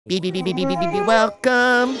Beep, beep, beep, beep, beep, beep, beep,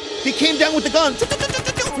 welcome. He came down with the gun.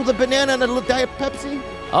 With a banana and a little Diet Pepsi.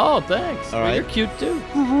 Oh, thanks. All right. You're cute, too.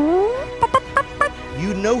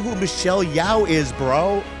 You know who Michelle Yao is,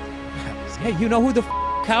 bro. Hey, you know who the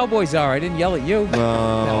Cowboys are. I didn't yell at you.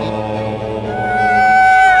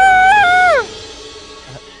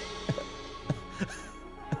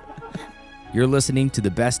 You're listening to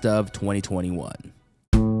the best of 2021.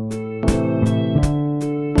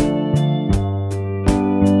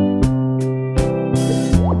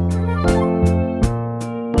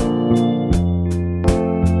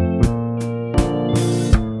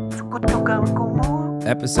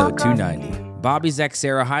 Episode 290. Bobby's ex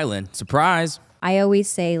Sarah Hyland. Surprise. I always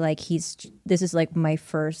say this is like my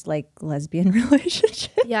first like lesbian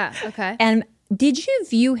relationship. Yeah, okay. And do you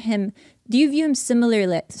view him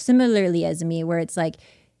similarly as me, where it's like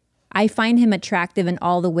I find him attractive in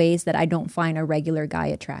all the ways that I don't find a regular guy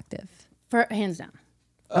attractive? Hands down.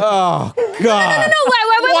 Oh, God. No, wait.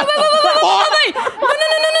 No.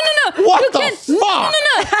 What the fuck? No.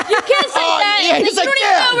 You can't say that. Yeah, he's you don't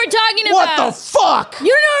even know what we're talking about. What the fuck? You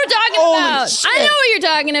don't know what we're talking Holy about. shit. I know what you're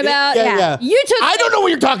talking about. Yeah. I don't know what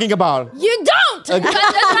you're talking about. You don't. That's what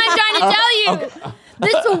I'm trying to tell you. Okay.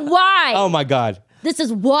 This is why. Oh, my God. This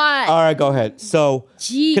is why. All right, go ahead. So,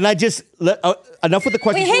 can I just enough with the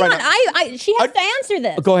questions? Wait, hang right on. now. She has to answer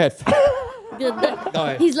this. Go ahead. Go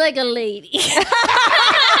ahead. He's like a lady. That's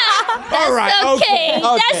All right, okay.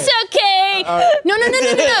 That's okay. Right. No.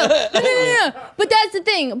 But that's the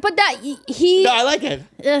thing. But he. No, I like it.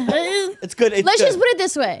 It's good. Let's just put it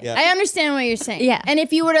this way. Yeah. I understand what you're saying. Yeah. And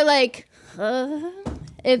if you were to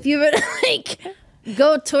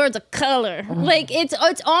go towards a color, like it's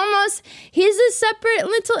almost he's a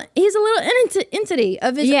little entity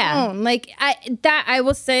of his own. Like I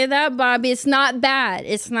will say that, Bobby, it's not bad.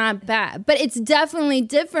 But it's definitely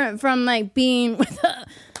different from like being with a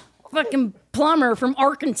fucking plumber from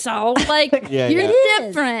Arkansas. Like you're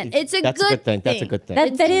different. It's a good thing. That's a good thing.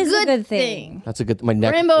 That is a good thing. That's a good. My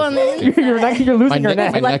neck. Rainbow on the You're losing your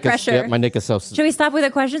neck. My Blood neck pressure. is. My neck is so. Should we stop with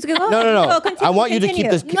the questions? No. Continue, I want you to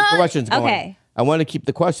keep the questions going. Okay. I want to keep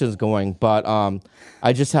the questions going, but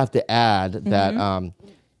I just have to add that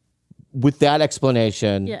with that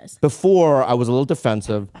explanation, Yes. before I was a little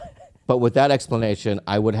defensive, but with that explanation,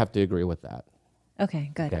 I would have to agree with that.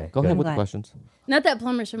 Okay, good. Okay, go ahead with the questions. Not that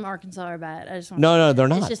plumbers from Arkansas are bad. I just want No, they're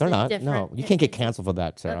It's not. just They're a not. different- No, you can't get canceled for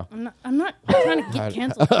that, Sarah. I'm not trying to get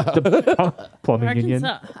canceled. Plumbing union.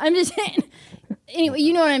 Arkansas. I'm just saying. Anyway,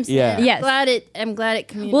 you know what I'm saying. Yeah. Yes. I'm glad it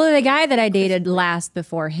communicated. Well, the guy that I dated last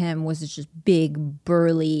before him was just big,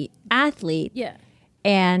 burly athlete. Yeah.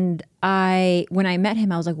 And when I met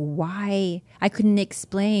him, I was like, why? I couldn't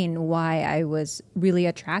explain why I was really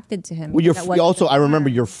attracted to him. Well, I remember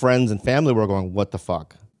your friends and family were going, "What the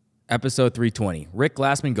fuck?" Episode 320. Rick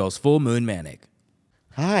Glassman goes full moon manic.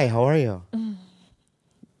 Hi, how are you?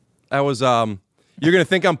 I was, you're going to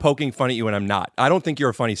think I'm poking fun at you, and I'm not. I don't think you're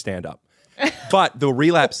a funny stand-up. But the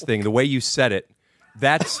relapse thing, the way you said it,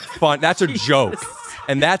 that's fun. That's a joke.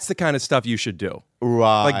 And that's the kind of stuff you should do.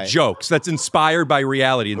 Right. Like jokes. That's inspired by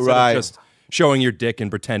reality instead Right. of just showing your dick and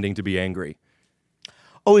pretending to be angry.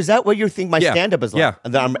 Oh, is that what you think my Yeah. stand-up is like? Yeah.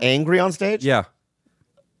 That I'm angry on stage? Yeah.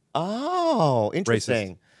 Oh,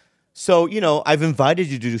 interesting. So, I've invited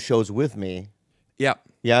you to do shows with me. Yeah.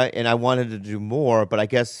 Yeah, and I wanted to do more, but I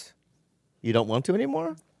guess you don't want to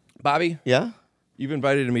anymore? Bobby, Yeah? you've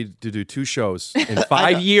invited me to do 2 shows in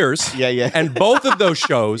 5 years. Yeah. And both of those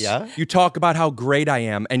shows, Yeah. you talk about how great I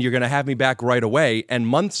am, and you're going to have me back right away. And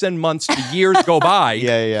months to years go by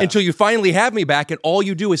until you finally have me back, and all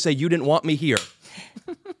you do is say, you didn't want me here.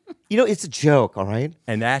 It's a joke, all right?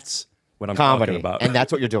 And that's what I'm Comedy. talking about. And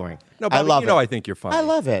that's what you're doing. No, I Bobby, love it. I think you're funny. I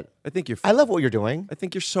love it. I think you're I funny. love what you're doing. I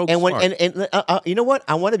think you're so And smart. you know what?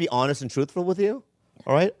 I want to be honest and truthful with you,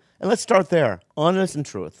 all right? And let's start there. Honest and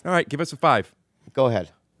truth. All right, give us a 5. Go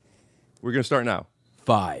ahead. We're going to start now.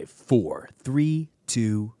 5, 4, 3,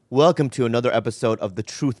 2. Welcome to another episode of the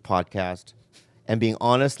Truth Podcast and being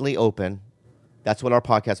honestly open. That's what our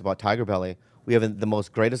podcast is about, TigerBelly. We have the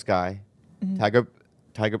most greatest guy,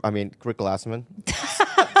 Rick Glassman.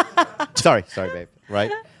 sorry, babe.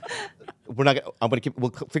 Right?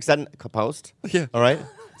 We'll fix that in post. Yeah. All right?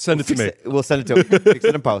 Send it to me. We'll send it to him. Fix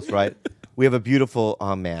it in post, right? We have a beautiful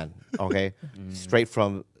man, okay? Straight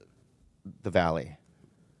from the valley.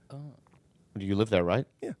 You live there, right?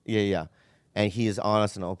 Yeah. Yeah. And he is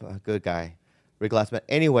honest and open, a good guy. Rick Glassman.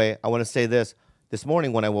 Anyway, I want to say this. This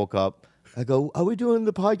morning when I woke up, I go, are we doing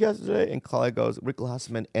the podcast today? And Khalyla goes, Rick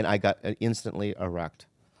Glassman. And I got instantly erect.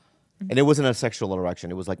 And it wasn't a sexual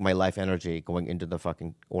erection. It was like my life energy going into the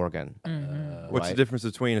fucking organ. What's the difference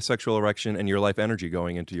between a sexual erection and your life energy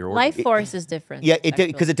going into your organ? Life force is different. Yeah,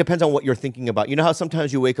 because it depends on what you're thinking about. You know how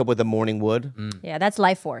sometimes you wake up with a morning wood? Yeah, that's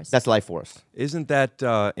life force. That's life force. Isn't that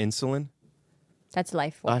insulin? That's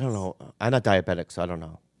life force. I don't know. I'm not diabetic, so I don't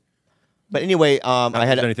know. But anyway, Not I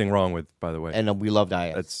had there's anything wrong with, by the way. and we love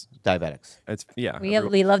diets. Diabetics. It's yeah.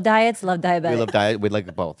 We love diets, love diabetics. We love diet. We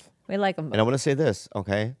like both. We like them both. And I want to say this,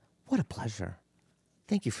 okay? What a pleasure.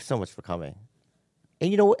 Thank you so much for coming. And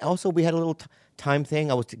you know what? Also, we had a little time thing.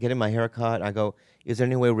 I was getting my hair cut. I go, is there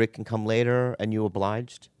any way Rick can come later? And you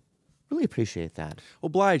obliged? Really appreciate that.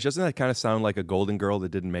 Obliged. Doesn't that kind of sound like a golden girl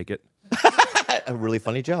that didn't make it? A really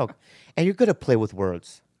funny joke. And you're good at play with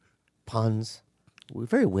words. Puns. We're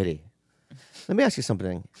very witty. Let me ask you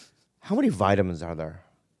something. How many vitamins are there?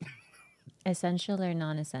 Essential or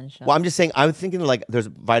non-essential? Well, I'm just saying, I'm thinking like there's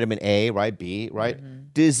vitamin A, right? B, right?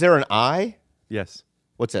 Is there an I? Yes.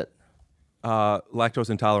 What's it? Lactose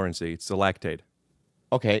intolerancy. It's the lactate.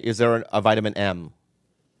 Okay. Is there a vitamin M?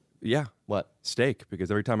 Yeah. What? Steak, because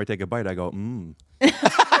every time I take a bite, I go, mmm.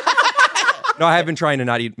 No, I have been trying to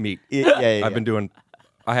not eat meat. Yeah. I've been doing,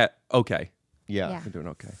 okay. Yeah. Yeah. I've been doing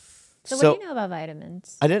okay. So what do you know about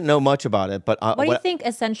vitamins? I didn't know much about it, but What do you think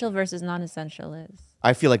essential versus non-essential is?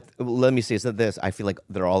 I feel like, let me say this. I feel like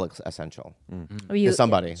they're all essential to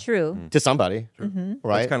somebody. True. To somebody,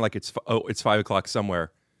 right? It's kind of like it's 5 o'clock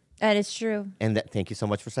somewhere. That is true. And thank you so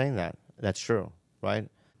much for saying that. That's true, right?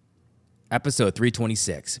 Episode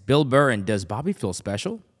 326. Bill Burr and Does Bobby Feel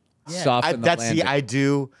Special? Soften the landing. I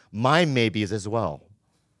do my maybes as well.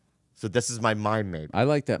 So this is my maybe. I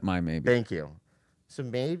like that, my maybe. Thank you. So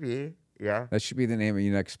maybe, yeah. That should be the name of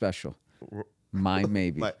your next special. My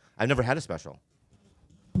maybe. I've never had a special.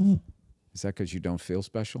 Is that because you don't feel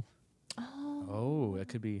special? Oh, that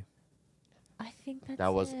could be I think that's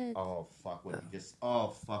That was it. oh fuck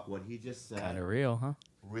what he just said. kind of real, huh?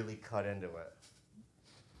 Really cut into it.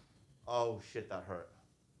 Oh shit, that hurt.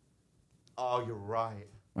 Oh, you're right.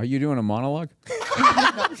 Are you doing a monologue?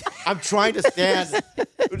 I'm trying to stand.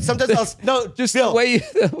 Sometimes I'll Just Bill, the way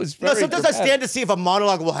that was very sometimes I dramatic. stand to see if a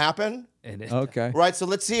monologue will happen. And Okay. Right, so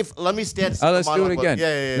let me stand. To see Oh, if a let's do it monologue will- again.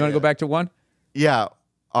 Yeah. You want to go back to one? Yeah.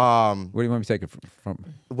 Where do you want me to take it from?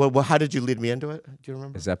 Well, how did you lead me into it? Do you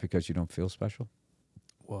remember? Is that because you don't feel special?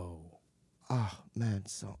 whoa. Oh man,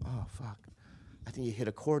 oh fuck. I think you hit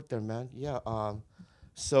a chord there, man. Yeah.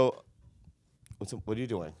 So, what are you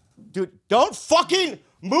doing, dude? Don't fucking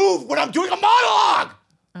move when I'm doing a monologue.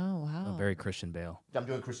 Oh, wow. Very Christian Bale. I'm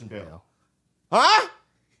doing Christian Bale. Huh?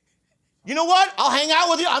 You know what? I'll hang out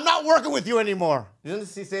with you. I'm not working with you anymore. Didn't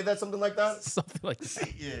he say that something like that? Something like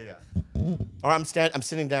that. Yeah. All right, I'm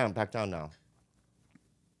sitting down, back down now.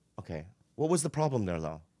 Okay. What was the problem there,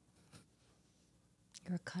 though?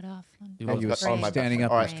 You were cut off. You Oh, were- you got- Oh, my bad. standing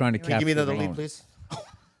up All and right. was trying to Can you capture give me the another lead, moment. please?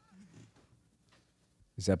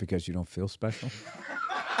 Is that because you don't feel special?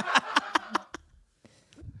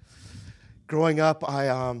 Growing up,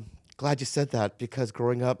 glad you said that, because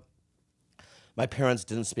growing up, my parents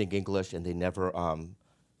didn't speak English and they never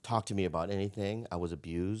talked to me about anything. I was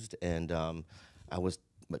abused, and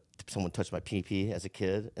someone touched my pee-pee as a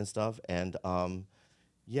kid and stuff. And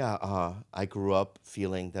I grew up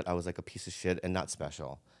feeling that I was like a piece of shit and not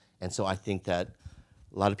special. And so I think that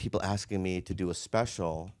a lot of people asking me to do a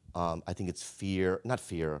special, I think it's not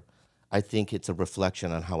fear. I think it's a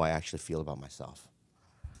reflection on how I actually feel about myself.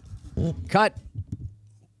 Cut.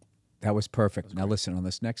 That was perfect. Now listen on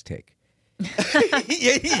this next take. That's That's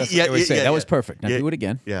what they would say. That was perfect. Now do it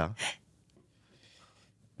again. Yeah.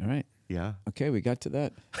 All right. Yeah. Okay, we got to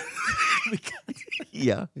that.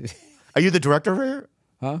 Yeah. Are you the director here?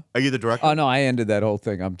 Huh? Are you the director? Oh no, I ended that whole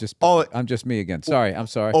thing. I'm just me again. Sorry, I'm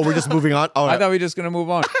sorry. Oh, we're just moving on? Oh, I thought we were just gonna move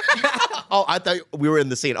on. oh, I thought we were in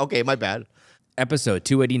the scene. Okay, my bad. Episode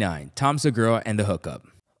 289. Tom Segura and the Hookup.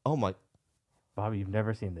 Oh, my. Bobby, you've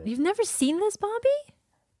never seen this. You've never seen this, Bobby?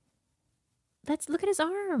 Look at his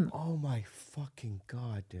arm. Oh, my fucking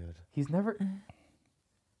God, dude. He's never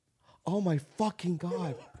Oh, my fucking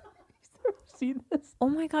God. seen this. Oh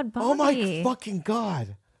my God, Bobby. Oh, my fucking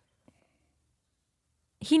God.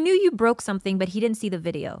 He knew you broke something, but he didn't see the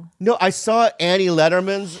video. No, I saw Annie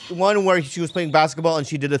Letterman's one where she was playing basketball and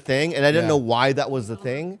she did a thing, and I didn't know why that was the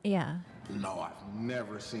thing. Yeah. No, I've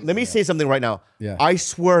never seen. Let me say something right now. Yeah. I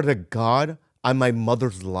swear to God, on my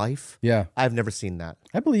mother's life, Yeah. I've never seen that.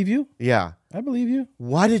 I believe you. Yeah. I believe you.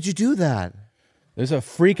 Why did you do that? There's a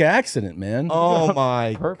freak accident, man. Oh,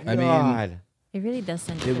 my I mean, God. It really does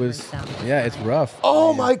send it shivers was. down. Yeah, it's rough.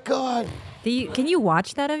 Oh, my God. Can you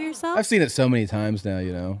watch that of yourself? I've seen it so many times now.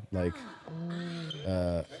 You know, like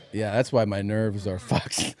Yeah, that's why my nerves are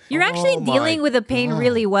fucked. You're actually dealing with the pain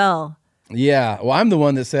really well. Yeah, well, I'm the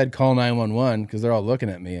one that said call 911 because they're all looking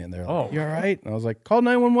at me and they're like, "You all right?" And I was like, "Call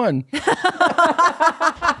 911."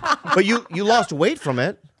 But you lost weight from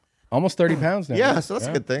it. Almost 30 pounds now. Yeah, so that's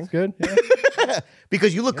a good thing. It's good. Yeah.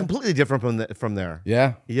 Because you look completely different from there.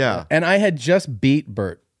 Yeah. Yeah. And I had just beat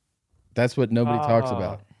Bert. That's what nobody talks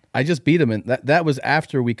about. I just beat him, and that was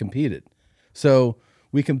after we competed. So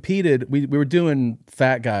we competed. We were doing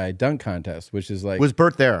fat guy dunk contest, which is like. Was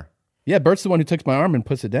Bert there? Yeah, Bert's the one who takes my arm and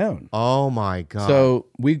puts it down. Oh my God. So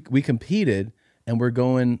we competed, and we're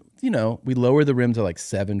going. We lower the rim to like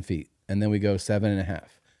 7 feet, and then we go 7.5,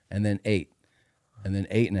 and then 8, and then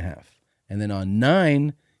 8.5, and then on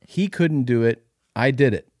 9 he couldn't do it. I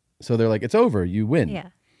did it. So they're like, "It's over. You win." Yeah.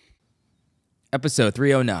 Episode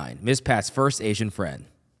 309, Miss Pat's first Asian friend.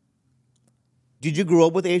 Did you grow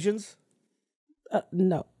up with Asians?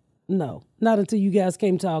 No, not until you guys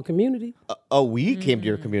came to our community. We came to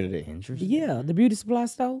your community. Yeah, the beauty supply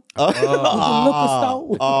store, Oh, the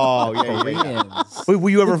liquor store, yeah. Wait, were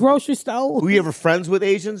you ever the grocery store. Were you ever friends with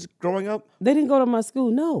Asians growing up? They didn't go to my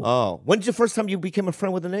school. No. Oh, when's the first time you became a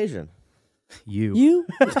friend with an Asian? You?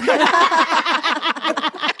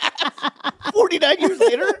 49 years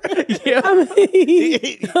later? Yeah. I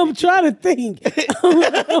mean, I'm trying to think.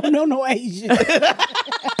 I don't know no Asian.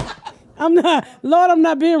 I'm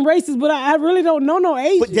not being racist, but I really don't know no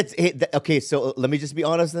Asian. But okay, so let me just be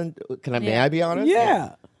honest then. May I be honest?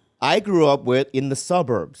 Yeah. I grew up in the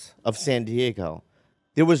suburbs of San Diego.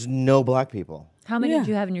 There was no black people. How many did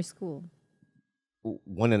you have in your school?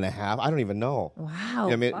 1.5. I don't even know. Wow.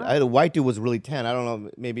 I mean, I had a white dude was really 10. I don't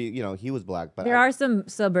know. Maybe, he was black. But There are some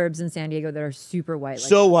suburbs in San Diego that are super white.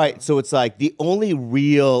 So white. So it's like the only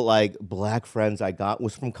real black friends I got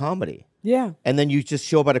was from comedy. Yeah. And then you just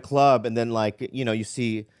show up at a club and then you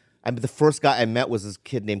see, the first guy I met was this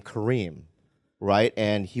kid named Kareem, right?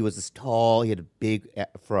 And he was this tall, he had a big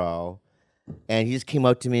fro. And he just came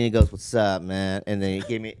up to me and he goes, "What's up, man?" And then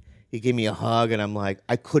he gave me a hug and I'm like,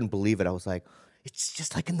 I couldn't believe it. I was like, "It's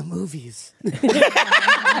just like in the movies."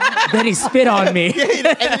 Then he spit on me. And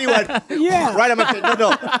then he went, Yeah. right on my face. No. You know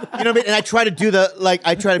what I mean? And I try to do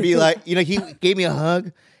I try to be he gave me a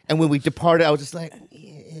hug. And when we departed, I was just like,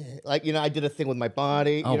 I did a thing with my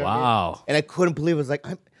body. Oh, you know what I mean? wow. And I couldn't believe it. It was like,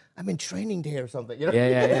 I'm in training day or something. You know?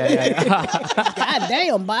 Yeah. God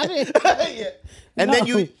damn, Bobby. Yeah.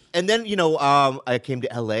 And then I came to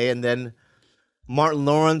LA and then Martin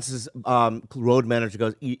Lawrence's road manager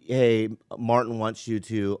goes, "Hey, Martin wants you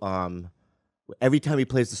to, every time he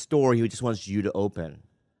plays the store, he just wants you to open."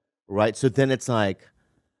 Right? So then it's like,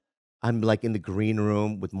 I'm in the green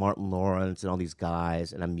room with Martin Lawrence and all these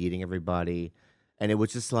guys and I'm meeting everybody. And it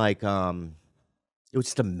was just it was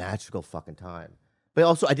just a magical fucking time. But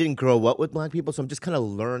also, I didn't grow up with black people, so I'm just kind of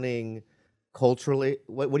learning culturally.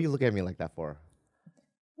 What do you look at me like that for?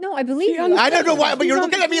 No, I believe you. I don't know why, but you're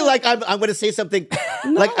looking at me like I'm going to say something,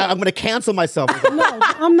 like I'm going to cancel myself. No,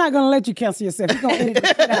 I'm not going to let you cancel yourself. You're going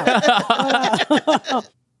to edit it out.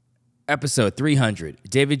 Episode 300,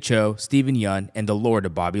 David Cho, Stephen Yun, and the Lord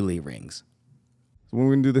of Bobby Lee Rings. So when are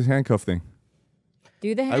we going to do this handcuff thing?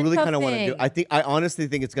 Do the I handcuff really kind of want to thing. do. I honestly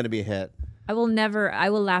think it's going to be a hit. I will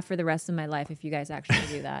laugh for the rest of my life if you guys actually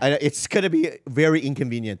do that. It's going to be very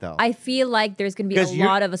inconvenient, though. I feel like there's going to be a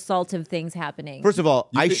lot of assaultive things happening. First of all,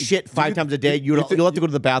 I shit 5 times a day. You'll have to go to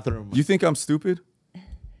the bathroom. You think I'm stupid?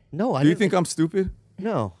 No, I Do you think I'm stupid?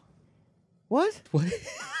 No. What?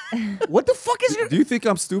 What the fuck is your... Do you think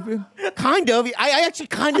I'm stupid? Kind of. I actually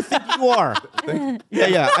kind of think you are.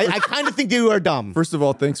 Yeah. I kind of think you are dumb. First of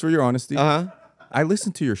all, thanks for your honesty. Uh-huh. I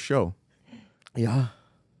listened to your show. Yeah.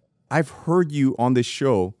 I've heard you on this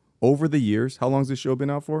show over the years. How long has this show been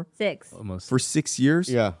out for? 6. Almost. For 6 years?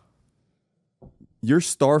 Yeah. Your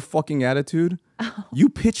star fucking attitude, you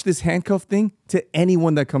pitch this handcuff thing to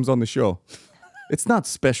anyone that comes on the show. It's not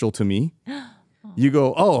special to me. You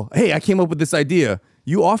go, "Oh, hey, I came up with this idea."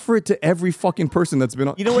 You offer it to every fucking person that's been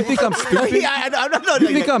on. You know what? You think I'm stupid? You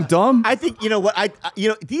think I'm dumb? I think, you know what?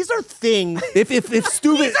 These are things. If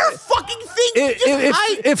stupid, These are fucking things.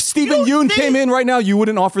 If Stephen Yoon came in right now, you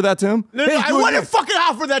wouldn't offer that to him? No, I wouldn't fucking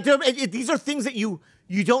offer that to him. These are things that you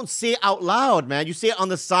don't say out loud, man. You say it on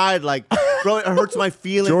the side, like, bro, it hurts my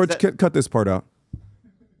feelings. George, cut this part out.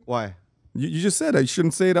 Why? You just said I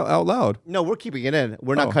shouldn't say it out loud. No, we're keeping it in.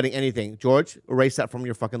 We're not cutting anything. George, erase that from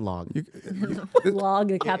your fucking log. Log,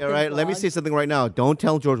 the captain's All right, let me log. say something right now. Don't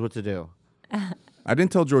tell George what to do. I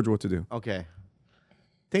didn't tell George what to do. Okay.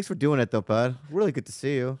 Thanks for doing it, though, bud. Really good to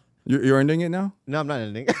see you. You're ending it now? No, I'm not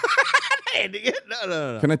ending. I'm not ending it.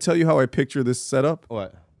 No. Can I tell you how I picture this setup?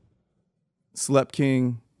 What? Slep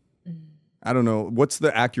King, I don't know. What's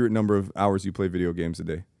the accurate number of hours you play video games a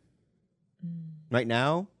day? Right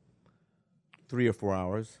now, 3 or 4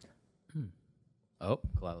 hours. Oh,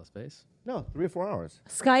 Khalyla's face. No, 3 or 4 hours.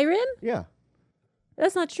 Skyrim? Yeah.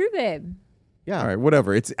 That's not true, babe. Yeah. All right,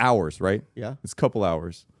 whatever. It's hours, right? Yeah. It's a couple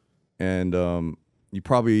hours. And you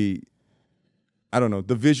probably, I don't know,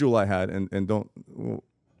 the visual I had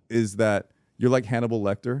is that you're like Hannibal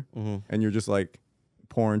Lecter, and you're just like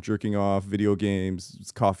porn, jerking off, video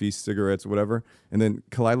games, coffee, cigarettes, whatever. And then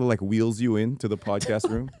Khalyla like wheels you into the podcast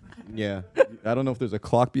room. Yeah. I don't know if there's a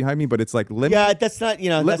clock behind me, but it's like, that's not,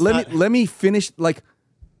 let me finish. Like,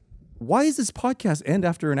 why is this podcast end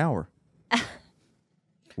after an hour?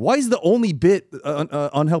 Why is the only bit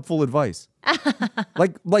unhelpful advice?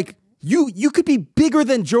 like you could be bigger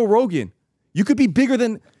than Joe Rogan. You could be bigger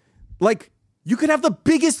than, like, you could have the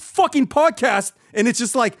biggest fucking podcast, and it's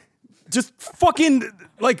just like, just fucking,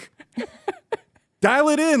 like, dial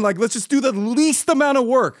it in. Like, let's just do the least amount of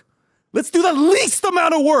work. Let's do the least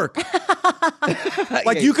amount of work.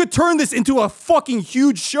 Like, you could turn this into a fucking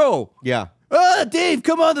huge show. Yeah. Dave,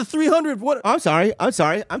 come on, the 300. What? I'm sorry,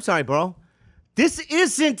 bro. This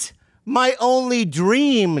isn't my only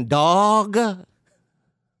dream, dog.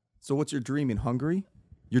 So what's your dream in Hungary?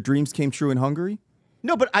 Your dreams came true in Hungary?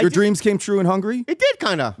 No, but Your dreams came true in Hungary? It did,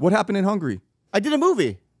 kind of. What happened in Hungary? I did a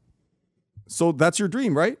movie. So that's your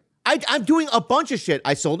dream, right? I'm doing a bunch of shit.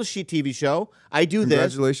 I sold a TV show. I do this.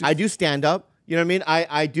 Congratulations. I do stand-up. You know what I mean?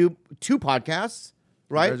 I do 2 podcasts,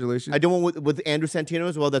 right? Congratulations. I do one with Andrew Santino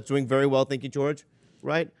as well. That's doing very well. Thank you, George.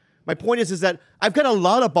 Right? My point is that I've got a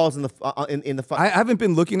lot of balls in the I haven't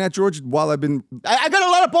been looking at George while I've been. I got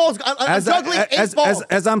a lot of balls. I'm juggling 8 balls.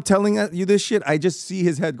 As I'm telling you this shit, I just see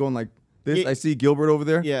his head going like this. I see Gilbert over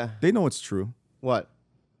there. Yeah. They know it's true. What?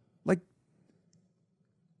 Like,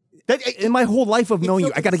 in my whole life of knowing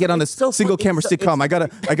you, I got to get on this single camera sitcom. I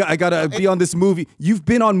gotta be on this movie. You've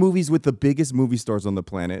been on movies with the biggest movie stars on the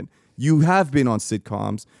planet. You have been on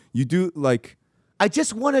sitcoms. You do, like. I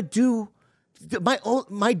just want to do.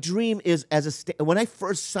 My dream is when I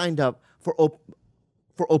first signed up for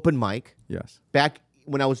open mic. Yes. Back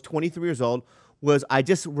when I was 23 years old, was I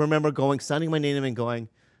just remember signing my name and going,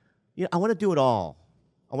 I want to do it all.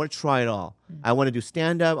 I want to try it all. I want to do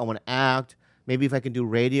stand up. I want to act. Maybe if I can do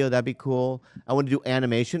radio, that'd be cool. I want to do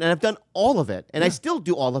animation, and I've done all of it, and I still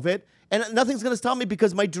do all of it, and nothing's gonna stop me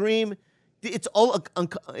because my dream. It's all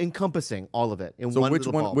encompassing, all of it. In So one which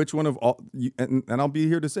little one? ball. Which one of all? And I'll be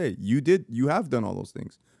here to say you have done all those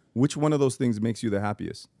things. Which one of those things makes you the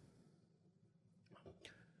happiest?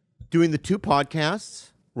 Doing the 2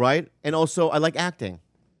 podcasts, right? And also I like acting.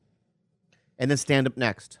 And then stand up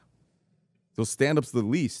next. So stand up's the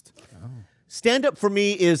least. Oh. Stand up for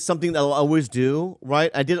me is something that I'll always do, right?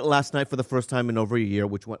 I did it last night for the first time in over a year,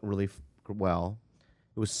 which went really well.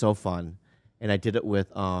 It was so fun, and I did it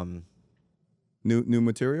with. New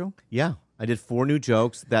material? Yeah, I did 4 new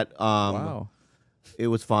jokes that wow. It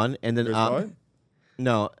was fun, and then what?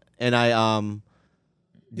 no, and I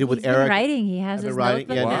did with He's been Eric. writing. He has his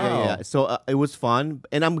notebook Yeah, now. yeah. So it was fun,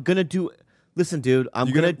 and I'm gonna do. Listen, dude,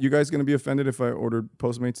 You guys gonna be offended if I ordered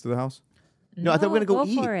Postmates to the house? No, I thought we were gonna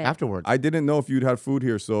go eat for it. afterwards. I didn't know if you'd had food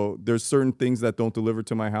here, so there's certain things that don't deliver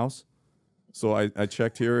to my house. So I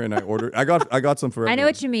checked here and I ordered. I got some for I know everyone.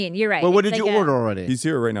 what you mean. You're right. Well, what It's did like you order already? He's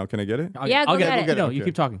here right now. Can I get it? Yeah, I'll go get get it. it. No, Okay. you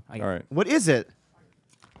keep talking. I got All it. right. What is it?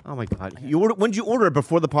 Oh my God! When did you order it?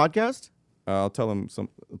 Before the podcast? I'll tell him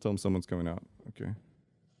someone's coming out. Okay.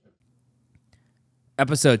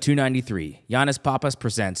 Episode 293. Giannis Papas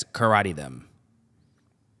presents Karate Them.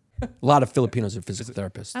 A lot of Filipinos are physical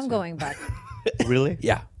therapists. I'm going back. Really?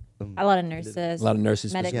 Yeah. A lot of nurses. A lot of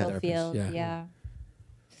nurses, Medical physical therapists, field. yeah. Yeah.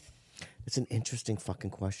 It's an interesting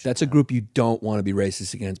fucking question. That's a group you don't want to be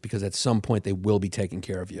racist against because at some point they will be taking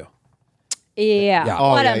care of you. Yeah. Yeah.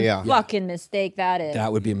 What Oh, a yeah. fucking mistake that is.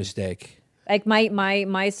 That would be a mistake. Like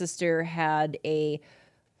my sister had a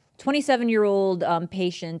 27-year-old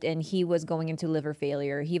patient, and he was going into liver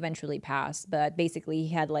failure. He eventually passed, but basically he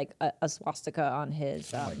had like a swastika on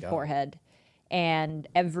his forehead. And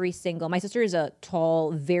my sister is a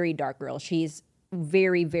tall, very dark girl. She's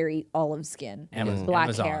very, very olive skin, black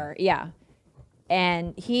Amazon. hair. Yeah.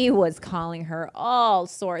 And he was calling her all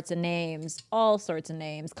sorts of names,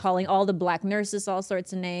 calling all the black nurses all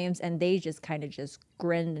sorts of names. And they just kind of just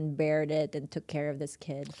grinned and bared it and took care of this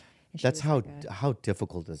kid. And she That's was how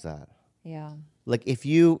difficult is that? yeah. Like if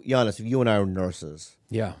you and I are nurses,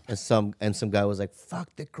 Yeah. and some guy was like, "Fuck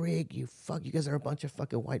the Greek, you guys are a bunch of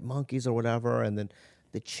fucking white monkeys or whatever," and then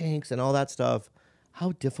the chinks and all that stuff.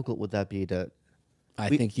 How difficult would that be to? I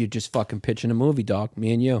think you just fucking pitching a movie, dog.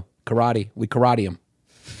 Me and you. Karate. We karate him.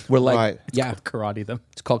 We're like, Right. yeah, Karate them.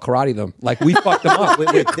 it's called karate them. Like we fucked them up.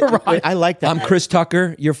 Wait, I like that. I'm Chris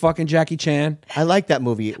Tucker. You're fucking Jackie Chan. I like that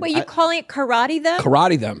movie. Wait, you calling it karate them?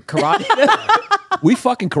 Karate them. Karate. We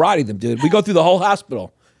fucking karate them, dude. We go through the whole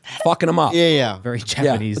hospital, fucking them up. Yeah. Very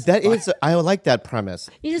Japanese. But that is, I like that premise.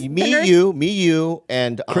 You just- me, you,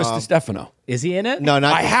 and Chris Stefano. Is he in it? No,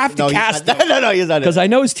 not. I have to he's cast not- him. No, he's not. Because I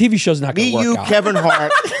know his TV show's not going Me, to work you, out. Kevin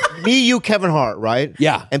Hart. Me, you, Kevin Hart, right?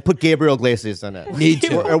 Yeah. And put Gabriel Iglesias in it. Need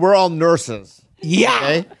to. We're all nurses. Yeah.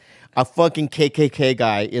 Okay. A fucking KKK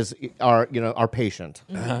guy is our patient,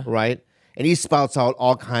 right? And he spouts out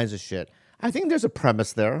all kinds of shit. I think there's a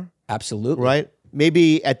premise there, Absolutely. right?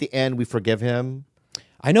 Maybe at the end we forgive him.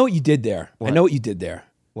 I know what you did there. I know what you did there.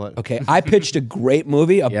 What? Okay. I pitched a great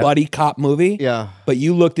movie, a buddy cop movie. Yeah. But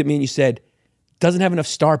you looked at me and you said, doesn't have enough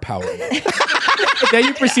star power. Then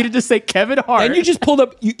you proceeded to say Kevin Hart. And you just pulled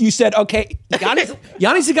up, you said, okay,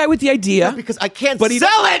 Yanni's the guy with the idea. Because I can't But he sell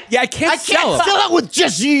doesn't- it. Yeah, I can't sell it. sell it with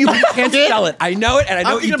just you. You Can't sell it. I know it, and I know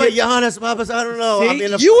I'm what you thinking did. about Giannis, Papas. I don't know. See? I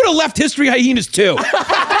mean, You would have left History Hyenas too.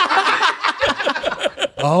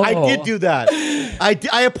 I did do that.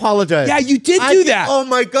 I apologize. Yeah, you did I do that. Oh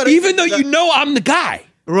my god! I Even did though that. you know I'm the guy.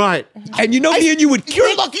 Right. And you know me and you would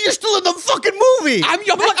You're lucky you're still in the fucking movie. I'm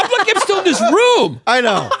lucky I'm still in this room. I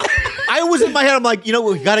know. I was in my head. I'm like,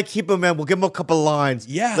 we got to keep him in. We'll give him a couple lines.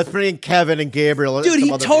 Yeah. Let's bring in Kevin and Gabriel. And Dude, some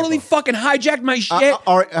he other totally people. fucking hijacked my shit.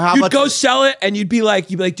 or how you'd about go this? sell it, and you'd be like,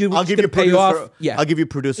 dude, we're I'll just give gonna you pay you producer. off. Yeah. I'll give you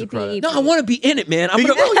producer credit. No, I want to be in it, man. I'm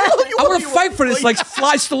gonna, I want to fight for this like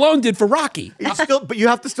Sly Stallone did for Rocky. But you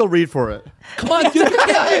have to still read for it. Come on, dude.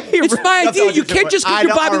 It's my idea. You can't just I give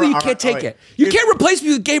your know, Bobby all Lee. right, You all can't right, take all right. it. You can't replace me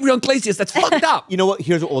with Gabriel Iglesias. That's fucked up. You know what?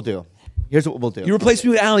 Here's what we'll do. You replace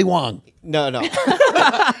me with Ali Wong. No.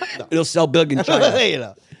 It'll sell big in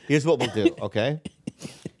China. Here's what we'll do, okay?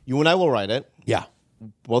 You and I will write it. Yeah.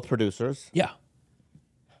 Both producers. Yeah.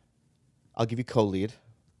 I'll give you co-lead.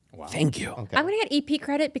 Wow. Thank you. Okay. I'm gonna get EP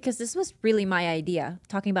credit because this was really my idea.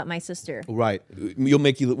 Talking about my sister. Right. We'll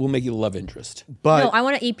make you the love interest. But No, I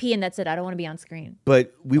want an EP and that's it. I don't want to be on screen.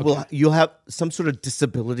 but you'll have some sort of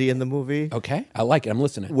disability in the movie. Okay. I like it. I'm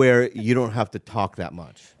listening. Where you don't have to talk that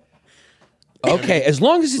much. Okay, as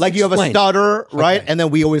long as it's like you have a explained. stutter, right? And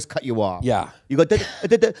then we always cut you off. Yeah. You go,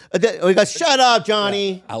 we go, shut up,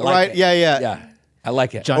 Johnny. I like right? it. Yeah. Yeah. I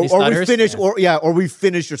like it. Johnny Or we stutters? finish, or we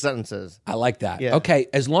finish your sentences. I like that. Yeah. Okay,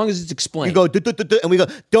 as long as it's explained. You go, and we go,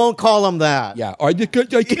 don't call him that. Yeah. Or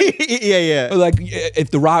yeah. like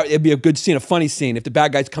if it'd be a good scene, a funny scene. If the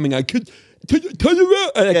bad guy's coming on, and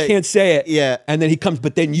I can't say it. Yeah. And then he comes,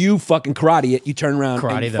 but then you fucking karate it. You turn around.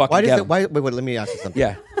 Karate and you them. fucking Why get does him. it? Wait, let me ask you something.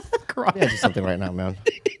 Yeah. Let me ask you something right now, man.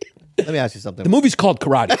 Let me ask you something. The movie's called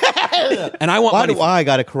Karate, and I want Why money do I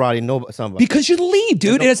got a karate? No, somebody. because you're the lead,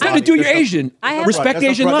 dude. And it's nothing to do with your Asian. I have- Respect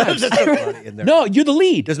There's Asian no karate- lives. There's no karate in there. No, you're the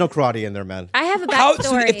lead. There's no karate in there, man. I have a How,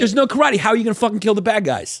 so backstory. if there's no karate, how are you gonna fucking kill the bad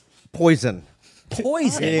guys? Poison.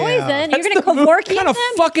 Poison. Yeah. Poison. You're That's gonna Kevorkian What kind of them?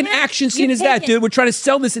 fucking Yeah. action scene You've is that, taken- dude? We're trying to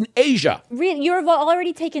sell this in Asia. Really, you've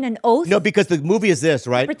already taken an oath. No, because the movie is this,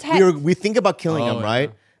 right? Protect. We think about killing him,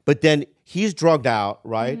 right? But then he's drugged out,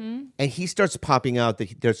 right? Mm-hmm. And he starts popping out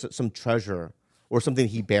that there's some treasure or something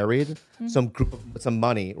he buried, Mm-hmm. some group of some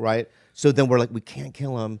money, right? So then we're like, we can't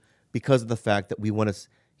kill him because of the fact that we want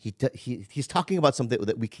to. He's talking about something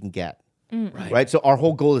that we can get, right? So our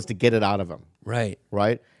whole goal is to get it out of him, Right.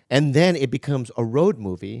 right? And then it becomes a road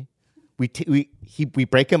movie. We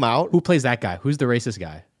break him out. Who plays that guy? Who's the racist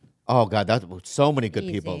guy? Oh God, that's so many good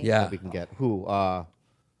Easy. people. Yeah. that we can get. Who?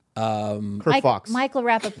 Kurt Fox. Michael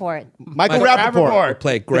Rappaport. Michael Rappaport.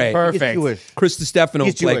 Played great. Perfect. He's Jewish. Chris Stefano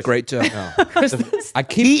He's played Jewish. great too. I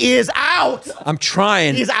keep. He is out. I'm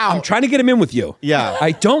trying. He's out. I'm trying to get him in with you. Yeah.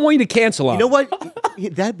 I don't want you to cancel him. You know what?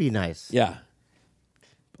 That'd be nice. Yeah.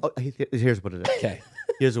 Oh, here's what it is. Okay.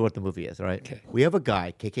 Here's what the movie is. All right. Okay. We have a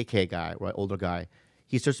guy, KKK guy, right, older guy.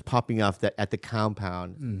 He starts popping off that at the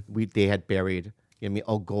compound. They had buried, you know, what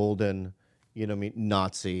I mean, a golden, you know, what I mean,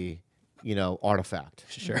 Nazi, you know, artifact.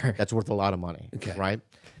 Sure. That's worth a lot of money. Okay. Right.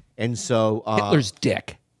 And so Hitler's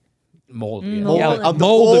dick. Mold. mold, Yeah, of the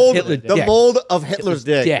mold of mold, Hitler's the dick. mold of Hitler's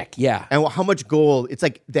dick. Dick. Yeah. And how much gold? It's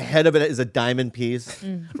like the head of it is a diamond piece,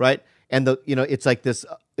 right? And it's like this,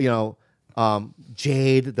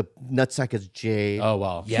 jade. The nutsack is jade. Oh,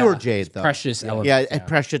 wow. Pure Yeah. jade, though. Precious elements. Yeah, and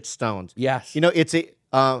precious stones. Yes. You know, it's a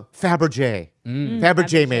Fabergé.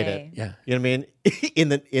 Fabergé made it. Yeah. You know what I mean? in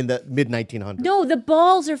the mid 1900s. No, the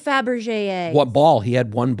balls are Fabergé eggs. What ball? He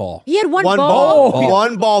had one ball. He had one One ball. ball,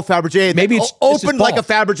 one ball Fabergé. Maybe that it's his opened like ball.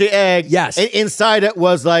 a Fabergé egg. Yes. And inside it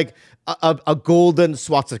was like a golden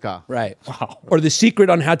swastika. Right. Wow. Or the secret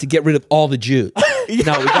on how to get rid of all the Jews. No, we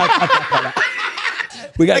got to cut that part out.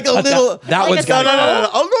 We got like a little. That was no,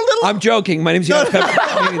 a little. I'm joking. My name's Young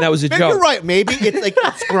Pepper. Meaning that was a Maybe joke. you're right. Maybe it's like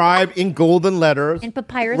inscribed in golden letters. In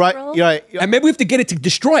papyrus right? roll? Right. And maybe we have to get it to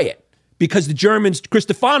destroy it. Because the Germans, Chris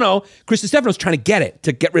Stefano's trying to get it,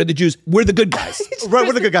 to get rid of the Jews. We're the good guys. Right,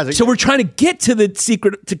 we're the good guys. So we're trying to get to the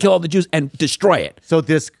secret to kill all the Jews and destroy it. So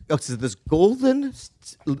this golden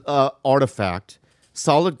artifact,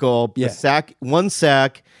 solid gold, one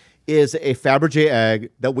sack is a Fabergé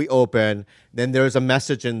egg that we open. Then there's a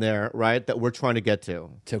message in there, right, that we're trying to get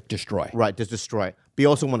to. To destroy. Right, to destroy. But you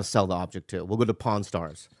also want to sell the object too. We'll go to Pawn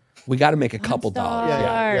Stars. We got to make a couple dollars.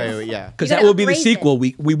 Yeah. Because that will be the sequel.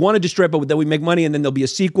 We want to destroy it, but then we make money, and then there'll be a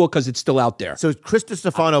sequel because it's still out there. So Chris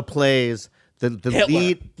Stefano plays the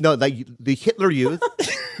lead, the Hitler Youth,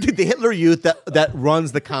 the Hitler Youth that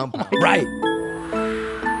runs the compound. Right.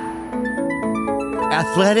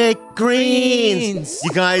 Athletic Greens.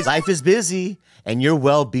 You guys, life is busy. And your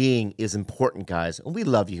well-being is important, guys. And we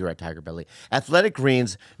love you here at TigerBelly. Athletic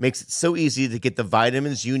Greens makes it so easy to get the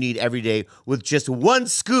vitamins you need every day with just one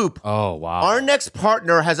scoop. Oh, wow. Our next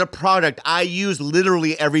partner has a product I use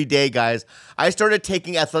literally every day, guys. I started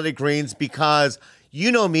taking Athletic Greens because you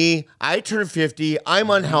know me, I turned 50, I'm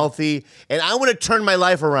unhealthy, and I want to turn my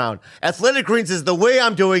life around. Athletic Greens is the way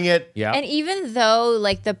I'm doing it. Yeah. And even though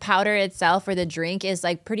like the powder itself or the drink is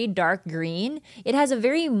like pretty dark green, it has a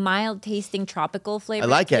very mild tasting tropical flavor. I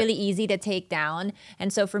like it's it. really easy to take down.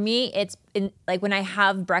 And so for me, it's like when I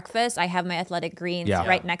have breakfast, I have my Athletic Greens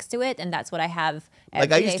right next to it, and that's what I have every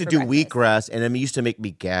Like I day used to for do breakfast. wheatgrass, and it used to make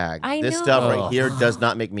me gag. This stuff right here does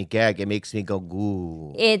not make me gag. It makes me go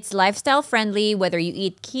goo. It's lifestyle friendly, whether you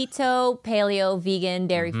eat keto, paleo, vegan,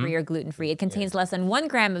 dairy-free, or gluten-free. It contains less than 1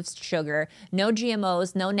 gram of sugar, no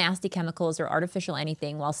GMOs, no nasty chemicals or artificial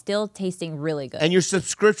anything, while still tasting really good. And your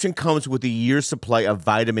subscription comes with a year's supply of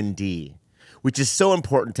vitamin D, which is so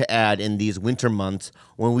important to add in these winter months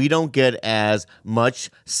when we don't get as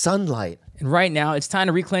much sunlight. And right now, it's time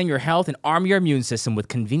to reclaim your health and arm your immune system with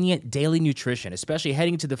convenient daily nutrition, especially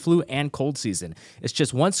heading into the flu and cold season. It's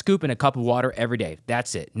just 1 scoop in a cup of water every day.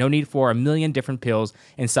 That's it. No need for a million different pills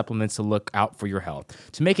and supplements to look out for your health.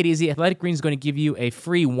 To make it easy, Athletic Greens is going to give you a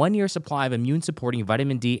free 1-year supply of immune-supporting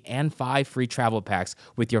vitamin D and 5 free travel packs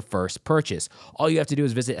with your first purchase. All you have to do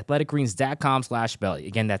is visit athleticgreens.com/belly.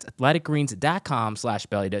 Again, that's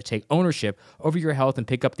athleticgreens.com/belly to take ownership over your health and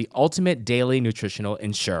pick up the ultimate daily nutritional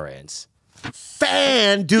insurance.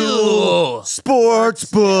 FanDuel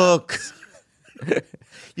Sportsbook.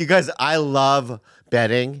 You guys, I love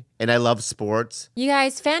betting and I love sports. You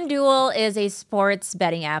guys, FanDuel is a sports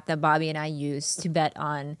betting app that Bobby and I use to bet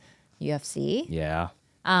on UFC. Yeah.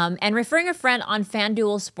 And referring a friend on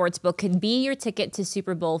FanDuel Sportsbook can be your ticket to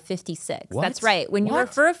Super Bowl 56. What? That's right. When you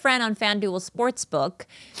refer a friend on FanDuel Sportsbook,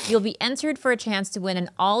 you'll be entered for a chance to win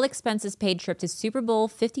an all-expenses-paid trip to Super Bowl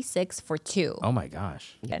 56 for 2. Oh, my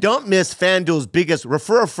gosh. Don't miss FanDuel's biggest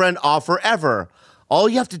refer a friend offer ever. All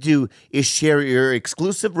you have to do is share your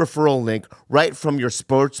exclusive referral link right from your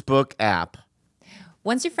Sportsbook app.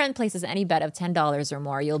 Once your friend places any bet of $10 or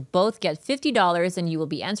more, you'll both get $50 and you will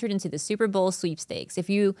be entered into the Super Bowl sweepstakes. If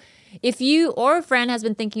you or a friend has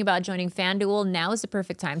been thinking about joining FanDuel, now is the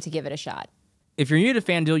perfect time to give it a shot. If you're new to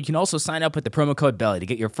FanDuel, you can also sign up with the promo code BELLY to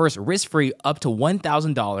get your first risk-free up to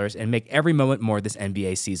 $1,000 and make every moment more this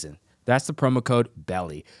NBA season. That's the promo code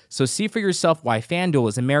BELLY. So see for yourself why FanDuel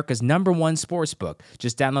is America's #1 sportsbook.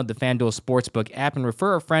 Just download the FanDuel Sportsbook app and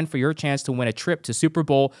refer a friend for your chance to win a trip to Super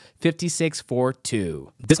Bowl 56 for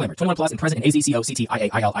 2. Disclaimer, 21 plus and present in AZCO, CTIA,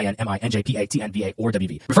 ILIN, MI, NJPA, TNVA, or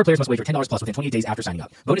WV. Refer players must wager $10 plus within 28 days after signing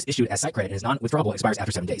up. Bonus issued as site credit and is non-withdrawable and expires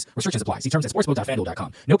after 7 days. Restrictions apply. See terms at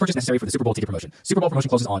sportsbook.fanduel.com. No purchase necessary for the Super Bowl ticket promotion. Super Bowl promotion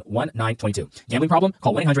closes on 1/9/22. Gambling problem?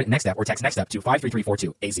 Call 1-800-NEXT-STEP or text NEXT-STEP to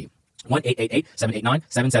 53342 AZ.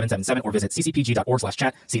 1-888-789-7777 or visit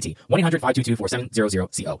ccpg.org/chat CT. 1-800-522-4700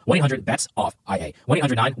 CO. 1-800-BETS-OFF-IA.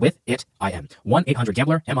 1-800-9-WITH-IT-IM.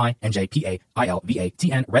 1-800-GAMBLER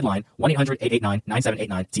MINJPAILVATN Redline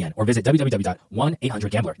 1-800-889-9789 or visit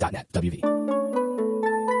www.1800gambler.net WV.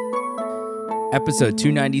 Episode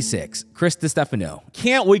 296. Chris DiStefano.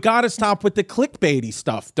 We gotta stop with the clickbaity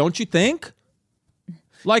stuff, don't you think?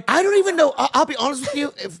 Like, I don't even know. I'll be honest with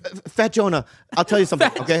you, Fat Jonah. I'll tell you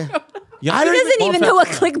something, okay? I doesn't even know what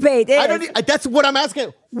clickbait is. I don't. That's what I'm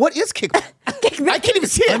asking. What is clickbait? I can't even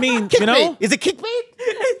see it. I mean, clickbait. you know, is it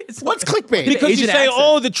clickbait? What's clickbait? Because you say, accent.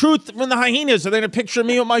 "Oh, the truth from the hyenas," and then a picture of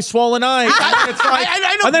me with my swollen eyes, and then it's like,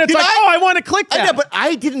 I know. and then it's like, "Oh, I want to click that." I know, but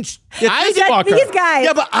I didn't. These guys.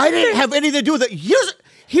 Yeah, but I didn't have anything to do with it.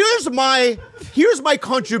 Here's my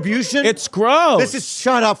contribution. It's gross. This is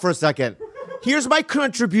shut up for a second. Here's my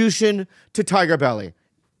contribution to TigerBelly.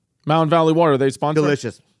 Mountain Valley Water, they sponsor.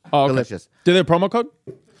 Delicious. Oh, okay. Delicious. Do they have a promo code?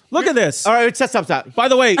 Look at this. All right, stop. By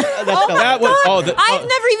the way, I've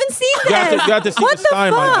never even seen You have this. to see What the the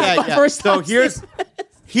style, man. fuck? Yeah. So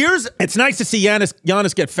here's. It's nice to see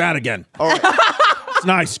Giannis get fat again. All right. It's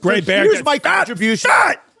nice. Great bear. Here's my contribution.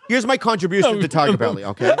 Here's my contribution to TigerBelly.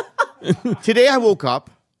 Okay. Today I woke up,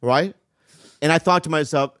 right, and I thought to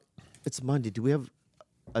myself, "It's Monday. Do we have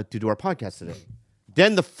to do our podcast today?"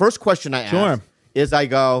 Then the first question I ask is, I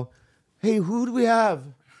go, "Hey, who do we have?"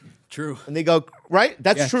 True. And they go, "Right,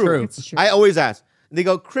 that's true. It's true. I always ask. And they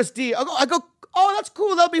go, "Christy." I go, "Oh, that's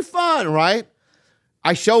cool. That'll be fun, right?"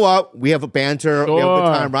 I show up. We have a banter. We have a good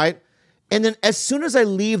time, right? And then as soon as I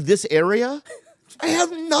leave this area, I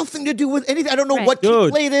have nothing to do with anything. I don't know what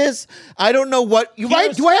play it is. I don't know what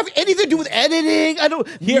right. Do I have anything to do with editing? I don't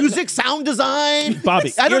music, sound design.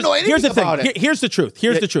 Bobby, I don't know anything here's the about thing. it. Here's the truth.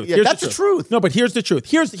 Here's the truth. Yeah, that's the truth. No, but here's the truth.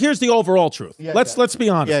 Here's the overall truth. Let's be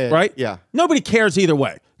honest, right? Yeah. Nobody cares either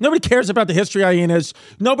way. Nobody cares about the history hyenas.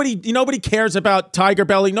 Nobody cares about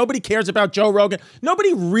TigerBelly. Nobody cares about Joe Rogan.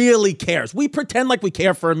 Nobody really cares. We pretend like we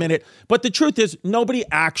care for a minute, but the truth is nobody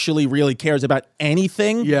actually really cares about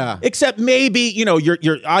anything. Yeah. Except maybe,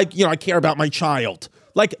 I care about my child.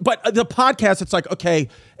 Like, but the podcast, it's like, okay,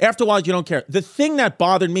 after a while, you don't care. The thing that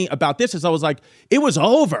bothered me about this is I was like, it was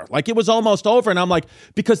over. Like, it was almost over. And I'm like,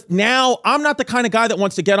 because now I'm not the kind of guy that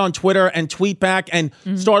wants to get on Twitter and tweet back and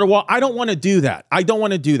start a wall. I don't want to do that.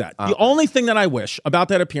 The only thing that I wish about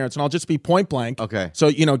that appearance, and I'll just be point blank. Okay.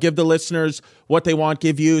 So, give the listeners what they want,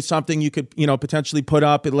 give you something you could, potentially put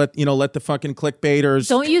up and let the fucking clickbaiters.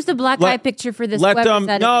 Don't use the black eye picture for this. Let them,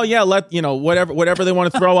 whatever they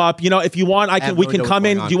want to throw up. If you want, we can come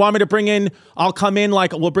in. Do you want me to bring in? I'll come in.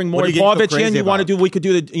 Like we'll bring more Povich in. You want to do? We could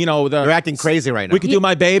do the. They're acting crazy right now. We could do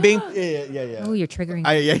my baby. Yeah. Oh, you're triggering.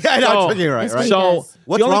 I know I'm triggering right. So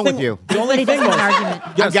what's wrong with you? The only thing was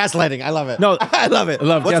I'm gaslighting. I love it. No, I love it. I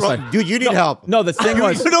love what's gaslighting. wrong? Dude, you need help. No, the thing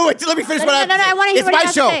was. No, wait. Let me finish what I. No, I want to hear it's what my you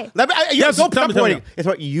have show. to say. Let me. Yes, Don't tell me. pointing. It's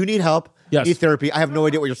what you need help. Yes. You need therapy. I have no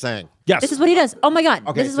idea what you're saying. Yes. This is what he does. Oh my God.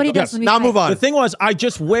 Okay, This is what he does. When we now fight. move on. The thing was, I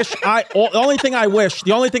just wish the only thing I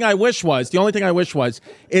wish was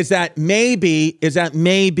that maybe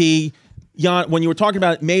when you were talking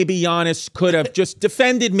about it, maybe Giannis could have just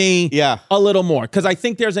defended me a little more. Because I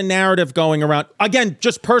think there's a narrative going around. Again,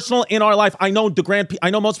 just personal in our life. I know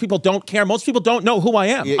most people don't care. Most people don't know who I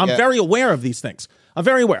am. I'm very aware of these things. I'm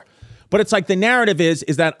very aware. But it's like the narrative is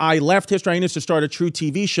that I left History Hyenas to start a true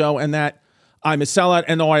TV show and that I'm a sellout.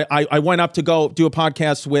 And I went up to go do a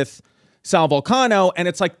podcast with Sal Vulcano. And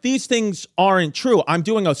it's like, these things aren't true. I'm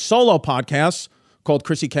doing a solo podcast called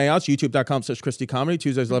Chrissy Chaos, youtube.com/Christy Comedy,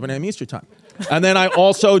 Tuesdays, 11 a.m. Eastern time. And then I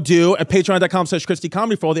also do at patreon.com/Christy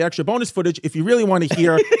Comedy for all the extra bonus footage. If you really want to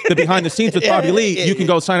hear the behind the scenes with Bobby Lee, you can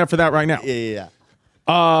go sign up for that right now. Yeah.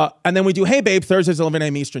 And then we do Hey Babe, Thursdays, 11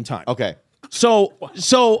 a.m. Eastern time. Okay. So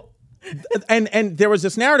and there was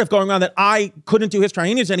this narrative going on that I couldn't do History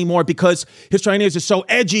Hyenas anymore because History Hyenas is so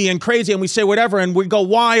edgy and crazy and we say whatever and we go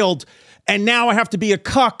wild. And now I have to be a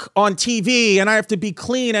cuck on TV and I have to be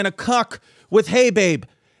clean and a cuck with Hey Babe.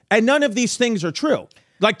 And none of these things are true.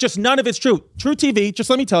 Like, just none of it's true. True TV, just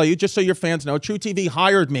let me tell you, just so your fans know, True TV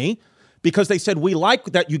hired me because they said, we like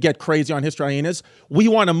that you get crazy on History Hyenas. We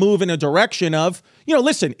want to move in a direction of,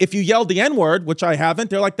 listen, if you yelled the N-word, which I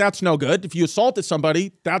haven't, they're like, that's no good. If you assaulted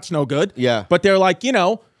somebody, that's no good. Yeah. But they're like,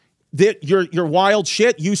 your wild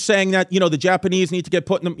shit, you saying that, the Japanese need to get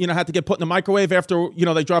put in the, had to get put in the microwave after,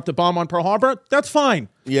 they dropped a bomb on Pearl Harbor, that's fine.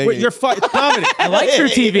 You're it's comedy. I like True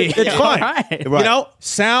TV. It's fine. Right.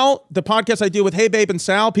 Sal, the podcast I do with Hey Babe and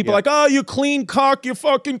Sal, people are like, oh, you clean cuck, you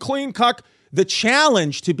fucking clean cuck. The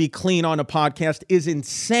challenge to be clean on a podcast is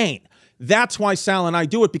insane. That's why Sal and I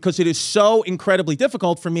do it, because it is so incredibly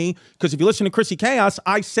difficult for me. Because if you listen to Chrissy Chaos,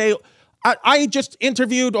 I just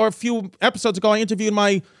interviewed, or a few episodes ago, I interviewed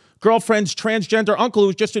my girlfriend's transgender uncle who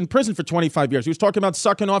was just in prison for 25 years. He was talking about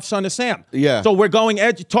sucking off Son of Sam. Yeah. So we're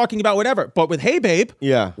talking about whatever. But with Hey Babe,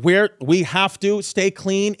 we have to stay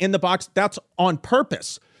clean in the box. That's on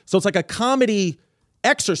purpose. So it's like a comedy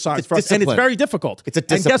exercise for us, and it's very difficult. It's a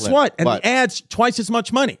discipline. And guess what? And the ads twice as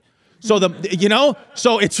much money. So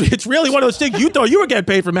so it's really one of those things. You thought you were getting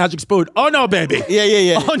paid for Magic Spoon. Oh no, baby.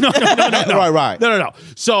 Yeah. Oh no. Right. No.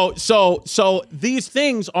 So these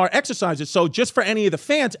things are exercises. So just for any of the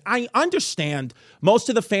fans, I understand most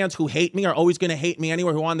of the fans who hate me are always going to hate me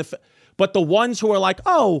anywhere but the ones who are like,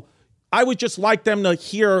 oh, I would just like them to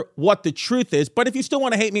hear what the truth is. But if you still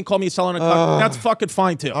want to hate me and call me a selling a cuck, that's fucking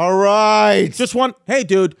fine too. All right. Hey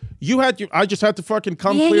dude, I just had to fucking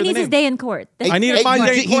come clear the name. He needs his day in court. I needed my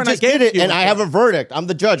day in court. He just did it, and I have a verdict. I'm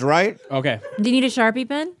the judge, right? Okay. Do you need a Sharpie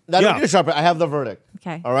pen? I don't need a Sharpie. I have the verdict.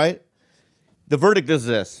 Okay. All right. The verdict is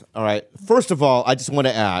this, all right? First of all, I just want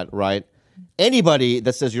to add, right? Anybody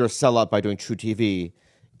that says you're a sellout by doing True TV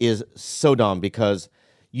is so dumb because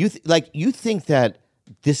you think that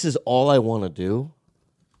this is all I want to do.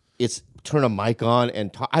 It's turn a mic on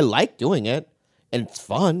and talk. I like doing it, and it's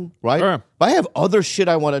fun, right? Sure. But I have other shit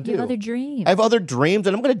I want to do. You have other dreams. I have other dreams,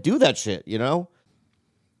 and I'm going to do that shit, you know?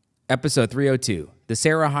 Episode 302, the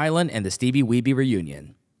Sarah Hyland and the Stevie Weeby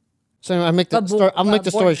reunion. So I'll make the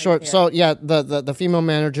story short. Yeah. So yeah, the female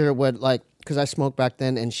manager would like, because I smoked back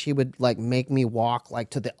then, and she would like make me walk like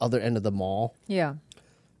to the other end of the mall. Yeah.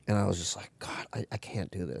 And I was just like, God, I can't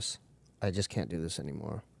do this. I just can't do this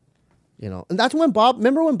anymore. You know, and that's when Bob.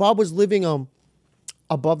 Remember when Bob was living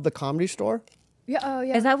above the Comedy Store? Yeah. Oh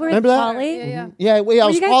yeah. Is that where Remember that? Polly? Yeah. Yeah, I Were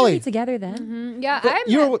was you guys Polly. really together then? Yeah, But I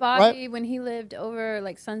you met were- Bobby right? when he lived over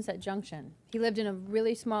like Sunset Junction. He lived in a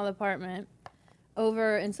really small apartment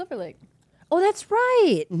over in Silver Lake. Oh, that's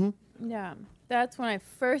right. Yeah, that's when I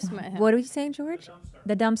first met him. What are you saying, George?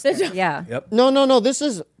 The dumpster. Yeah. Yep. No. This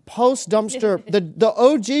is post dumpster. the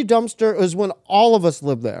OG dumpster is when all of us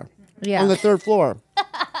lived there. Yeah. On the 3rd floor.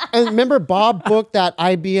 And remember, Bob booked that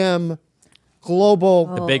IBM Global.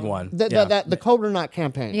 The big one. The Cobra Knot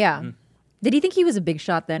campaign. Yeah. Did he think he was a big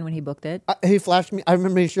shot then when he booked it? He flashed me. I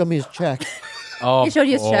remember he showed me his check. Oh, He showed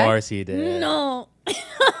you his check? Of course he did. No.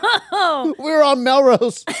 We were on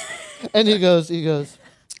Melrose, and he goes,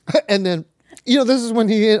 and then, you know, this is when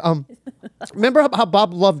he, remember how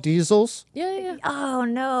Bob loved diesels? Yeah. Oh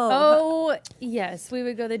no. Oh yes, we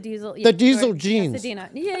would go the diesel. The diesel jeans. Pasadena.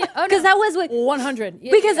 Yeah. Oh, Because that was what 100.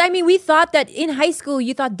 Yeah, because I mean we thought that in high school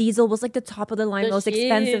you thought diesel was like the top of the line, The most shit.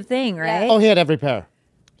 expensive thing, right? Oh, he had every pair.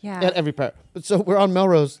 Yeah. He had every pair. But so we're on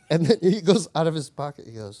Melrose, and then he goes out of his pocket.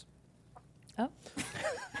 He goes, Oh.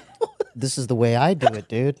 "This is the way I do it,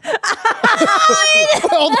 dude."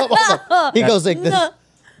 hold on. He goes like this.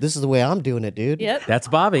 This is the way I'm doing it, dude. Yep. That's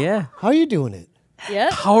Bobby, yeah. How are you doing it?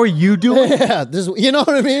 Yep. How are you doing? Yeah, this. You know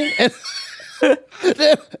what I mean? And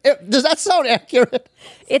does that sound accurate?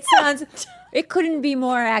 It sounds. It couldn't be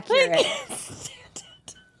more accurate.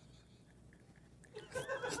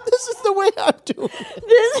 This is the way I'm doing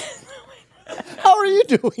it. How are you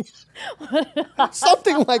doing it?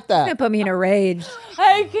 Something like It that. put me in a rage.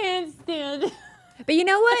 I can't stand it. But you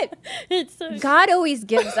know what? It's so God always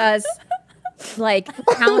gives us like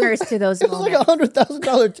counters to those It was like moments.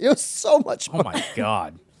 $100,000. It was so much Oh fun. my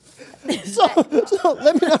God. So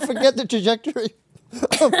let me not forget the trajectory.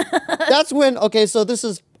 That's when, okay, so this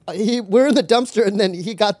is, we're in the dumpster, and then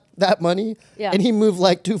he got that money, Yeah. and he moved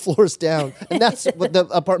like 2 floors down. And that's what the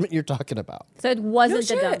apartment you're talking about. So it wasn't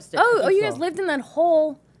the dumpster. Oh, you guys lived in that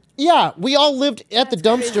hole. Yeah, we all lived at the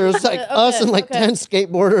dumpsters, like us and like 10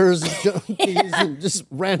 skateboarders, and junkies, and just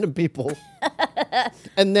random people.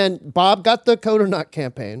 And then Bob got the Coder Knot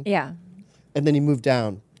campaign, Yeah. and then he moved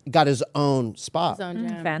down, got his own spot.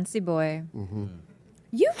 Fancy boy.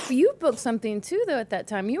 You booked something too though at that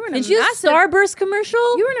time. You were in a Did you massive Starburst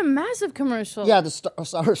commercial? You were in a massive commercial. Yeah, the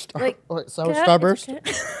sour Starburst.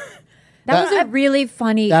 That was a really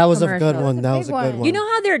funny That was a commercial. good one. That was a good one. You know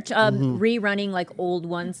how they're rerunning like old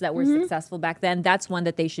ones that were successful back then? That's one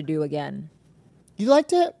that they should do again. You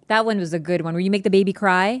liked it? That one was a good one where you make the baby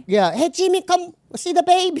cry. Yeah. Hey, Jimmy, come see the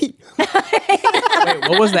baby. Wait,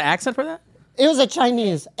 what was the accent for that? It was a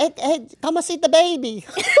Chinese. Hey, come and see the baby.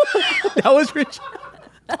 That was rich.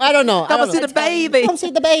 I don't know. Come and see the baby. Come see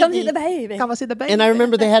the baby. Come see the baby. Come and see the baby. And I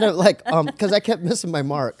remember they had to like, because I kept missing my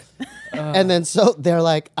mark. And then so they're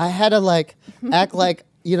like, I had to like act like,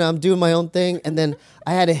 you know, I'm doing my own thing. And then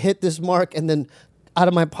I had to hit this mark and then out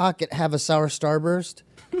of my pocket have a sour Starburst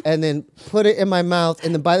and then put it in my mouth.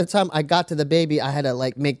 And then by the time I got to the baby, I had to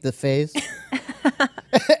like make the face.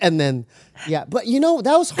 And then, yeah. But you know,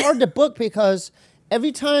 that was hard to book because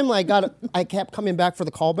every time I kept coming back for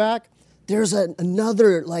the callback, there's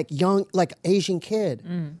another like young, like Asian kid.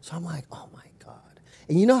 So I'm like, oh my God.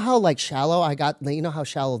 And you know how like shallow I got, you know how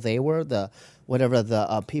shallow they were?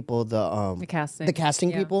 People, the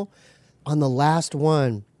casting people. On the last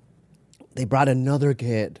one, they brought another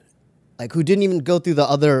kid, like who didn't even go through the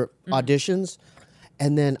other auditions.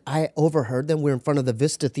 And then I overheard them. We're in front of the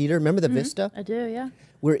Vista Theater. Remember the Vista? I do, yeah.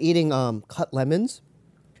 We're eating cut lemons.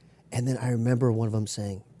 And then I remember one of them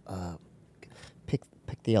saying,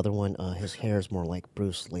 pick the other one. His hair is more like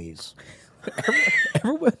Bruce Lee's.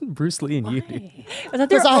 Everyone, Bruce Lee and you. Was that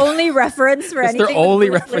their only reference for That's anything? their only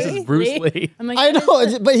with reference is Bruce Lee. I'm like, I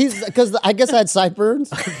know, but because I guess I had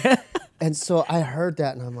sideburns. And so I heard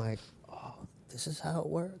that and I'm like, oh, this is how it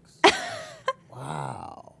works.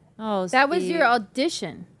 Wow. Oh, that was your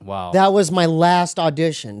audition. Wow. That was my last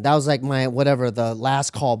audition. That was like my, the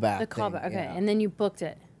last callback. The callback, thing. okay. Yeah. And then you booked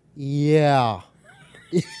it. Yeah.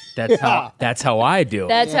 That's how I do it.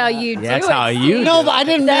 That's how you do it. That's how you No, do but I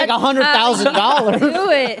didn't make $100,000.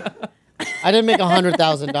 Do it. I didn't make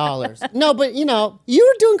 $100,000. No, but you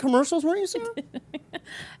were doing commercials, weren't you, Sarah?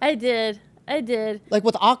 I did. Like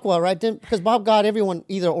with Aqua, right? Because Bob got everyone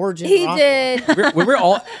either Origin He or Aqua. did. We were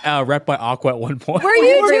all rep by Aqua at one point. Were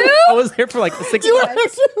you too? I was there for like 6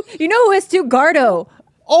 months. You know who is too? Gardo.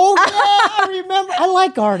 Oh, yeah, I remember. I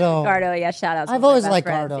like Gardo. Gardo, yeah, shout out. I've always liked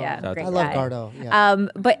Gardo. Yeah, I great love guy. Gardo. Yeah.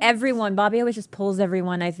 But everyone, Bobby always just pulls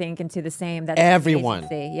everyone, I think, into the same. That's Everyone. amazing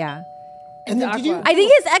to see, yeah. And then did you? I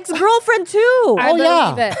think his ex-girlfriend too. I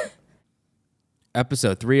believe it.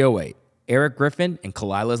 Episode 308, Eric Griffin and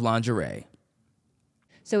Khalyla's lingerie.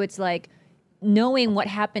 So it's like knowing what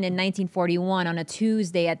happened in 1941 on a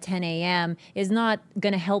Tuesday at 10 a.m. is not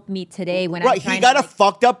going to help me today when I'm trying he got to a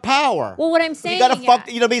fucked up power. Well, what I'm saying, He got a fucked,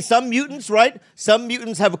 you know what I mean? Some mutants, right? Some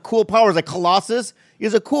mutants have cool powers. Like Colossus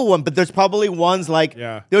is a cool one, but there's probably ones like,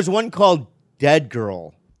 there's one called Dead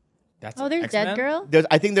Girl. Oh, there's Dead Girl?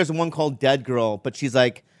 I think there's one called Dead Girl, but she's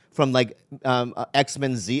like from like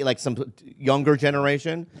X-Men Z, like some younger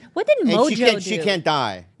generation. What did And Mojo do? She can't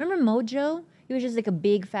die. Remember Mojo? He was just like a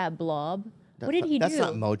big fat blob. What did he do? That's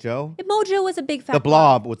not Mojo. Mojo was a big fat The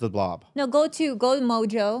Blob was the Blob. No, go to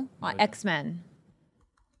Mojo on X-Men.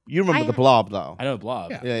 You remember the Blob though? I know the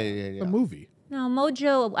Blob. Yeah. The movie. No,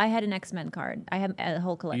 Mojo, I had an X-Men card. I have a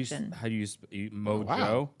whole collection. How do you Mojo?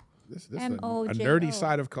 Wow. This is a nerdy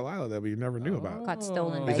side of Khalyla that we never knew about. Got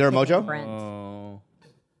stolen by Is there a Mojo?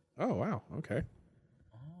 Oh, wow. Okay.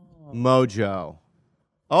 Mojo.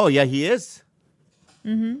 Oh yeah, he is.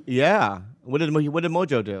 Mm-hmm. Yeah. What did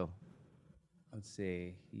Mojo do? Let's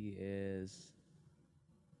see. He is.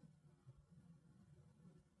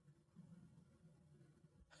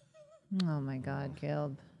 Oh my God,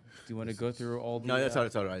 Gilb. Do you want to go through all the? No,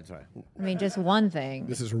 that's all right. I mean, just one thing.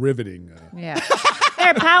 This is riveting. Yeah.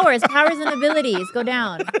 Their powers and abilities go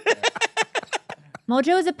down.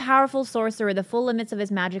 Mojo is a powerful sorcerer. The full limits of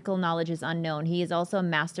his magical knowledge is unknown. He is also a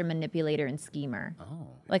master manipulator and schemer. Oh.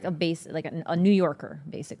 Like a New Yorker,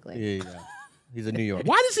 basically. Yeah. He's a New Yorker.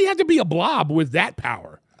 Why does he have to be a blob with that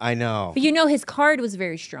power? I know. But his card was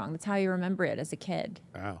very strong. That's how you remember it as a kid.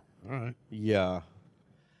 Wow. All right. Yeah.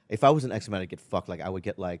 If I was an X-Men, I'd get fucked. Like I would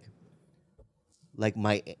get like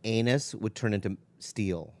my anus would turn into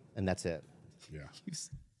steel, and that's it. Yeah.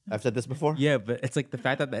 I've said this before. Yeah, but it's like the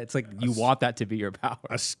fact that it's like you want that to be your power.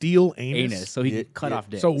 A steel anus. So he can cut off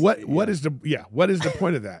dicks. So what is the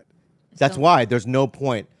point of that? That's why there's no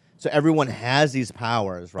point. So everyone has these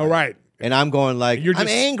powers, right? Oh, right. And I'm going like, You're I'm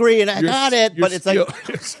just- angry and I got it, but it's like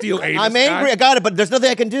steel anus. I'm angry, guy? I got it, but there's nothing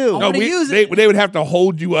I can do. No, they would have to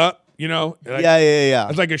hold you up, like, yeah.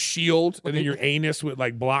 It's like a shield, and then your anus would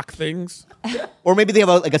like block things. Or maybe they have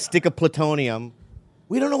like a stick of plutonium.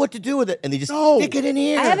 We don't know what to do with it, and they just stick it in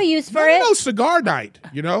here. I have a use for it. No, cigar night.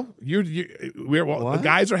 The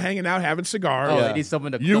guys are hanging out having cigars. Oh, they need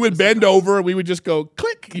someone to. You would bend over, and we would just go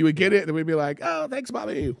click. You would get it, and we'd be like, "Oh, thanks,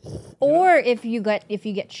 Bobby." Or if you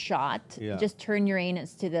get shot, Yeah. just turn your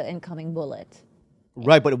anus to the incoming bullet.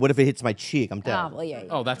 Right, but what if it hits my cheek? I'm dead. Oh, well, yeah.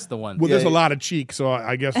 Oh, that's the one. Well, there's a lot of cheek, so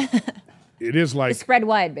I guess it is like Spread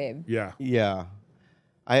wide, babe. Yeah. Yeah.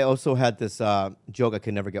 I also had this joke I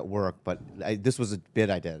could never get work, but this was a bit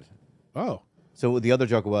I did. Oh. So the other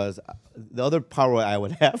joke was, the other power I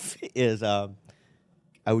would have is I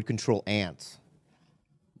would control ants.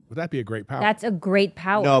 Would that be a great power? That's a great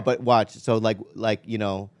power. No, but watch. So like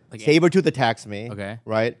Sabretooth attacks me. Okay.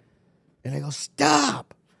 Right? And I go,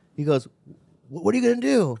 stop. He goes, what are you going to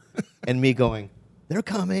do? And me going, they're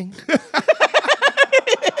coming.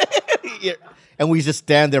 Yeah. And we just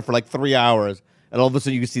stand there for like 3 hours. And all of a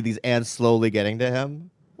sudden, you can see these ants slowly getting to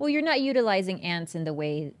him. Well, you're not utilizing ants in the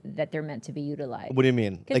way that they're meant to be utilized. What do you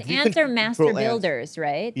mean? Because ants are master builders,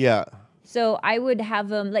 right? Yeah. So I would have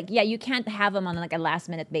them you can't have them on like a last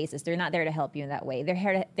minute basis. They're not there to help you in that way.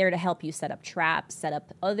 They're there to help you set up traps, set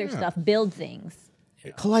up other stuff, build things.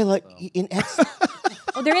 Khalyla, in X.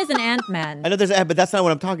 Oh, there is an Ant-Man. I know there's an ant, but that's not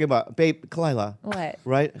what I'm talking about. Babe, Khalyla. What?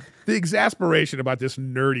 Right? The exasperation about this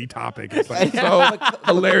nerdy topic is like so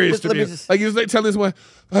hilarious to me. Like he's like telling this one,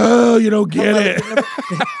 "Oh, you don't get it."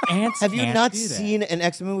 Ants Have you not seen an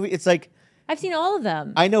X-Men movie? It's like I've seen all of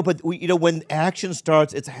them. I know, but when action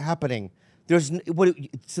starts, it's happening. So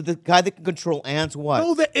the guy that can control ants, what?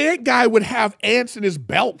 No, the ant guy would have ants in his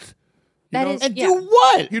belt. And do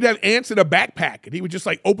what? You'd have ants in a backpack, and he would just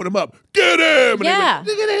like open them up, get him, and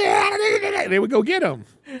Yeah. they would go get him.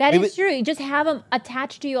 That is true. You just have them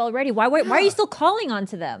attached to you already. Why are you still calling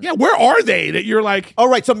onto them? Yeah, where are they? That you're like, all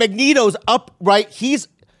right. So Magneto's up, right? He's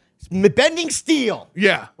bending steel.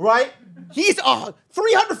 Yeah. Right? He's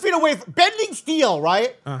 300 feet away, bending steel,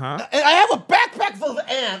 right? Uh-huh. And I have a backpack full of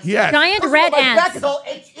ants. Yes. Giant First of red all, my ants. back is all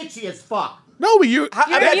itchy as fuck. No, but you.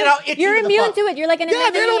 Imagine how itchy You're the immune fuck. to it. You're like an Yeah,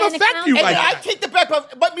 they don't immunity affect you And like then I that. take the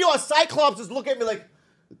backpack, but meanwhile, Cyclops is looking at me like,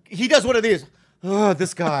 he does one of these. Oh,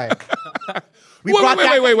 this guy.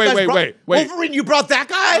 Wait, wait. Wolverine, you brought that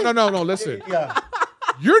guy? No, listen. Yeah.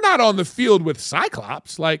 You're not on the field with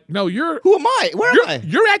Cyclops. Like, no, you're. Who am I? Where am I?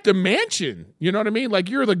 You're at the mansion. You know what I mean? Like,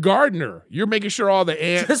 you're the gardener. You're making sure all the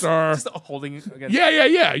ants are. Just holding it against.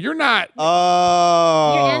 Yeah. You're not.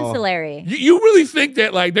 Oh. You're ancillary. You really think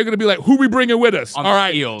that, like, they're going to be like, who we bringing with us? On All the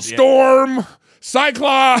right. field, yeah. Storm,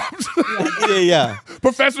 Cyclops, Yeah.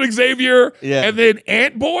 Professor Xavier, Yeah. and then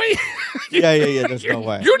Ant Boy. Yeah. There's no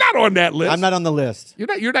way. You're not on that list. I'm not on the list. You're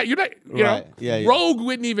not. You Right. know, Yeah. Rogue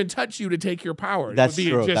wouldn't even touch you to take your power. It That's would be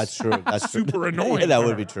true. just That's true. super annoying. Yeah, that for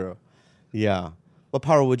would her. be true. Yeah. What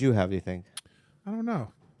power would you have, do you think? I don't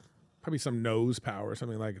know. Probably some nose power,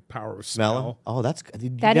 something like power of Smell? smell. Oh, that's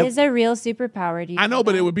That is a real superpower. Do you I know, know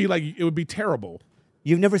but that? it would be terrible.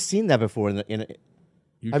 You've never seen that before have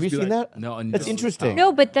you just be seen like, that? No, That's interesting.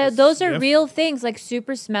 No, but those are sniff. real things. Like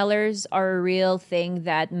super smellers are a real thing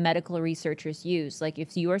that medical researchers use. Like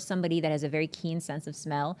if you are somebody that has a very keen sense of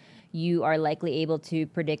smell, you are likely able to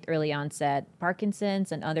predict early onset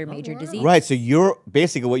Parkinson's and other major diseases. Right, so you're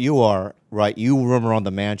basically what you are, right? You roam around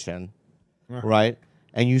the mansion, right?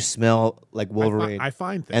 And you smell like Wolverine. I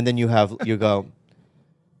find things. And then you go,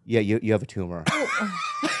 yeah, you have a tumor.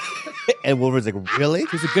 And Wolverine's like, really?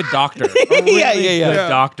 He's a good doctor. Yeah. Good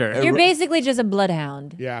doctor. You're basically just a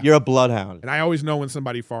bloodhound. Yeah. You're a bloodhound. And I always know when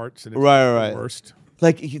somebody farts. And it's Right. the worst.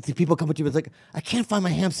 Like people come up to you, it's like, I can't find my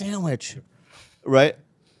ham sandwich, right?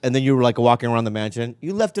 And then you were like walking around the mansion.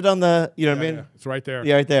 You left it on the, you know what I mean? Yeah, it's right there.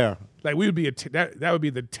 Yeah, right there. Like we would be that would be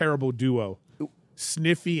the terrible duo.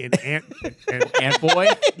 Sniffy and Ant Boy?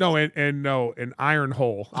 No, and Iron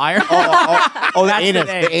Hole. Iron. Oh, the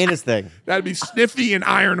anus thing. That'd be Sniffy and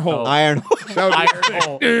Iron Hole. Iron Hole. That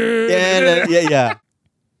would be Yeah.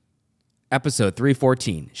 Episode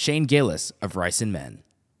 314. Shane Gillis of Rice and Men.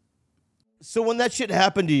 So when that shit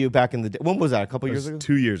happened to you back in the day, when was that? A couple years ago?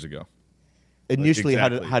 2 years ago. Initially,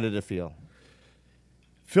 Exactly. how did it feel?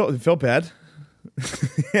 It felt bad.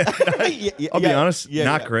 I'll be honest,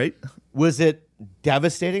 not great. Was it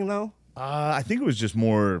devastating though? I think it was just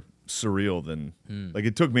more surreal than like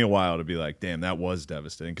it took me a while to be like, damn, that was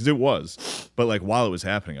devastating because it was. But like while it was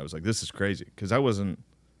happening, I was like, this is crazy because I was new.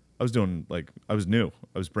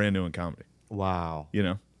 I was brand new in comedy. Wow. You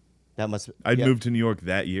know, That must. I'd moved to New York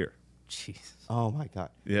that year. Jeez. Oh my god.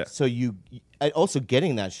 Yeah. So also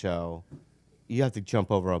getting that show, you have to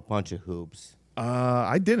jump over a bunch of hoops.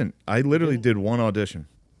 I didn't. I literally did one audition.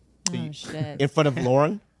 Oh shit. In front of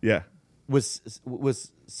Lauren? Yeah. Was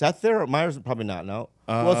Seth there? Or Myers probably not. No.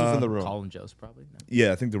 Who else was in the room? Colin Jost probably. No.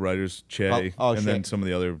 Yeah, I think the writers, Che, Oh, and then Che. some of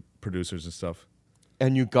the other producers and stuff.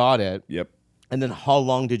 And you got it. Yep. And then how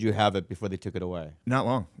long did you have it before they took it away? Not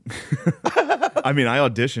long. I mean, I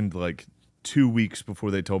auditioned like 2 weeks before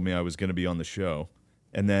they told me I was going to be on the show.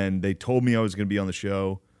 And then they told me I was going to be on the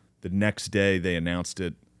show. The next day they announced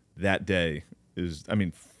it. That day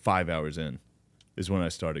 5 hours in is when I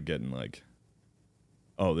started getting like,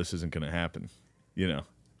 oh, this isn't going to happen. You know?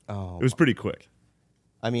 Oh. It was pretty quick.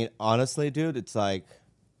 I mean, honestly, dude, it's like,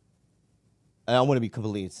 and I want to be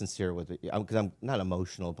completely sincere with it because I'm not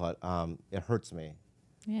emotional, but it hurts me.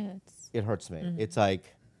 Yeah, It hurts me. Mhm. It's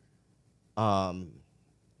like,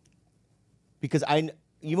 because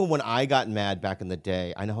even when I got mad back in the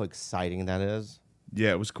day, I know how exciting that is.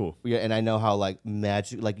 Yeah, it was cool. Yeah, and I know how like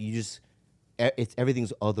magic, like you just,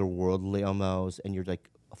 everything's otherworldly almost, and you're like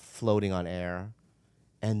floating on air,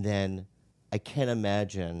 and then I can't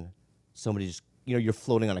imagine somebody just, you're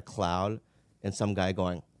floating on a cloud, and some guy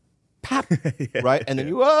going, pop, right, and then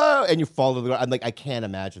you fall to the ground. I'm like, I can't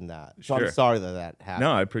imagine that. So Sure. I'm sorry that happened.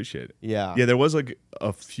 No, I appreciate it. Yeah. Yeah, there was like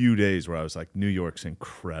a few days where I was like, New York's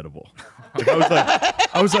incredible. Like,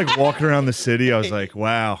 I was like walking around the city. I was like,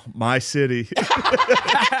 wow, my city.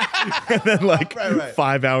 And then like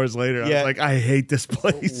 5 hours later, I was like, I hate this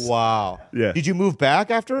place. Wow. Yeah. Did you move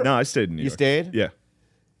back after? No, I stayed in New York. You stayed? Yeah.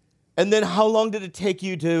 And then how long did it take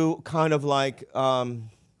you to kind of like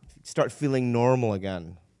start feeling normal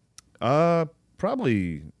again?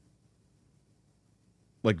 Probably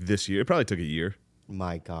like this year. It probably took a year.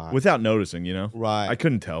 My God. Without noticing, you know? Right. I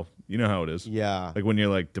couldn't tell. You know how it is. Yeah. Like when you're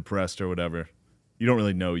like depressed or whatever, you don't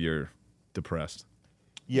really know you're depressed.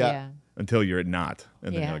 Yeah. Until you're not.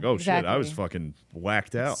 And then Yeah, you're like, oh shit, I was exactly. fucking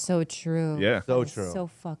whacked out. So true. Yeah. So It's true. So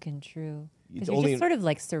fucking true. It's Because you're only- just sort of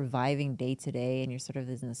like surviving day to day, and you're sort of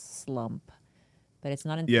in a slump. But it's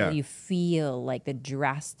not until Yeah. you feel like the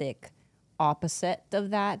drastic opposite of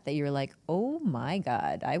that you're like, oh my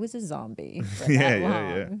God, I was a zombie for Yeah, that yeah,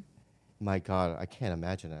 long. yeah. My God, I can't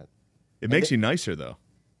imagine it. It makes you nicer though.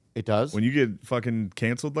 It does? When you get fucking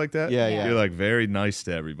canceled like that, Yeah, yeah. you're like very nice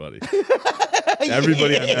to everybody.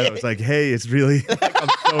 Everybody I met, I was like, hey, it's really, like, I'm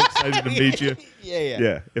so excited to meet you.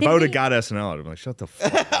 Yeah. If I would have got SNL, I'd have been like, shut the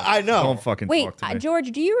fuck up. I know. Don't fucking Wait, talk to me.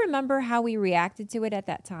 George, do you remember how we reacted to it at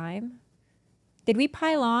that time? Did we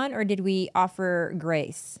pile on or did we offer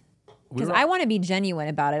grace? Because I want to be genuine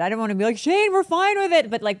about it. I don't want to be like, Shane, we're fine with it.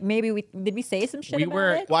 But like, maybe did we say some shit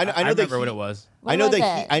about it? Well, I know that remember what it was. I know was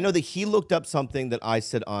that it? I know that he looked up something that I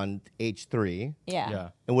said on H3. Yeah.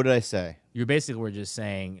 And what did I say? You basically were just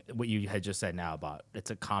saying what you had just said now about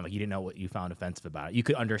it's a comic. You didn't know what you found offensive about it. You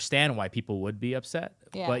could understand why people would be upset,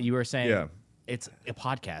 Yeah. but you were saying Yeah. it's a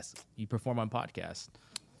podcast. You perform on podcasts.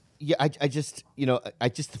 Yeah, I just, I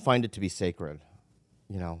just find it to be sacred,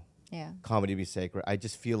 Yeah. comedy to be sacred. I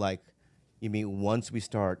just feel like, once we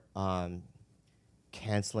start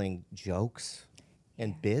canceling jokes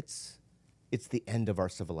and bits, it's the end of our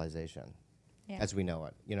civilization as we know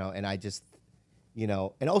it, and I just, and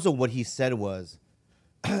also what he said was,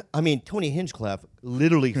 Tony Hinchcliffe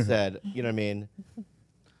literally said,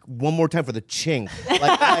 one more time for the chink,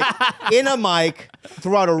 like in a mic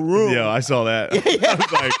throughout a room. Yeah, I saw that. I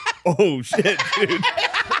was like, oh shit, dude.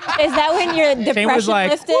 Is that when your depression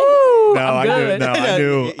like, lifted?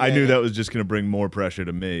 No, I knew that was just gonna bring more pressure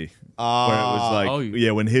to me. Where it was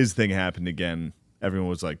like, when his thing happened again, everyone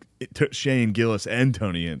was like, Shane Gillis and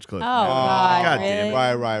Tony Hinchcliffe. Oh, God, damn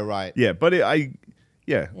it. Right. Yeah, but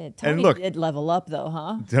Tony and look, did level up though,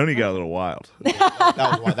 huh? Tony got a little wild.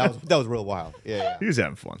 That was real wild. Yeah. He was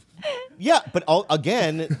having fun. Yeah, but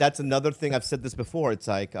again, that's another thing. I've said this before. It's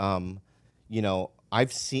like,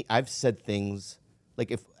 I've said things like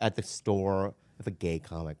if at the store, if a gay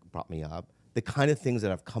comic brought me up, the kind of things that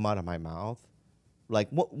have come out of my mouth, like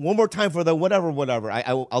one more time for the whatever.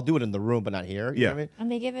 I'll do it in the room, but not here. You know what I mean?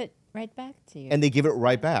 And they give it right back to you. And they give it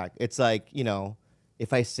right back. It's like,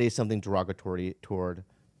 if I say something derogatory toward,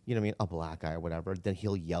 a black guy or whatever, then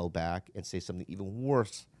he'll yell back and say something even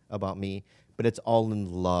worse about me. But it's all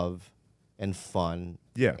in love and fun.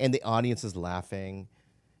 Yeah. And the audience is laughing.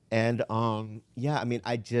 And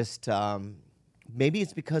I just maybe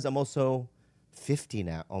it's because I'm also 50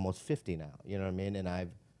 now, almost 50 now. You know what I mean? And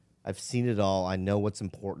I've seen it all. I know what's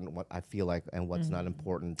important, what I feel like, and what's not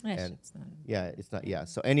important. Yeah, and it's not. it's not. Yeah.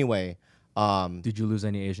 So anyway, Did you lose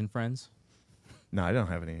any Asian friends? No, I don't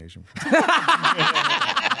have any Asian friends.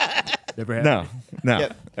 Never had. No.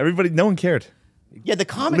 Yeah. Everybody, no one cared. Yeah, the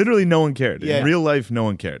comic. Literally, no one cared. Yeah. In real life, no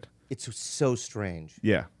one cared. It's so strange.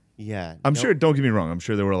 Yeah. Yeah. I'm sure. Don't get me wrong. I'm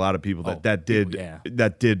sure there were a lot of people that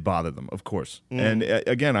did bother them. Of course. And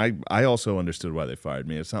again, I also understood why they fired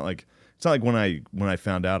me. It's not like when I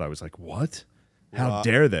found out, I was like, what? How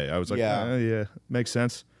dare they? I was like, yeah, makes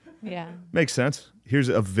sense. Yeah. Makes sense. Here's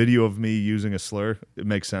a video of me using a slur. It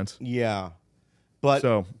makes sense. Yeah. But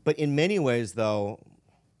in many ways, though,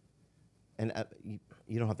 and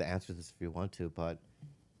you don't have to answer this if you want to, but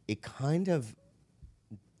it kind of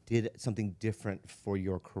did something different for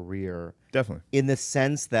your career. Definitely. In the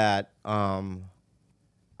sense that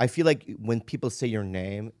I feel like when people say your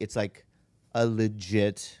name, it's like a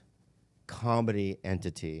legit comedy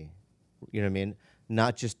entity. You know what I mean?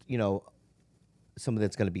 Not just, somebody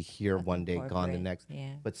that's going to be here one day, gone the next.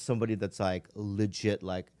 Yeah. But somebody that's like legit,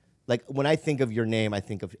 like when I think of your name, I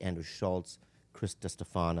think of Andrew Schultz, Chris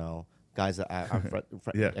DiStefano, guys that I'm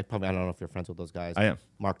Yeah. I don't know if you're friends with those guys. I am.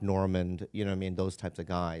 Mark Normand, you know what I mean? Those types of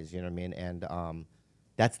guys, you know what I mean? And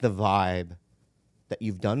that's the vibe that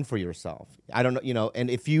you've done for yourself. I don't know, and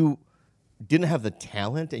if you didn't have the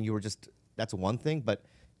talent and you were just, that's one thing, but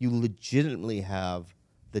you legitimately have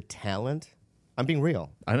the talent. I'm being real.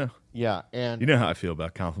 I know. Yeah, and You know how I feel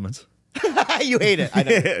about compliments. you hate it. I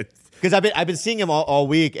know. Because I've been seeing him all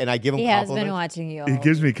week, and I give him He has compliments. been watching you. He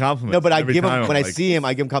gives me compliments. No, but I every give him time. when I'm I like, see him,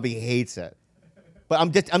 I give him compliments. He hates it. But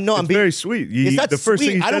I'm It's being very sweet. It's not the first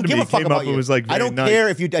sweet. thing he I said don't to give me a fuck came about up you. and was like, I very don't nice. care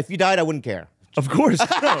if you died. I wouldn't care. Of course.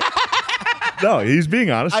 No, no, he's being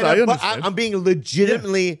honest. I know, but understand. I'm being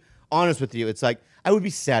legitimately honest with you. It's like I would be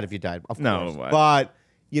sad if you died. Of course. No, But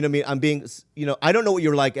you know what I mean. I'm being. I don't know what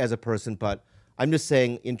you're like as a person, but I'm just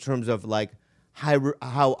saying in terms of like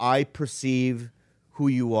how I perceive who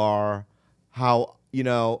you are, how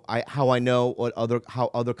I know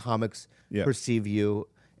how other comics perceive you,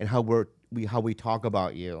 and how we talk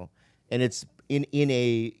about you, and it's in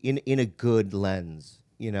a good lens.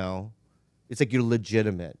 It's like you're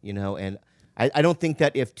legitimate. And I don't think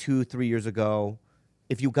that if 2-3 years ago,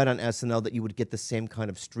 if you got on SNL, that you would get the same kind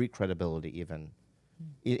of street credibility. Even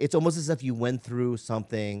it's almost as if you went through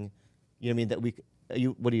something You know what I mean? That we.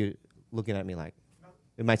 What are you looking at me like?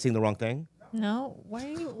 Am I saying the wrong thing? No. Why are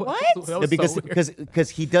you? What? No, because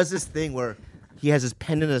he does this thing where he has his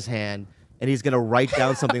pen in his hand and he's gonna write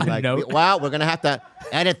down something like, "Wow, we're gonna have to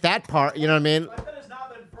edit that part." You know what I mean?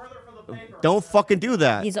 Don't fucking do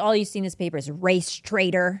that. He's all you see in his papers. Race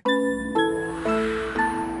traitor.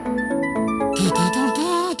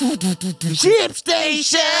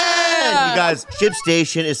 ShipStation! You guys,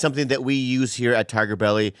 ShipStation is something that we use here at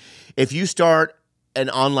TigerBelly. If you start an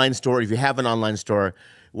online store, if you have an online store,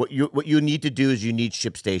 what you need to do is you need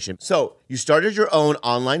ShipStation. So you started your own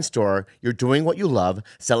online store, you're doing what you love,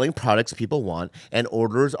 selling products people want, and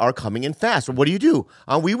orders are coming in fast. What do?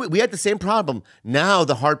 We had the same problem. Now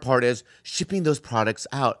the hard part is shipping those products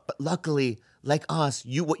out. But luckily, like us,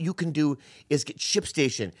 what you can do is get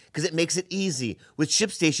ShipStation because it makes it easy. With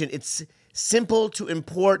ShipStation, it's simple to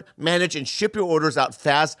import, manage, and ship your orders out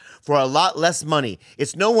fast for a lot less money.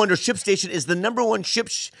 It's no wonder ShipStation is the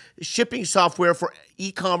 #1 shipping software for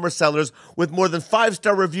e-commerce sellers with more than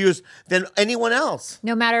 5-star reviews than anyone else.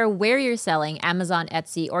 No matter where you're selling, Amazon,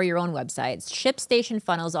 Etsy, or your own websites, ShipStation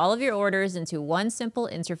funnels all of your orders into one simple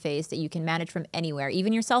interface that you can manage from anywhere,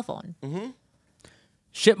 even your cell phone.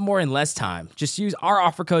 Ship more in less time. Just use our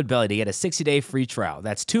offer code BELLY to get a 60-day free trial.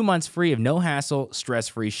 That's 2 months free of no hassle,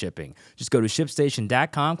 stress-free shipping. Just go to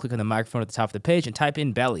ShipStation.com, click on the microphone at the top of the page, and type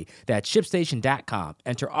in BELLY. That's ShipStation.com.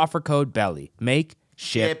 Enter offer code BELLY. Make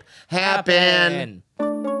ship happen.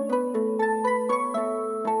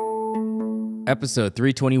 Episode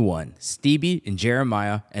 321, Stevie and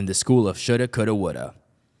Jeremiah and the School of Shoulda, Coulda, Woulda.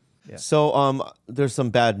 Yeah. So there's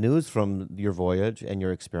some bad news from your voyage and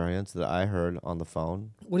your experience that I heard on the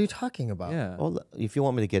phone. What are you talking about? Yeah. Well, if you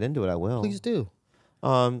want me to get into it, I will. Please do.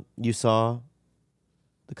 You saw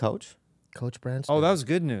the coach? Coach Branstetter. Oh, that was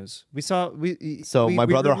good news. We saw my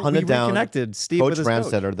brother hunted down reconnected Steve Coach with his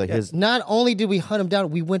Branstetter. coach. Not only did we hunt him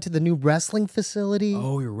down, we went to the new wrestling facility.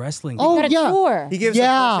 Oh, you're wrestling. Oh, got a yeah. tour. He gives a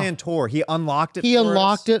first-hand tour. He unlocked it. He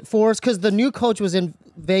unlocked it for us because the new coach was in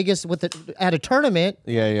Vegas at a tournament.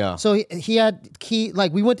 Yeah. So he had key.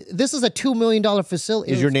 Like we went. This is a $2 million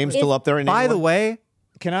facility. Is your name still up there? By the way,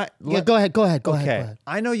 can I? Yeah, go ahead. Go ahead.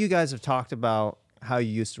 I know you guys have talked about how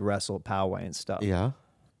you used to wrestle at Poway and stuff. Yeah.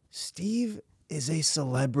 Steve is a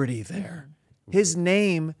celebrity there. His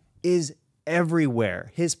name is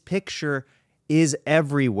everywhere. His picture is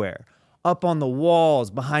everywhere. Up on the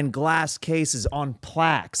walls, behind glass cases, on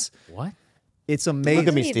plaques. What? It's amazing. Look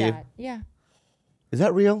at me, Steve. Yeah. Is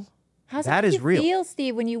that real? How's That that is you real. feel,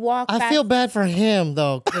 Steve, when you walk I past? feel bad for him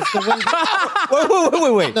though. 'Cause the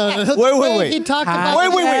way Wait. No, the Wait. way he talked about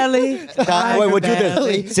Wait. Tiger Wait, do this.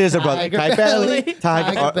 Belly. Scissor brother. Tiger Belly.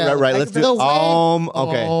 Tiger Belly. Right. Let's do. The way-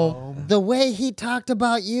 Okay. The way he talked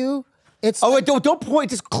about you, it's. Oh wait, don't point.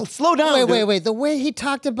 Just slow down. Wait. The way he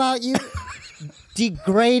talked about you,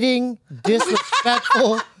 degrading,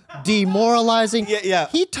 disrespectful, demoralizing. Yeah.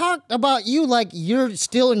 He talked about you like you're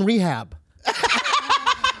still in rehab.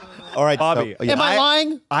 All right, Bobby. So, yeah. Am I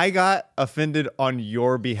lying? I got offended on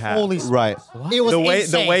your behalf. Holy Right. It was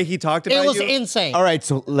insane. The way he talked about It was you. insane. All right,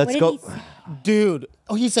 so let's go. Dude.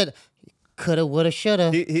 Oh, he said, coulda, woulda,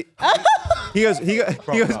 shoulda. He goes,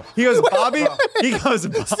 Bobby. He goes,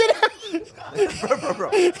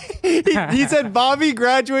 he said Bobby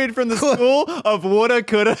graduated from the school of woulda,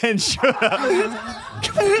 coulda, and shoulda.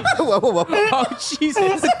 Whoa. Oh,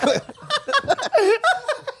 Jesus.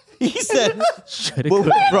 He said, Shoulda,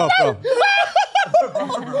 bro.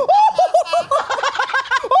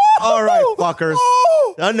 All right, fuckers.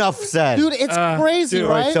 Enough said. Dude, it's crazy, All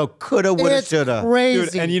right? right, so coulda, woulda, It's shoulda.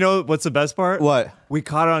 crazy. Dude, and you know what's the best part? What? We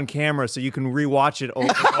caught it on camera, so you can rewatch it over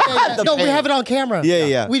and over. No, we have it on camera.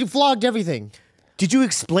 Yeah. We vlogged everything. Did you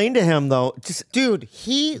explain to him though? Dude,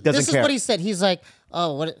 Doesn't this is care. what he said. He's like,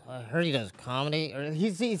 oh, what? I heard he does comedy. Or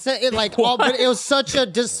he said it like, but it was such a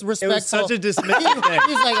disrespectful. It was such a dismissive thing.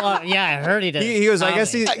 He's like, oh, yeah, I heard he does. He goes, I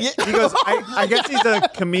guess comedy." he goes, I guess he's a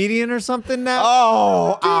comedian or something now.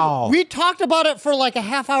 Oh, ow. We talked about it for like a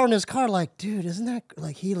half hour in his car. Like, dude, isn't that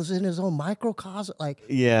like he was in his own microcosm? Like,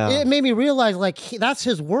 Yeah. it made me realize like that's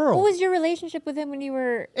his world. What was your relationship with him when you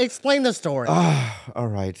were? Explain the story. All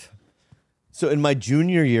right. So in my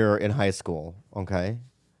junior year in high school, okay,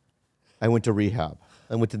 I went to rehab.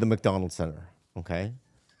 I went to the McDonald's Center, okay?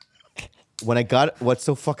 When I got, what's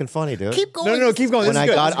so fucking funny, dude? Keep going. No, keep going. When This I is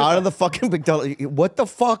good. got This is good. out of the fucking McDonald's, what the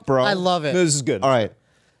fuck, bro? I love it. No, this is good. All right.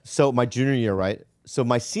 So my junior year, right? So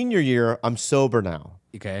my senior year, I'm sober now.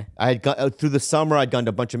 Okay. I had gone through the summer. I'd gone to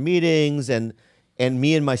a bunch of meetings, and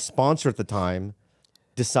me and my sponsor at the time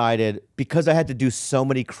decided, because I had to do so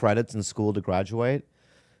many credits in school to graduate,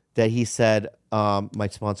 that he said, my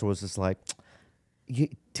sponsor was just like,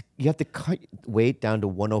 you have to cut weight down to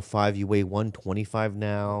 105. You weigh 125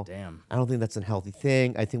 now. Damn. I don't think that's a healthy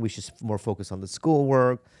thing. I think we should more focus on the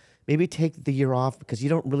schoolwork. Maybe take the year off because you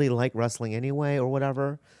don't really like wrestling anyway or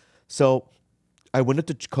whatever. So I went up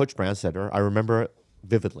to Coach Brandstetter. I remember it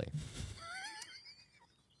vividly.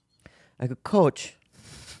 I go, Coach.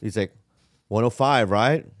 He's like, 105,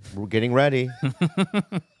 right? We're getting ready.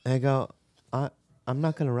 I go, I'm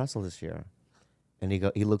not going to wrestle this year. And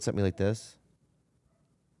he looks at me like this.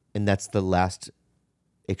 And that's the last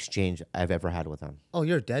exchange I've ever had with him. Oh,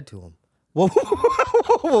 you're dead to him. Whoa,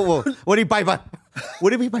 whoa. What do you bye? What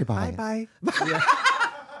do you mean bye? Bye.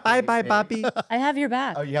 Bye, Bobby. I have your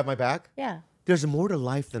back. Oh, you have my back? Yeah. There's more to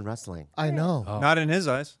life than wrestling. I know. Oh. Not in his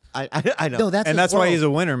eyes. I know. No, that's why he's a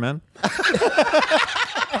winner, man.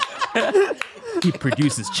 He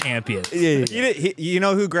produces champions. You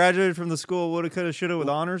know who graduated from the school woulda, coulda, shoulda with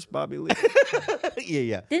honors? Bobby Lee.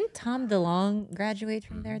 Yeah. Didn't Tom DeLonge graduate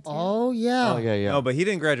from there too? Oh yeah. Oh yeah. No, but he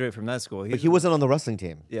didn't graduate from that school. But he wasn't on the wrestling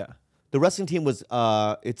team. Yeah. The wrestling team was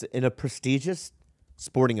it's in a prestigious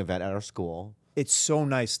sporting event at our school. It's so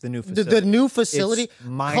nice, the new facility. The new facility, It's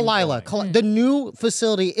mind-blowing. the new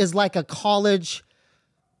facility is like a college,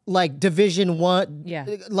 like Division I,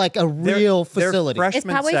 like a real facility. Is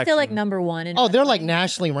Poway still like number one? In they're like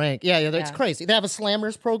nationally ranked. Yeah, it's crazy. They have a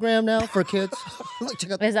Slammers program now for kids. Is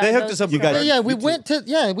that They hooked those- us up. You guys, yeah, we went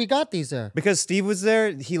to, we got these there. Because Steve was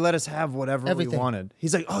there, he let us have whatever Everything. we wanted.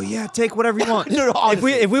 He's like, "Oh yeah, take whatever you want." No, if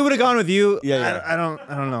we would have gone with you, Yeah. I don't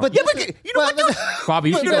know. But You know what? Bobby,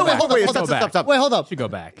 you should go back. hold on, Stop. Wait, hold up. You should go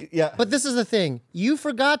back. Yeah. But this is the thing. You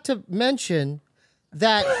forgot to mention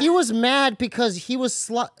that he was mad because he was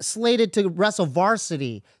slated to wrestle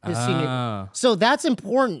varsity his senior. So that's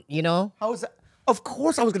important, you know? How is that? Of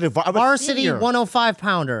course I was going to Varsity 105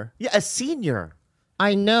 pounder. Yeah, a senior.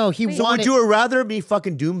 I know. He So wanted. would you rather me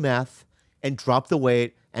fucking do meth and drop the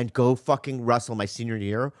weight and go fucking wrestle my senior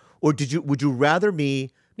year? Or would you rather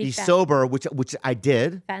me be fat. sober, which I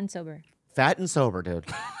did, Fat and sober. fat and sober, dude?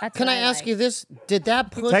 That's Can what I ask you this? Did that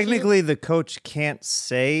put Technically, the coach can't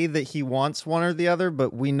say that he wants one or the other,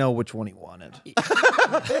 but we know which one he wanted.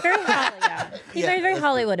 Very He's very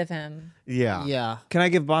Hollywood of him. Yeah. Yeah. Can I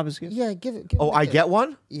give Bob his gift? Yeah, give it. Oh, I get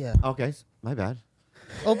one? Yeah. Okay, my bad.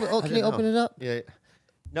 Can you open it up? Yeah.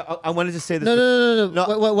 No, I wanted to say this. No.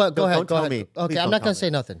 No, What? Go don't ahead. Go tell ahead. me. Okay, Please I'm don't not tell gonna me. say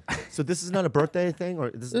nothing. So this is not a birthday thing, or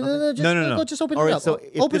this is No. Just open All it right, up. so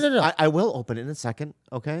if Open this- it up. I will open it in a second,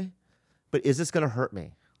 okay? But is this gonna hurt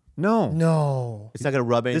me? No. It's not gonna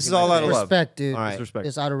rub anything. This is all out of love. Respect, dude. All right. Respect.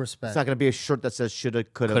 It's out of respect. It's not gonna be a shirt that says shoulda,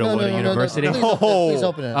 coulda, Coulda, woulda, university. No. Please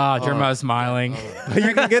open it. Ah, Jeremiah's smiling.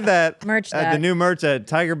 You can get that Merch at the that. new merch at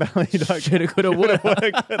TigerBelly. Shoulda, coulda,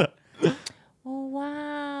 woulda. Oh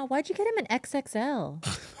wow! Why'd you get him an XXL?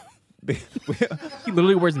 He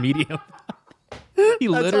literally wears medium. He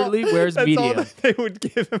literally wears That's all medium. that they would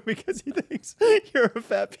give him because he thinks you're a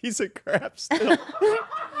fat piece of crap still.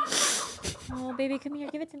 Oh baby, come here,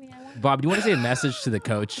 give it to me. I want it. Bob, do you want to say a message to the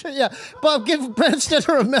coach? Yeah, Bob, give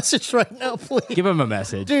Brandstetter a message right now, please. Give him a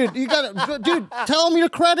message. Dude, you gotta, dude, tell him your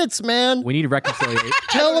credits, man. We need reconciliation.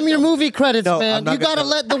 Tell him your movie credits, No, man. I'm not You gotta gonna-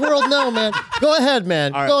 let the world know, man. Go ahead,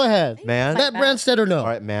 man. All right. Go ahead. Man. Let Brandstetter know. All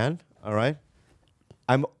right, man. All right.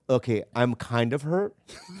 I'm okay. I'm kind of hurt.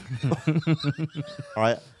 All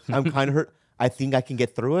right. I'm kind of hurt. I think I can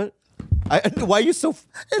get through it. Why are you so?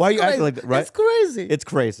 Why are you acting like that? Right? It's crazy. It's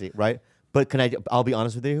crazy, right? But I'll be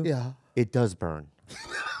honest with you. Yeah. It does burn,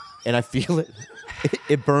 and I feel it.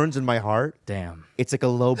 It burns in my heart. Damn. It's like a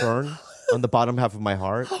low burn on the bottom half of my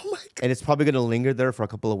heart. Oh my God. And it's probably gonna linger there for a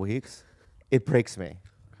couple of weeks. It breaks me.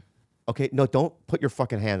 Okay. No, don't put your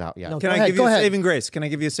fucking hand out yet. No, Can Go I ahead, give go you a ahead. saving grace? Can I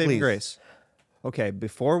give you a saving Please. grace? Okay,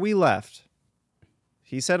 before we left,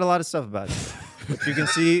 he said a lot of stuff about you. Which you can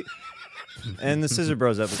see in the Scissor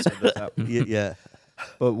Bros episode that's out. Yeah.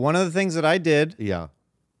 But one of the things that I did Yeah.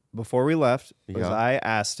 before we left was Yeah. I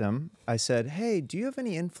asked him, I said, "Hey, do you have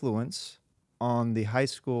any influence on the high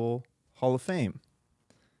school Hall of Fame?"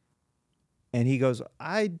 And he goes,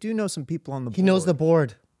 "I do know some people on the board." He knows the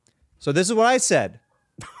board. So this is what I said.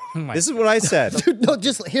 This is what I said. Dude, no,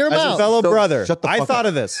 just hear him As out. a fellow brother, shut the I fuck thought up.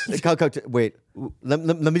 of this. Wait. Let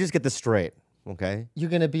me just get this straight. Okay. You're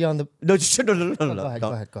gonna be on the. No, no.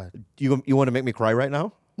 Go ahead. You want to make me cry right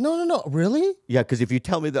now? No. Really? Yeah, because if you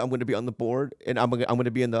tell me that I'm going to be on the board and I'm going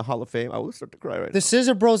to be in the Hall of Fame, I will start to cry right The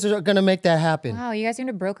Scissor Bros are gonna make that happen. Wow, you guys are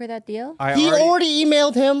gonna broker that deal? He already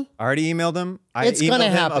emailed him. I already emailed him. I It's emailed gonna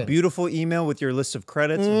him happen. a beautiful email with your list of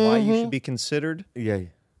credits and why you should be considered. now. Yeah.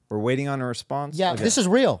 We're waiting on a response. Yeah, this is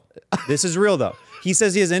real. This is real though. He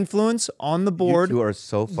says he has influence on the board. You are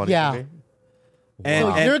so funny. Yeah. To me. And,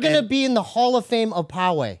 So and- you're gonna and be in the Hall of Fame of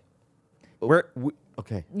Poway. we're,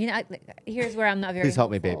 Okay. You know, here's where I'm not very. Please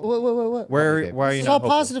help me, babe. What? Why are you It's not all hopeful?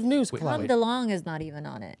 positive news, Tom Chloe. DeLonge is not even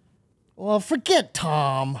on it. Well, forget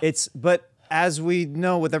Tom. But as we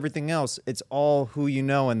know with everything else, it's all who you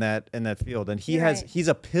know in that field, and he's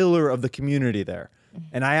a pillar of the community there.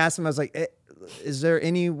 And I asked him, I was like, is there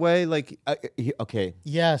any way like okay?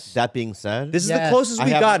 Yes. That being said, this is the closest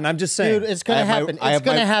we've gotten. I'm just saying, Dude, it's gonna happen. It's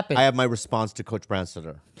gonna happen. I have my response to Coach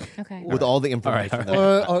Branstetter. Okay. With all the information.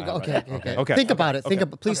 Okay. Think about it.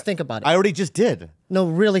 Please think about it. I already just did. No,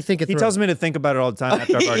 really think it through. he tells me to think about it all the time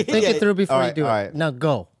after I've already Think it through before All you right, do it. all right. Now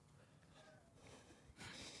go.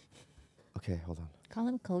 Okay, hold on. Call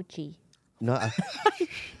him Coachy. No,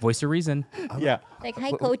 Voice of reason. Yeah. Like,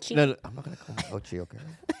 hi, Coachy. No, I'm not gonna call him Coachy. Okay.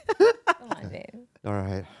 Come on, babe. All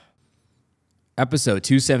right. Episode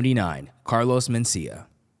 279. Carlos Mencia.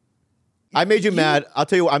 I made you mad. I'll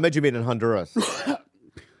tell you what. I made you mad in Honduras.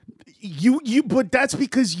 But that's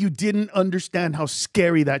because you didn't understand how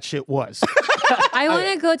scary that shit was. I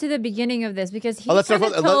want to go to the beginning of this because he let's kind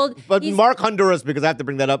start of from, told. but he's- Mark Honduras because I have to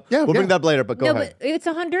bring that up. Yeah, we'll bring that up later. But go no, ahead. but it's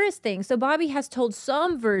a Honduras thing. So Bobby has told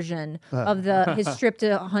some version of his trip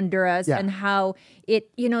to Honduras Yeah. and how it,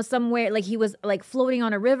 somewhere like he was like floating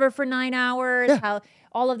on a river for 9 hours, how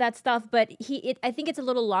all of that stuff. But I think it's a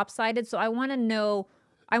little lopsided. So I want to know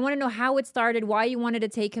how it started, why you wanted to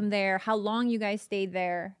take him there, how long you guys stayed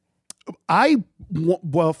there.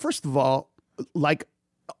 Well, first of all, like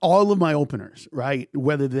all of my openers, right?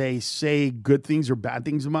 Whether they say good things or bad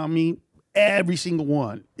things about me, every single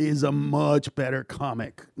one is a much better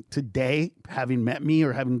comic today, having met me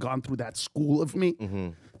or having gone through that school of me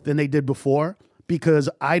than they did before, because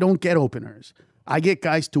I don't get openers. I get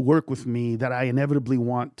guys to work with me that I inevitably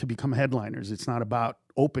want to become headliners. It's not about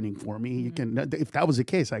opening for me. You can, if that was the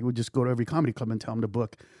case, I would just go to every comedy club and tell them to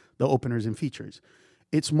book the openers and features.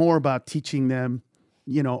 It's more about teaching them,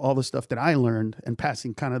 all the stuff that I learned and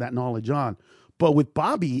passing kind of that knowledge on. But with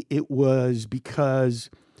Bobby, it was because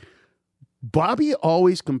Bobby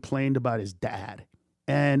always complained about his dad.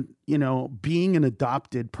 And, being an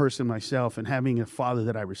adopted person myself and having a father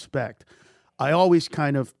that I respect, I always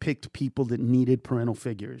kind of picked people that needed parental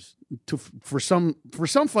figures for some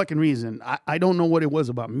fucking reason. I don't know what it was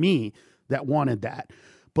about me that wanted that.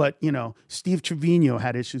 But, Steve Trevino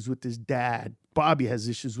had issues with his dad. Bobby has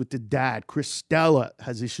issues with the dad. Christella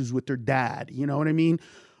has issues with her dad. You know what I mean?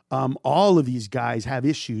 All of these guys have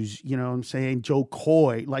issues, what I'm saying? Joe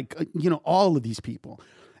Coy, all of these people.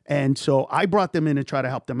 And so I brought them in to try to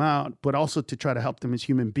help them out, but also to try to help them as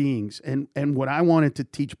human beings. And what I wanted to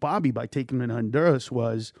teach Bobby by taking him to Honduras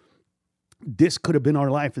was this could have been our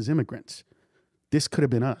life as immigrants. This could have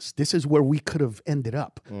been us. This is where we could have ended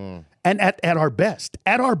up. And at our best,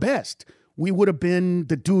 we would have been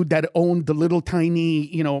the dude that owned the little tiny,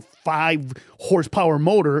 5 horsepower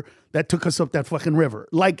motor that took us up that fucking river.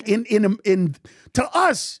 Like in to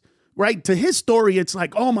us, right? To his story, it's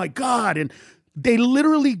like, oh my God. And they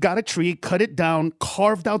literally got a tree, cut it down,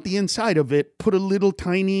 carved out the inside of it, put a little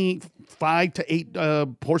tiny 5 to 8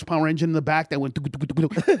 horsepower engine in the back that went up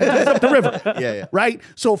the river. Yeah. Right?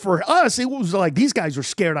 So for us, it was like these guys were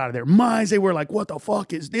scared out of their minds. They were like, what the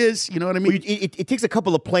fuck is this? You know what I mean? Well, it takes a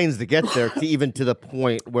couple of planes to get there to the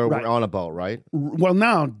point where we're on a boat, right? Well,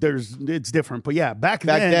 now it's different. But yeah, back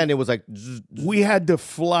then it was like we had to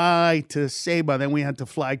fly to Ceiba, then we had to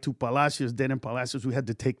fly to Palacios. Then in Palacios, we had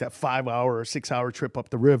to take that 5-hour or 6-hour trip up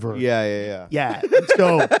the river. Yeah.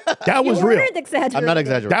 So that was real. I'm not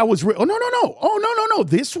exaggerating. That was real. Oh, no. Oh, no.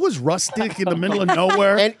 This was rustic in the middle of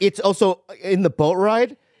nowhere. And it's also in the boat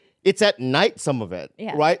ride. It's at night, some of it,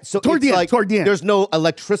 right? So toward the end. There's no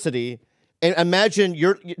electricity. And imagine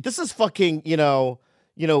this is fucking,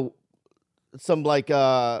 some like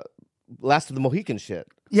Last of the Mohican shit.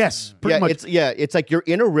 Yes, pretty much. It's like you're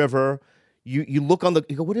in a river. You look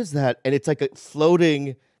you go, what is that? And it's like a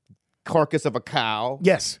floating carcass of a cow.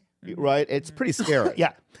 Yes. Right? It's pretty scary.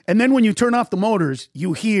 Yeah. And then when you turn off the motors,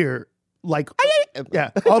 you hear like,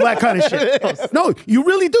 all that kind of shit. No, you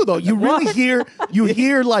really do though. You really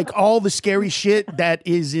hear like all the scary shit that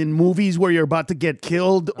is in movies where you're about to get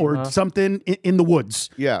killed or something in the woods.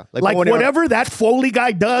 Yeah. Like whatever that Foley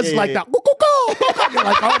guy does, like that,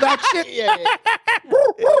 like all that shit.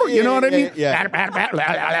 You know what I mean?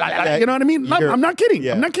 Yeah. You know what I mean? I'm not kidding.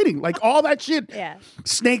 I'm not kidding. Like all that shit. Yeah.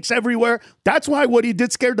 Snakes everywhere. That's why what he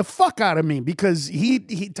did scared the fuck out of me, because he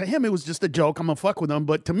to him it was just a joke. I'm gonna fuck with him,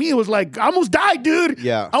 but to me it was like I almost died, dude.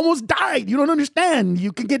 Yeah. I almost died. You don't understand.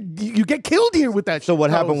 You get killed here with that shit. So what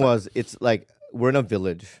happened was it's like we're in a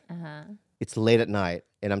village. It's late at night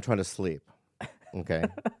and I'm trying to sleep. Okay.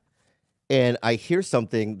 And I hear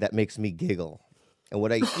something that makes me giggle. And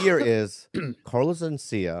what I hear is Carlos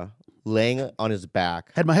Mencia laying on his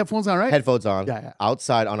back. Had my headphones on, right? Headphones on. Yeah.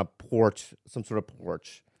 Outside on a porch, some sort of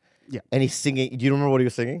porch. Yeah. And he's singing. Do you remember what he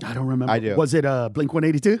was singing? I don't remember. I do. Was it Blink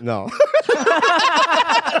 182? No.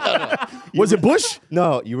 Was it Bush?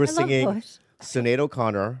 No, you were love singing Bush. Sinead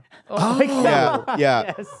O'Connor. Oh,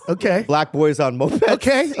 Yeah. Okay. Black Boys on Mopeds.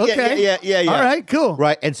 Okay. Okay. Yeah. All right. Cool.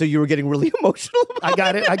 Right. And so you were getting really emotional. I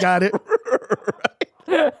got it.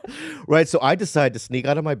 Right. So I decided to sneak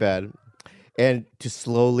out of my bed and to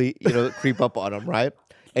slowly, creep up on him. Right.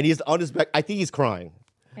 And he's on his back. I think he's crying.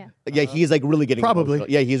 Yeah. He's like really getting Probably.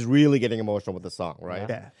 emotional. Yeah. He's really getting emotional with the song. Right.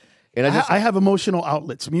 Yeah. And I have emotional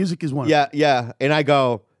outlets. Music is one. Yeah. And I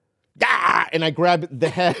go, yeah. And I grab the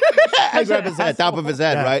head. I grab his head, top of his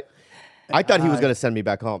head. Yeah. Right. I thought he was gonna send me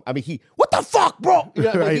back home. I mean, what the fuck, bro?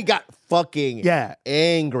 Right. He got fucking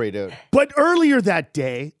angry, dude. But earlier that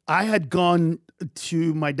day, I had gone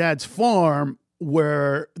to my dad's farm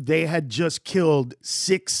where they had just killed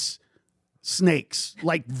 6 snakes,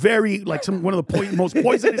 like one of the most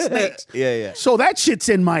poisonous snakes. Yeah. So that shit's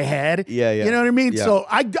in my head. Yeah. You know what I mean? Yeah. So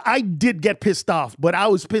I did get pissed off, but I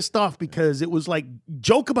was pissed off because it was like,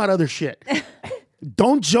 joke about other shit.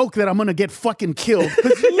 Don't joke that I'm gonna get fucking killed.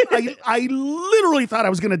 I literally thought I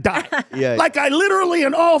was gonna die. Yeah. Like I literally,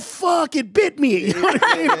 and oh fuck, it bit me. You know what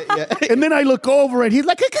I mean? And then I look over and he's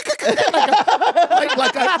like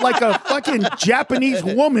like a fucking Japanese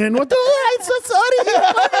woman. What the? I'm so sorry.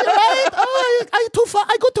 Right? Oh, I too far.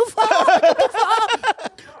 I go too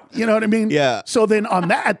far. You know what I mean? Yeah. So then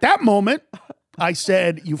at that moment, I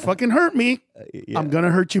said, "You fucking hurt me. I'm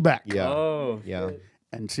gonna hurt you back." Yeah. Oh. Yeah.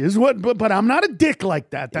 And here's what, but I'm not a dick like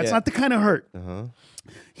that. That's not the kind of hurt.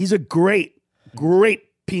 He's a great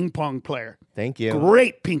ping pong player. Thank you.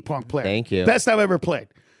 Great ping pong player. Thank you. Best I've ever played.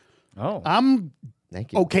 Oh. I'm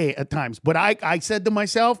Thank you. okay at times, but I said to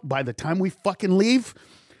myself, by the time we fucking leave,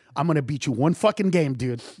 I'm going to beat you one fucking game,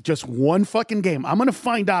 dude. Just one fucking game. I'm going to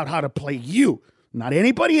find out how to play you, not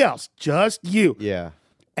anybody else, just you. Yeah.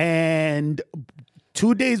 And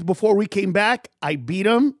 2 days before we came back, I beat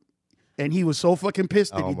him. And he was so fucking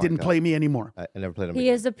pissed that he didn't play me anymore. I never played him. He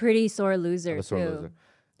is a pretty sore loser, A sore too. loser.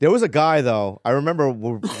 There was a guy, though. I remember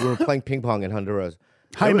we were playing ping pong in Honduras.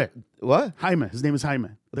 Jaime. What? Jaime. His name is Jaime.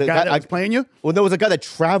 The guy that was playing you? Well, there was a guy that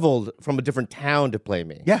traveled from a different town to play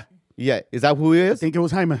me. Yeah. Yeah. Is that who he is? I think it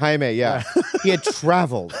was Jaime. Jaime, yeah. He had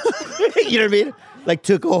traveled. You know what I mean? Like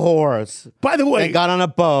took a horse. By the way. And got on a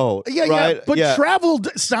boat. Yeah, right? yeah. But traveled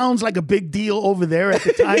sounds like a big deal over there at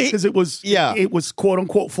the time because it was quote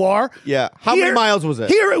unquote far. Yeah. How many miles was it?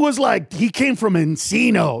 Here it was like he came from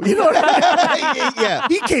Encino. You know what I mean? Yeah.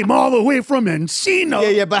 He came all the way from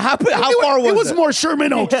Encino. Yeah. But how far was it? It was more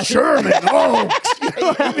Sherman Oaks. Sherman Oaks. You know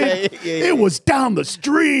what I mean? It was down the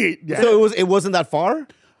street. Yeah. So it wasn't that far?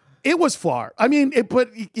 It was far. I mean,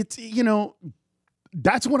 it's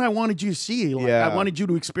that's what I wanted you to see. Like, I wanted you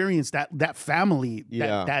to experience that family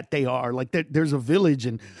that they are. Like there's a village,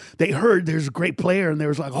 and they heard there's a great player, and they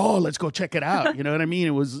was like, oh, let's go check it out. You know what I mean?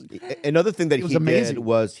 It was another thing that he amazing. did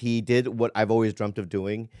was he did what I've always dreamt of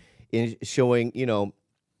doing, in showing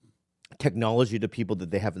technology to people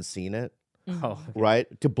that they haven't seen it. Oh, right?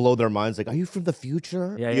 To blow their minds, like, are you from the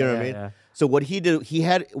future? Yeah, you know what I mean? yeah. So what he did, he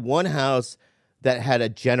had one house that had a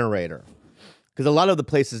generator. Because a lot of the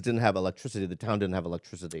places didn't have electricity. The town didn't have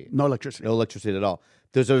electricity. No electricity. No electricity at all.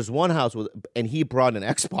 There's one house, and he brought an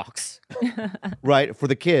Xbox, right, for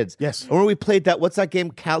the kids. Yes. And when we played that, what's that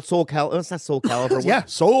game? Soul Calibur? It's not Soul Calibur. Yeah,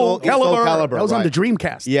 Soul Calibur. That was on the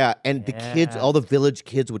Dreamcast. Yeah, and the kids, all the village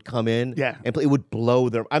kids would come in and play. It would blow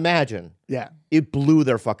their, imagine. Yeah. It blew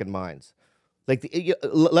their fucking minds. Like,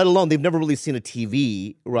 let alone, they've never really seen a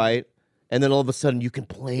TV, right? And then all of a sudden, you can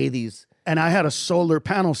play these. And I had a solar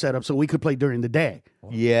panel set up so we could play during the day.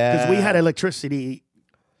 Yeah. Because we had electricity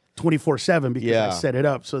 24/7 because I set it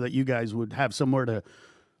up so that you guys would have somewhere to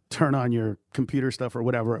turn on your computer stuff or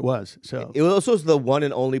whatever it was. So it also was the one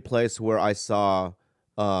and only place where I saw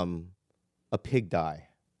a pig die.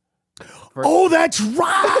 Oh, that's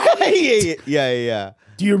right. Yeah.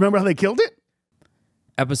 Do you remember how they killed it?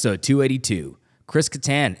 Episode 282, Chris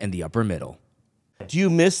Kattan and the Upper Middle. Do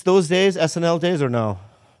you miss those days, SNL days, or no?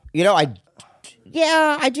 I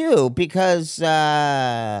do because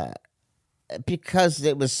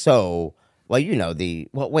it was so wait,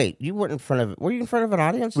 you weren't in front of were you in front of an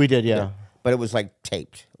audience? We did, yeah. But it was like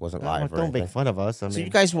taped. It wasn't live. Don't make fun of us. I mean, so you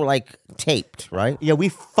guys were like taped, right? Yeah, we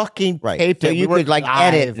fucking taped so it. you We could like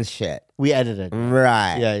live. edit and shit. We edited.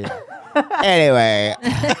 Right. Yeah. Anyway.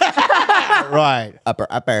 Right. Upper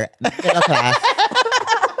middle class.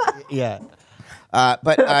 Yeah.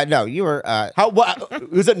 But no, you were.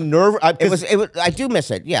 What was it? Nerve? It was. I do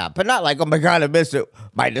miss it. Yeah, but not like, oh my god, I missed it.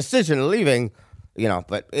 My decision of leaving. You know,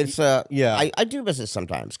 but it's I do miss it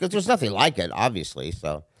sometimes because there's nothing like it, obviously.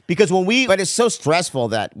 So because but it's so stressful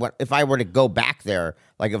that if I were to go back there,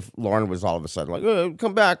 like if Lauren was all of a sudden like,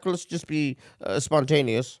 come back, let's just be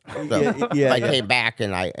spontaneous. So if I came back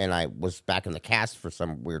and I was back in the cast for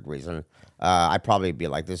some weird reason, I'd probably be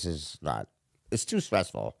like, this is not. It's too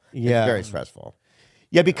stressful. Yeah, it's very stressful.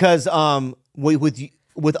 Yeah, because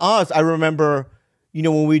with us, I remember,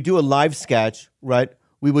 when we do a live sketch, right?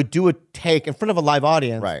 We would do a take in front of a live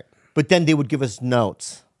audience, right? But then they would give us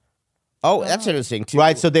notes. Oh, that's interesting too.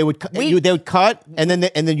 Right, so they would they would cut, and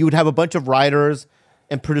then you would have a bunch of writers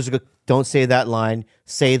and producers go, don't say that line,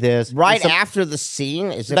 say this. Right after the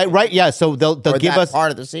scene, is it? Like, right, yeah. So they'll give us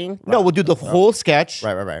part of the scene. No, we'll do the whole sketch.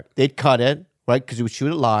 Right. They'd cut it, right, because we would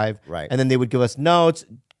shoot it live. Right, and then they would give us notes,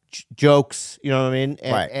 jokes. You know what I mean?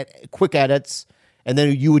 And quick edits, and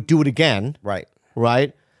then you would do it again. Right.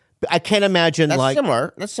 I can't imagine That's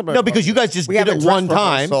similar. That's similar. No, because you guys just did it one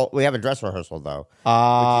time. We have a dress rehearsal though.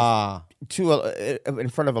 In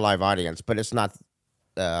front of a live audience, but it's not.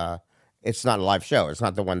 It's not a live show. It's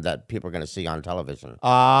not the one that people are going to see on television.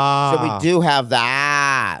 So we do have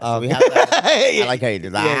that. So we have that. I like how you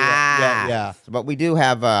do that. Yeah. But we do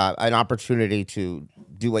have an opportunity to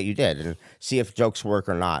do what you did and see if jokes work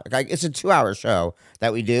or not. Like, it's a 2-hour show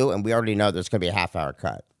that we do, and we already know there's going to be a half-hour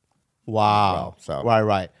cut. Wow. So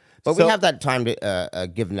right. But we have that time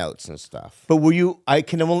to give notes and stuff. But were you? I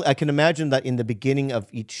can imagine that in the beginning of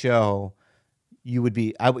each show, you would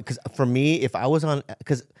be. Because for me, if I was on,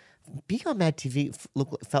 because being on Mad TV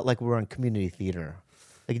felt like we were on community theater.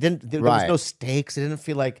 Like there was no stakes. It didn't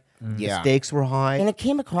feel like the stakes were high, and it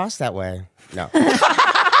came across that way. No.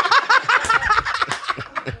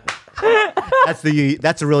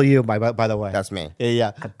 That's a real you, by the way. That's me.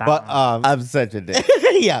 Yeah. But I'm such a dick.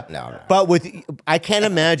 Yeah. No. But I can't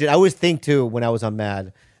imagine. I always think too when I was on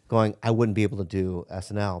Mad, going, I wouldn't be able to do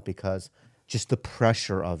SNL because just the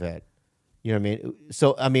pressure of it. You know what I mean?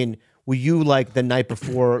 So I mean, were you like the night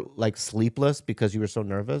before like sleepless because you were so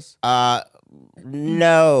nervous?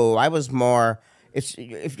 No, I was more.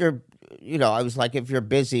 If you're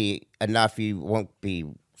busy enough, you won't be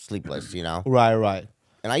sleepless. Right.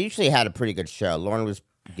 And I usually had a pretty good show. Lauren was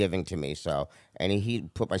giving to me, and he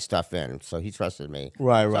put my stuff in, so he trusted me.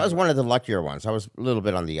 Right. I was one of the luckier ones. I was a little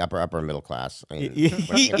bit on the upper middle class. I mean,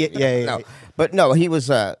 yeah. No, but no, he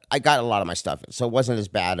was. I got a lot of my stuff in, so it wasn't as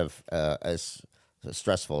bad as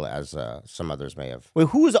stressful as some others may have. Wait,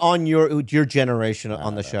 who was on your generation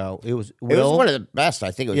on the show? It was Will? It was one of the best.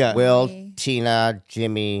 I think it was Will, Tina,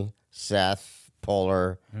 Jimmy, Seth.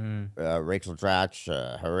 Polar, Rachel Dratch,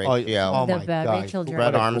 Horatio, my God. Rachel Dratch,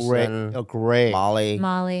 Brett Armstrong, great, Molly,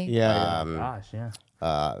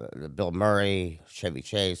 Bill Murray, Chevy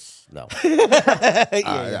Chase. No,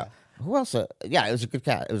 Who else? Yeah, it was a good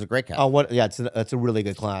cast. It was a great cast. Oh, what? Yeah, it's a really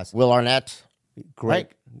good class. Will Arnett, great,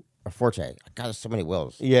 right? Or Forte. God, there's so many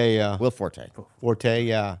Wills. Yeah. Will Forte.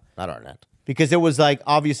 Yeah, not Arnett. Because there was like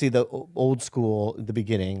obviously the old school at the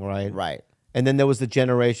beginning, right? Right. And then there was the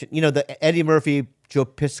generation, the Eddie Murphy, Joe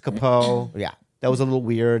Piscopo. Yeah. That was a little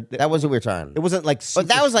weird. That was a weird time. It wasn't like But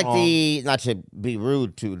that was like not to be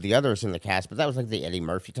rude to the others in the cast, but that was like the Eddie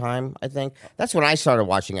Murphy time, I think. That's when I started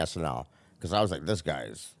watching SNL, because I was like, this guy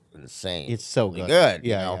is insane. It's so good.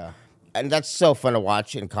 Yeah. And that's so fun to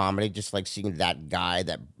watch in comedy, just like seeing that guy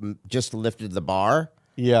that just lifted the bar.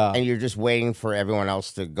 Yeah. And you're just waiting for everyone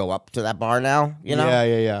else to go up to that bar now,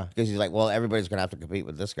 Yeah. Because he's like, well, everybody's going to have to compete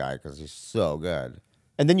with this guy because he's so good.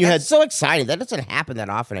 And then That's so exciting. That doesn't happen that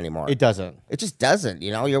often anymore. It doesn't. It just doesn't,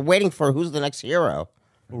 You're waiting for who's the next hero.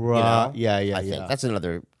 Right. Yeah. I think that's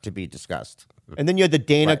another to be discussed. And then you had the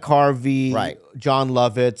Dana Carvey, right. John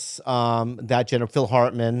Lovitz, Phil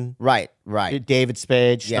Hartman, right, David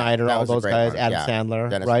Spade, Schneider, all those guys, Adam Sandler,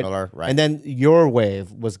 Dennis right? Miller, right. And then your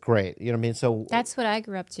wave was great. You know what I mean? So that's what I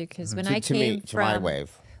grew up to, because when I came from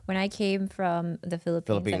the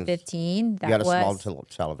Philippines at 15, that you had a was small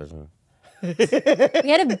television. We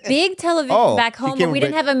had a big television back home, but we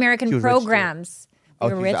didn't have American programs.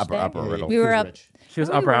 We were rich then. We were up. She was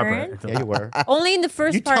upper. Yeah, you were. Only in the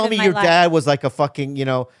first part of my life. You tell me your dad was like a fucking,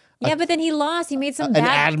 Yeah, but then he lost. He made some an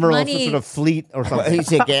bad admiral money. of some sort of fleet or something.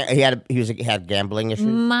 he had gambling issues.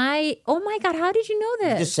 Oh my God! How did you know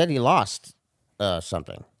this? He just said he lost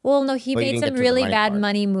something. Well, no, he made some really bad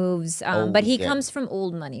money moves. But he comes from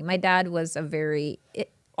old money. My dad was a very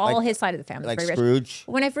his side of the family like was very Scrooge. rich.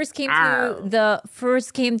 When I first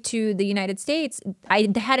came to the United States, I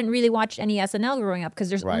hadn't really watched any SNL growing up because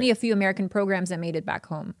there's only a few American programs that made it back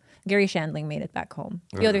home. Gary Shandling made it back home.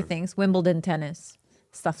 The other things, Wimbledon tennis,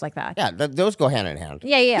 stuff like that. Yeah, those go hand in hand.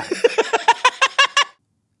 Yeah.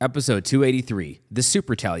 Episode 283, The Soup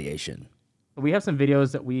Retaliation. We have some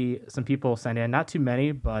videos that some people sent in, not too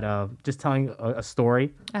many, but just telling a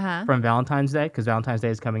story from Valentine's Day, because Valentine's Day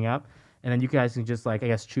is coming up. And then you guys can just, like, I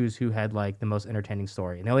guess, choose who had, like, the most entertaining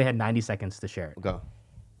story. And they only had 90 seconds to share it. Go.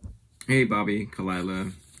 Hey, Bobby,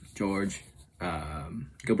 Khalyla, George,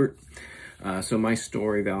 Gilbert. So my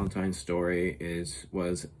story, Valentine's story,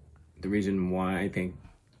 was the reason why I think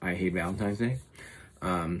I hate Valentine's Day.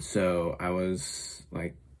 So I was,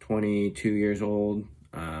 like, 22 years old,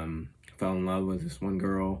 fell in love with this one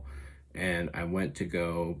girl, and I went to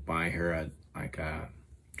go buy her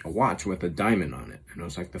a watch with a diamond on it. And it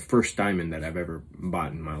was like the first diamond that I've ever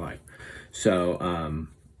bought in my life. So,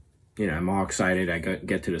 you know, I'm all excited. I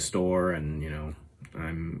get to the store and, you know,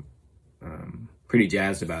 I'm pretty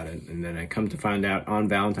jazzed about it. And then I come to find out on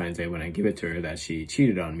Valentine's Day when I give it to her that she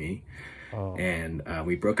cheated on me. Oh. And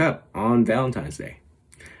we broke up on Valentine's Day.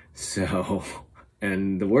 So,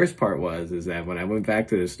 and the worst part is that when I went back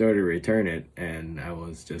to the store to return it, and I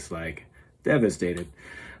was just like devastated.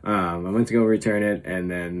 I went to go return it, and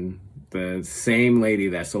then the same lady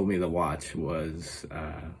that sold me the watch was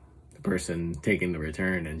the person taking the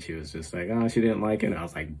return, and she was just like, oh, she didn't like it. And I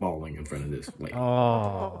was like bawling in front of this lady.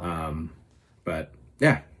 Oh. But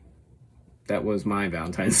yeah, that was my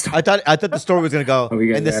Valentine's story. I thought the story was gonna go,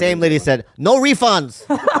 and the same lady said, "No refunds."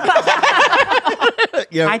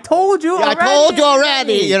 You know, I told you. I told you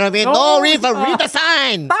already. You know what I mean? No refund. Read the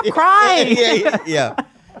sign. Stop crying. Yeah.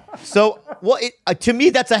 So, well, to me,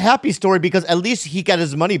 that's a happy story because at least he got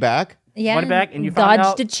his money back. Yeah, money back, and you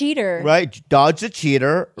dodged a cheater. Right, dodged a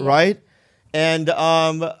cheater. Yeah. Right, and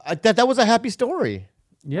that was a happy story.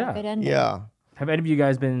 Yeah, yeah. Have any of you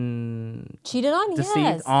guys been cheated on? Deceived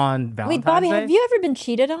yes. on Valentine's Wait, Bobby, Day? have you ever been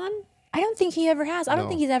cheated on? I don't think he ever has. I don't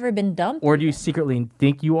think he's ever been dumped. Or do you secretly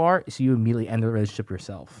think you are, so you immediately end the relationship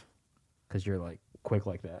yourself because you're like quick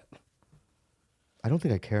like that? I don't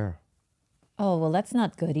think I care. Oh, well, that's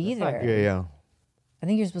not good either. Yeah. I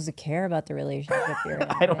think you're supposed to care about the relationship you're in.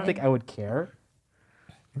 I don't think I would care.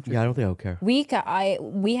 Yeah, I don't think I would care.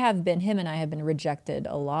 Him and I have been rejected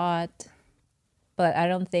a lot, but I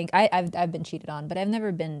don't think I've been cheated on, but I've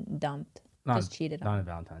never been dumped. Just cheated on. Not on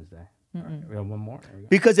Valentine's Day. Right, we have one more.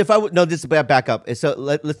 Because if I would this back up. So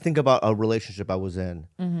let's think about a relationship I was in.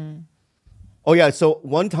 Mm-hmm. Oh yeah, so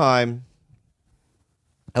one time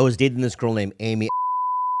I was dating this girl named Amy.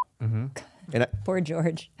 Mm-hmm. And poor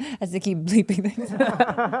George has to keep bleeping things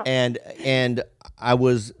out. and I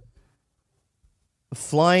was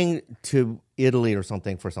flying to Italy or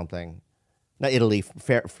something for something, not Italy,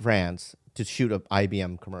 France, to shoot an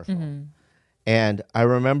IBM commercial. Mm-hmm. And I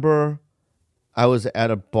remember I was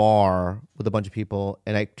at a bar with a bunch of people,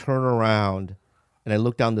 and I turn around and I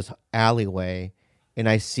look down this alleyway, and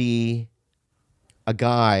I see a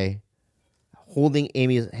guy holding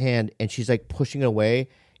Amy's hand, and she's like pushing it away.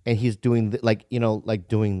 And he's doing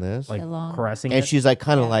doing this, like caressing, and she's like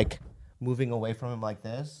kind of like moving away from him like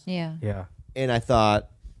this. Yeah. And I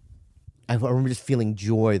remember just feeling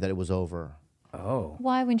joy that it was over. Oh.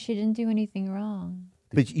 Why, when she didn't do anything wrong?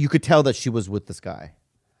 But you could tell that she was with this guy.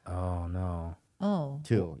 Oh no. Oh.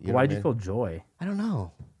 Too. Why did you feel joy? I don't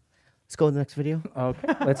know. Let's go to the next video.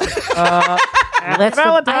 Okay. Let's. Happy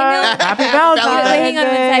Valentine's. Happy Valentine's. Hang on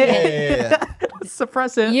 1 second. Yeah.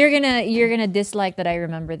 Suppress it. You're gonna dislike that I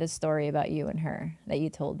remember this story about you and her that you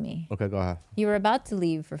told me. Okay, go ahead. You were about to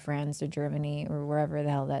leave for France or Germany or wherever the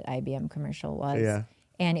hell that IBM commercial was. Yeah.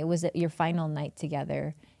 And it was your final night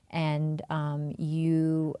together. And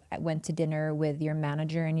you went to dinner with your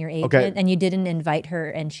manager and your agent, and you didn't invite her,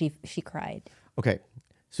 and she cried. Okay,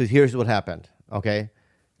 so here's what happened. Okay,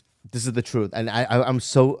 this is the truth, and I'm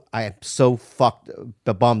so fucked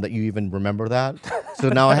the bum that you even remember that. So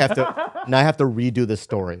now I have to redo this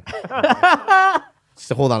story.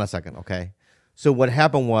 So hold on a second, okay? So what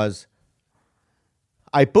happened was,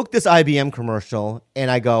 I booked this IBM commercial,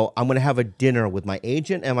 and I go, I'm gonna have a dinner with my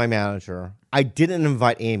agent and my manager. I didn't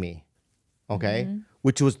invite Amy, okay,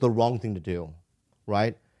 which was the wrong thing to do,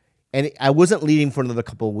 right? And I wasn't leaving for another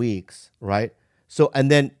couple of weeks, right? So,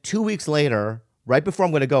 and then 2 weeks later, right before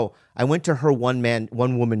I'm going to go, I went to her one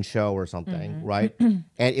woman show or something, right? And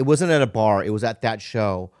it wasn't at a bar. It was at that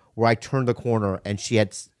show where I turned the corner, and she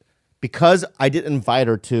had, because I didn't invite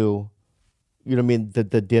her to, you know what I mean, the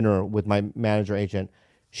dinner with my manager agent,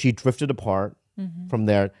 she drifted apart from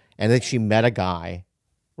there. And then she met a guy,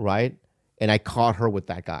 right? And I caught her with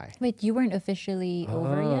that guy. Wait, you weren't officially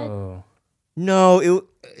over yet? No,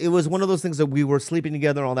 it was one of those things that we were sleeping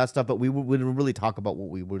together and all that stuff, but we didn't really talk about what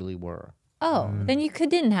we really were. Oh, then you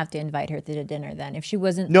didn't have to invite her to the dinner then if she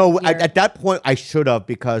wasn't. No, at that point I should have,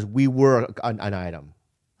 because we were an item.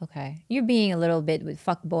 Okay. You're being a little bit with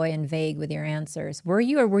fuckboy and vague with your answers. Were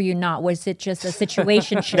you or were you not? Was it just a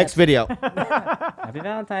situationship? Next video. Happy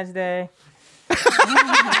Valentine's Day.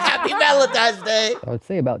 Happy Valentine's Day. I would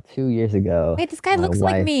say about 2 years ago. Wait, this guy my looks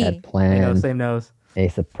like wife me. Had planned Same nose. a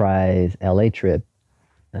surprise LA trip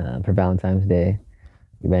for Valentine's Day.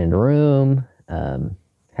 We rented a room,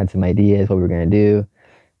 had some ideas what we were gonna do,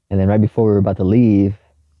 and then right before we were about to leave,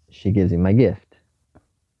 she gives me my gift.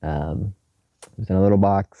 It was in a little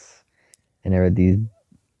box, and there were these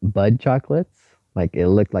bud chocolates. Like it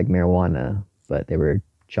looked like marijuana, but they were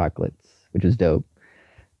chocolates, which was dope.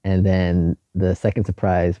 And then the second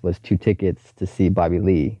surprise was 2 tickets to see Bobby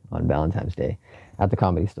Lee on Valentine's Day at the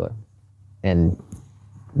Comedy Store. And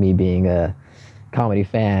me being a comedy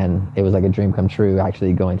fan, it was like a dream come true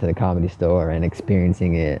actually going to the Comedy Store and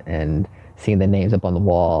experiencing it and seeing the names up on the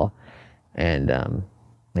wall. And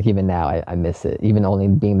like even now, I miss it. Even only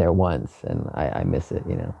being there once, and I miss it,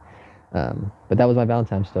 you know. But that was my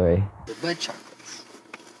Valentine's story. The bud chocolates.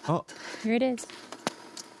 Oh. Here it is.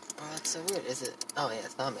 Oh, that's so weird. Is it? Oh, yeah,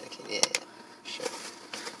 it's not medicated. Yeah, yeah. Sure.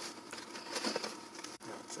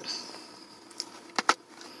 No, it's this.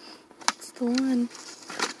 It's the one.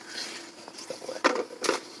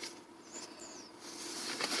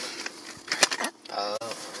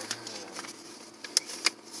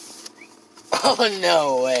 Oh,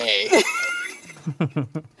 no way.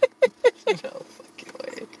 No fucking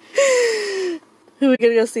way. Who are we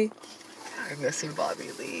gonna go see? I'm gonna see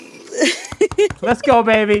Bobby Lee. Let's go,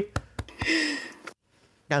 baby.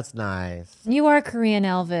 That's nice. You are Korean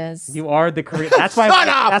Elvis. You are the Korean. That's why. Shut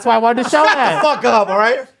up! That's why I wanted to show Shut that. the fuck up, all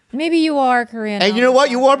right? Maybe you are Korean And Elvis. you know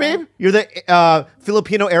what you are, babe? You're the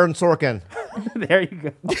Filipino Aaron Sorkin. There you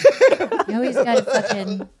go. You always got to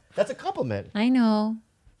fucking... That's a compliment. I know.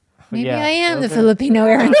 Maybe Yeah, I am the okay. Filipino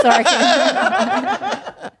Aaron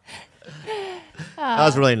Sorkin. That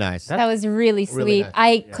was really nice. That was really sweet. Really nice.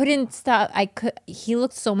 I couldn't stop. He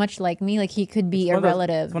looked so much like me. Like he could be a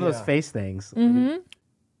relative. It's one of those face things. Mm-hmm.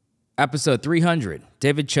 Episode 300,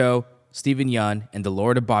 David Cho, Stephen Yun, and the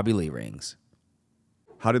Lord of Bobby Lee Rings.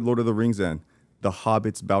 How did Lord of the Rings end? The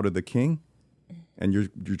hobbits bow to the king, and you're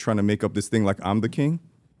trying to make up this thing like I'm the king,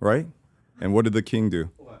 right? And what did the king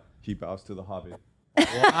do? What? He bows to the hobbit. What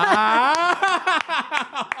is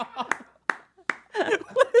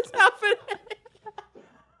happening?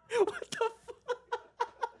 What the fuck?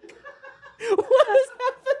 What is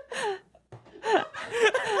happening?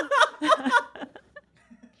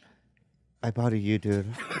 I bow to you, dude.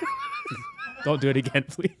 Don't do it again,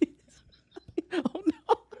 please.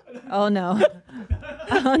 Oh no.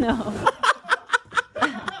 Oh no.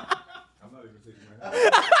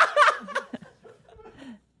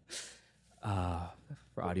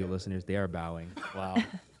 For audio listeners, they are bowing. Wow.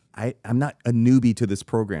 I'm not a newbie to this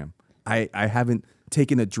program. I haven't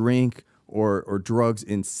taken a drink or drugs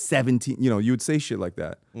in 17, you would say shit like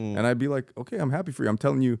that. And I'd be like, okay, I'm happy for you. I'm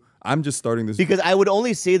telling you, I'm just starting this. Because I would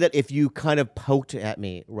only say that if you kind of poked at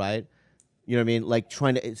me, right? You know what I mean? Like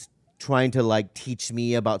trying to like teach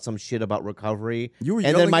me about some shit about recovery. You were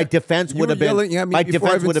and then my defense would have been yelling at me my before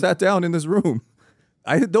I defense even would have sat down in this room.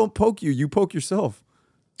 I don't poke you. You poke yourself.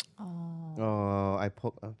 Oh, I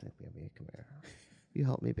poke. Oh, baby, come here. You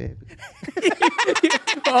help me, baby.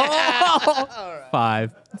 Oh.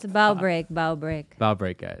 5. It's a bow break. Bow break. Bow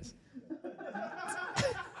break, guys.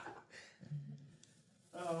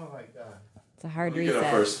 Oh my god. It's a hard You reset. get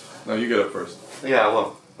up first. No, you get up first. Yeah,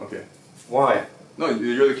 well. Okay. Why? No,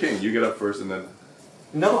 you're the king. You get up first and then.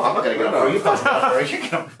 No, I'm not gonna get up. You get up first. You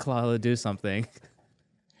get up. Khalyla, do something.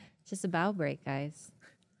 It's just a bow break, guys.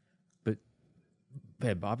 But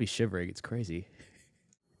man, Bobby's shivering. It's crazy.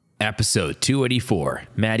 Episode 284,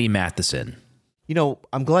 Maddie Matheson. You know,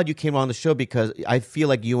 I'm glad you came on the show because I feel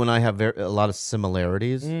like you and I have a lot of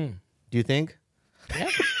similarities. Do you think? Yeah.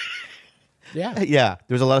 Yeah. Yeah,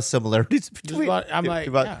 there's a lot of similarities between.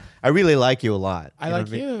 Yeah. I really like you a lot. I know like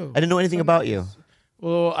what mean? you. I didn't know anything about you.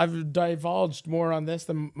 Well, I've divulged more on this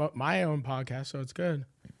than my own podcast, so it's good.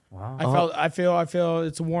 Wow. I feel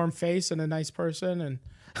it's a warm face and a nice person, and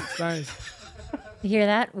it's nice. You hear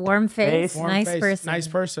that? Warm face, Warm nice face, person. nice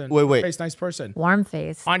person. Wait. Warm face, nice person. Warm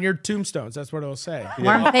face. On your tombstones, that's what it'll say.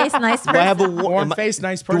 Warm face, nice person. Do I have a warm face,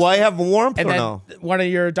 nice person. Do I have warmth and or then no? one of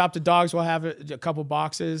your adopted dogs will have a couple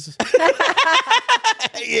boxes.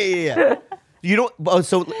 Yeah. You don't.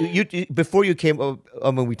 So you before you came.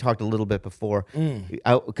 When we talked a little bit before,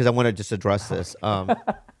 because I want to just address this.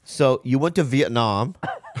 So you went to Vietnam.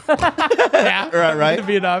 Yeah. Right. To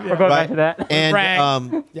Vietnam. Yeah. We're going back to that.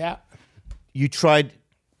 And yeah. you tried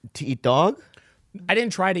to eat dog. I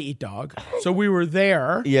didn't try to eat dog. So we were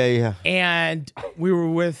there. Yeah. And we were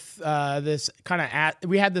with this kind of,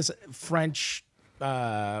 we had this French,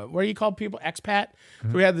 what do you call people? Expat. So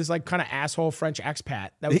we had this like kind of asshole French expat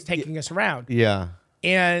that was taking us around. Yeah.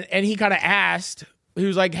 And he kind of asked, he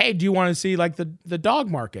was like, hey, do you want to see like the dog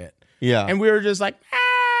market? Yeah. And we were just like,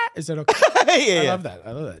 is that okay? I love that.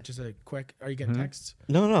 I love that. Just a quick, are you getting texts?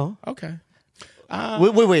 No. Okay.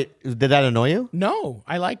 Wait. Did that annoy you? No,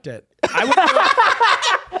 I liked it.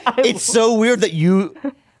 It's so weird that you.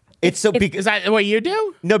 It's so. Is that what you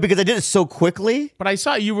do? No, because I did it so quickly. But I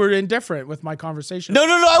saw you were indifferent with my conversation. No,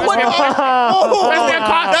 I wasn't. I'm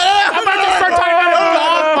about to start talking about a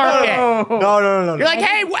dog market. No. You're like,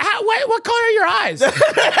 hey, what color are your eyes?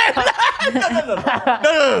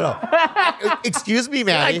 No. Excuse me,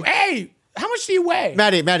 Maddie. Like, hey, how much do you weigh?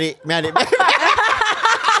 Maddie.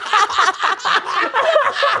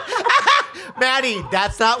 Maddie,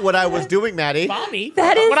 that's not what I was doing, Maddie. Mommy,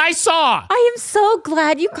 That is what I saw. I am so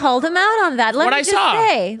glad you called him out on that. Let me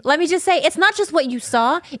just say, it's not just what you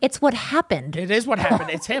saw, it's what happened. It is what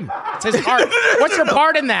happened. It's him. It's his part. What's your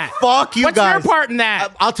part in that? Fuck you What's guys. your part in that?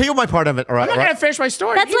 I'll tell you my part of it. All right. I'm not going to finish my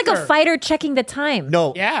story. That's like either. a fighter checking the time.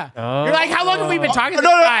 No. Yeah. You're like, how long have we been talking to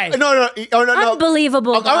this guy? No.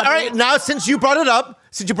 Unbelievable. All right. Now, since you brought it up,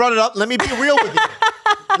 let me be real with you.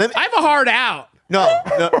 I have a hard out. No.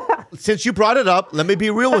 Since you brought it up, let me be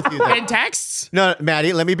real with you. Then. In texts? No,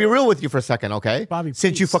 Maddie, let me be real with you for a second, okay? Bobby,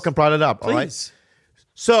 since you fucking brought it up, all right? Please.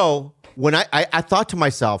 So when I thought to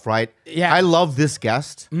myself, right? Yeah. I love this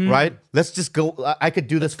guest, right? Let's just go. I could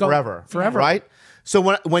do this forever, right? So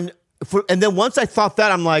and then once I thought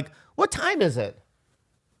that, I'm like, what time is it?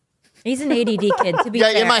 He's an ADD kid, to be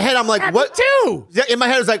fair. In my head, I'm like, what? Too. Yeah, in my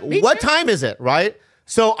head, it's like, what time is it, right?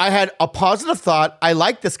 So I had a positive thought. I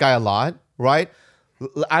like this guy a lot, right?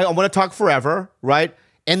 I want to talk forever, right?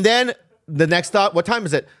 And then the next thought, what time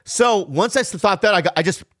is it? So once I thought that, I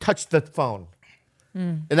just touched the phone.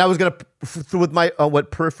 And I was going to, with my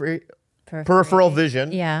peripheral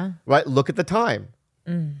vision, right? Look at the time.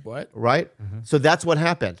 What? Right? So that's what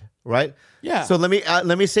happened, right? Yeah. So let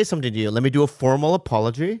me say something to you. Let me do a formal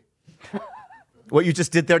apology. What you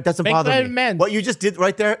just did there doesn't Make bother that me. amends. What you just did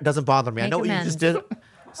right there doesn't bother me. I Make know what you amends. just did.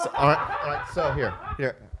 So, all right. So here.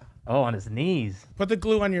 Oh, on his knees. Put the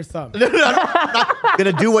glue on your thumb. I'm not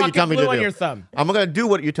gonna do what you tell me to glue do. on your thumb. I'm gonna do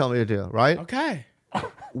what you tell me to do, right? Okay.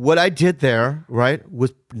 What I did there, right,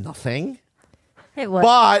 was nothing. It was.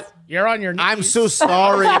 But you're on your knees. I'm so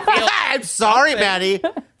sorry. I'm sorry, Maddie,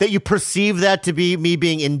 that you perceive that to be me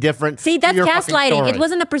being indifferent. See, to that's your fucking gaslighting. story. It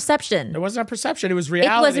wasn't a perception. It wasn't a perception. It was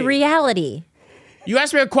reality. It was reality. You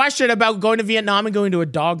asked me a question about going to Vietnam and going to a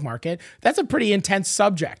dog market. That's a pretty intense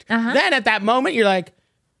subject. Then at that moment, you're like,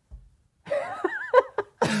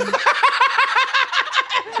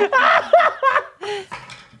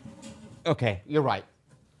 Okay, you're right.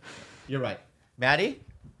 Maddie,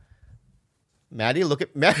 look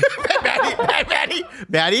at Maddie.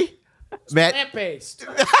 plant-based.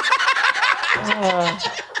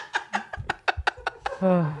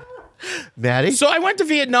 Maddie. So I went to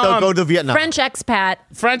Vietnam. So go to Vietnam. French expat.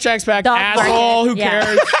 Dog asshole, market. who Yeah.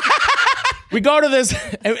 cares? We go to this.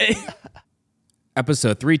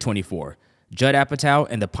 Episode 324, Judd Apatow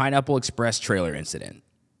and the Pineapple Express trailer incident.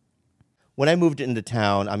 When I moved into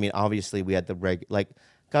town, I mean, obviously we had the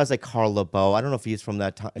guys like Carl LeBeau. I don't know if he's from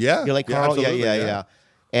that time. Yeah, You're like yeah, Carl? absolutely, Yeah.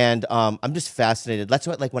 And I'm just fascinated. That's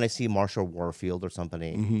what, like when I see Marshall Warfield or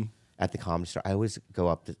somebody at the Comedy Store, I always go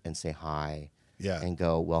up and say hi. Yeah. And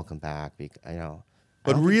go, welcome back. I know.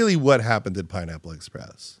 But really, what happened at Pineapple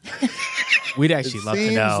Express? We'd actually love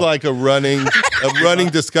to know. Seems like a running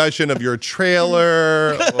discussion of your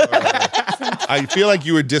trailer. I feel like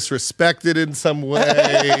you were disrespected in some way.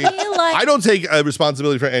 I don't take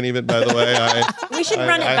responsibility for any of it, by the way. We should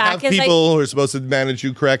run it I back. have people who are supposed to manage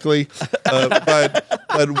you correctly. But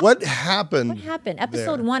what happened? What happened?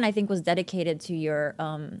 Episode 1, I think, was dedicated to your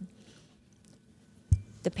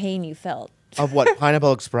the pain you felt. Of what?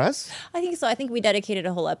 Pineapple Express? I think so. I think we dedicated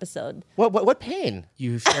a whole episode. What pain?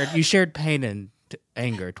 You shared pain and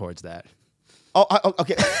anger towards that. Oh,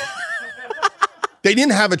 okay. They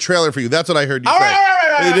didn't have a trailer for you. That's what I heard you say.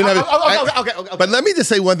 Right. They didn't have Okay. But let me just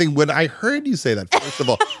say one thing. When I heard you say that, first of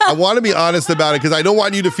all, I want to be honest about it because I don't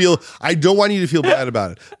want you to feel bad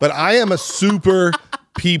about it. But I am a super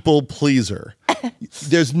people pleaser.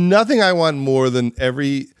 There's nothing I want more than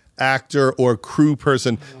every actor or crew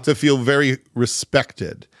person to feel very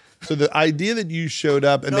respected. So the idea that you showed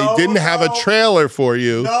up and they didn't have a trailer for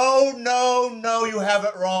you. No, you have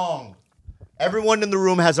it wrong. Everyone in the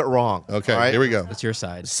room has it wrong. Okay, right? here we go. That's your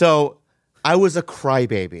side. So I was a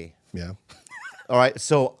crybaby. Yeah. All right,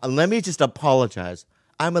 so let me just apologize.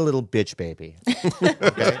 I'm a little bitch baby. Okay?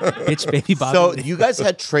 Bitch baby Bobby. So you guys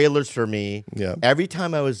had trailers for me Yeah. every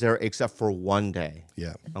time I was there except for one day.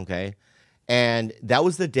 Yeah. Okay? And that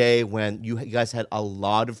was the day when you guys had a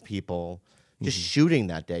lot of people just shooting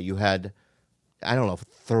that day. You had, I don't know,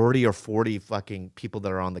 30 or 40 fucking people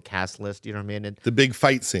that are on the cast list. You know what I mean? The big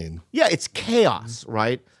fight scene. Yeah, it's chaos,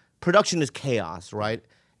 right? Production is chaos, right?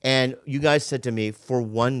 And you guys said to me, for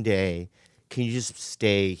one day, can you just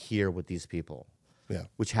stay here with these people? Yeah.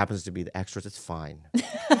 Which happens to be the extras. It's fine.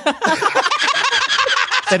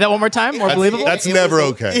 Say that one more time. More believable. That's never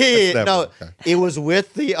okay. Yeah, That's no, never okay. it was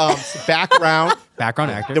with the background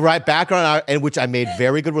actor. The right background actor, in which I made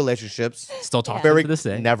very good relationships. Still talking very to this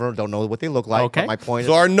day. Never, don't know what they look like. Okay. But my point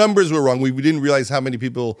So is, our numbers were wrong. We didn't realize how many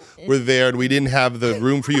people were there, and we didn't have the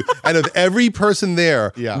room for you. And of every person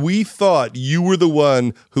there, we thought you were the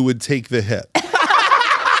one who would take the hit.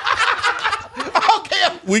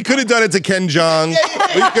 We could have done it to Ken Jeong.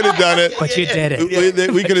 We could have done it. But you did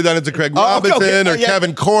it. We could have done it to Craig Robinson or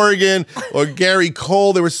Kevin Corrigan or Gary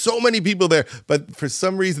Cole. There were so many people there. But for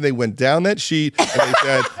some reason, they went down that sheet and they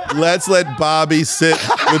said, let's let Bobby sit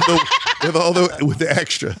with the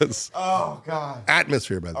extras. Oh, God.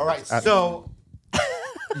 Atmosphere, by the way. all right, so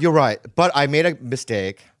you're right. But I made a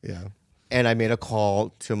mistake. Yeah. And I made a call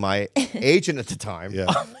to my agent at the time.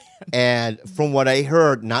 Yeah. And from what I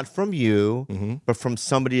heard, not from you, Mm-hmm. but from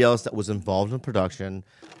somebody else that was involved in production,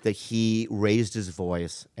 that he raised his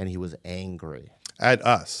voice and he was angry. At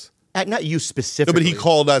us. At not you No, specifically. but he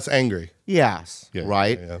called us angry. Yes, Yeah,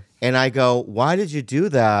 right? yeah, yeah. And I go, why did you do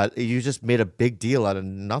that? You just made a big deal out of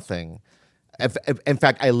nothing. In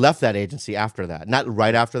fact, I left that agency after that. Not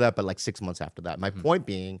right after that, but like 6 months after that. My point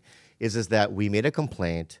being is that we made a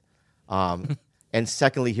complaint. And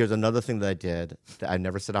secondly, here's another thing that I did that I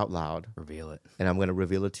never said out loud. Reveal it. And I'm going to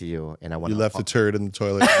reveal it to you. And I want You left a turd in the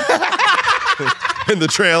toilet. In the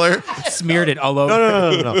trailer. Smeared it all over.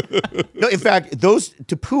 No. No, in fact,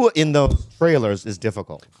 to poo in those trailers is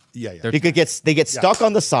difficult. Yeah, yeah. They get stuck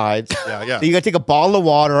on the sides. Yeah, yeah. So you got to take a bottle of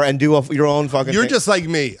water and do your own fucking You're thing. just like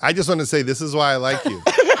me. I just want to say this is why I like you.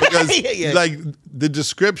 Because like the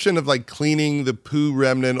description of like cleaning the poo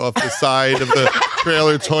remnant off the side of the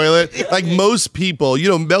trailer toilet, like most people,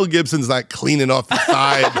 Mel Gibson's not cleaning off the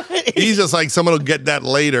side. He's just like, someone will get that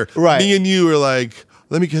later. Right. Me and you are like,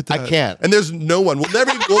 let me get that. I can't. And there's no one.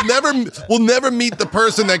 We'll never meet the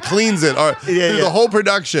person that cleans it through the whole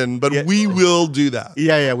production, but we will do that.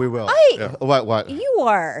 Yeah, we will. Yeah. What? You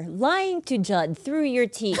are lying to Judd through your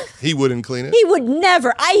teeth. He wouldn't clean it. He would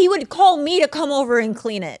never. He would call me to come over and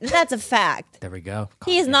clean it. That's a fact. There we go.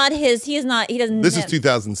 He is not his. He is not. He doesn't. This is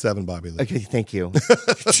 2007, Bobby Lee. Okay, thank you.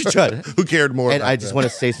 Who cared more? And about I just that? want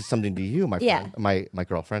to say something to you, my friend, my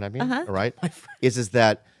girlfriend. I mean, all right, is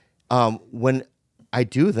that when I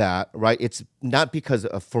do that, right? It's not because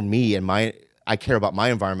for me and I care about my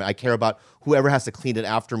environment. I care about whoever has to clean it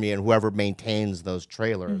after me and whoever maintains those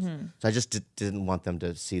trailers. So I just didn't want them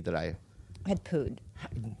to see that I had pooed.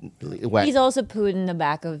 Wet. He's also pooed in the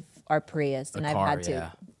back of our Prius, and I've had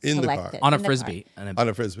to in the collect car it. On a In the frisbee. car. On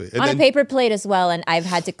a frisbee. And On a then- paper plate as well, and I've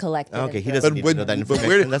had to collect it. Okay, and he throw doesn't it. need to know that information.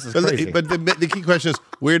 where, That's just but, crazy. but the key question is,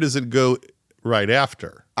 where does it go right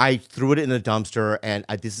after? I threw it in a dumpster, and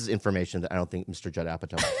this is information that I don't think Mr. Judd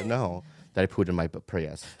Apatow wants to know, that I put in my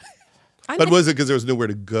Prius. But was it because there was nowhere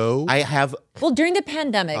to go? I have. Well, during the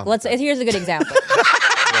pandemic, here's a good example.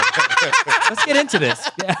 Let's get into this.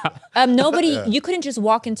 Yeah. Nobody, you couldn't just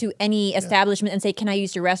walk into any establishment and say, "Can I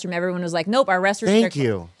use your restroom?" Everyone was like, "Nope, our restrooms." Thank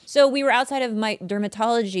you. So we were outside of my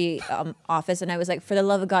dermatology office, and I was like, "For the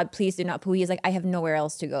love of God, please do not poo." He's like, "I have nowhere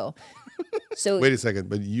else to go." So Wait a second,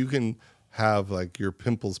 but you can have like your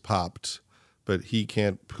pimples popped, but he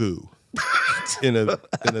can't poo in a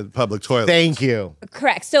public toilet. Thank you.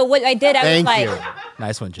 correct. So what I did, I was Thank like, you.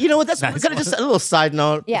 Nice one, Jim. You know what? That's Nice kind of just a little side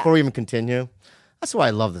note Yeah. before we even continue. That's why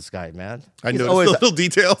I love this guy, man. I He's noticed always- the little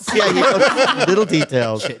details. Yeah, he knows little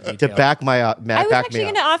details to back my I was back actually me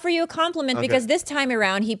going up. to offer you a compliment Okay. because this time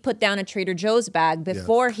around he put down a Trader Joe's bag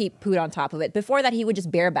before he pooed on top of it. Before that, he would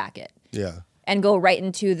just bareback it Yeah. and go right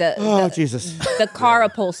into Jesus. the car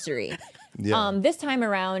upholstery. Yeah. This time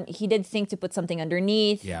around, he did think to put something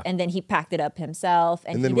underneath, Yeah. and then he packed it up himself.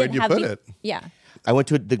 And he then did where'd you have put the- it? Yeah. I went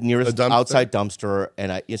to the nearest dumpster? outside dumpster,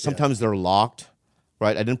 and sometimes they're locked.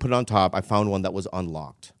 Right, I didn't put it on top. I found one that was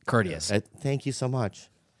unlocked. Courteous. Thank you so much.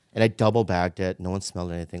 And I double bagged it. No one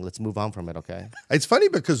smelled anything. Let's move on from it, okay? It's funny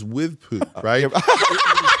because with poop, right?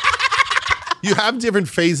 you have different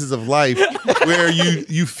phases of life where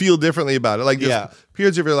you feel differently about it. Like there's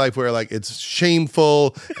periods of your life where like it's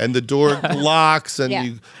shameful and the door locks and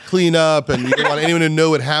you clean up and you don't want anyone to know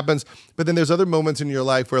what happens. But then there's other moments in your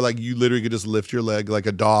life where like you literally could just lift your leg like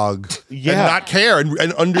a dog and not care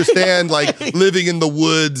and understand like living in the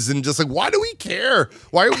woods and just like, why do we care?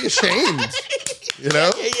 Why are we ashamed? You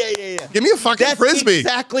know? Yeah. Give me a fucking frisbee.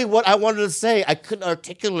 Exactly what I wanted to say. I couldn't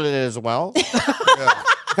articulate it as well.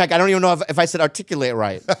 In fact, I don't even know if I said articulate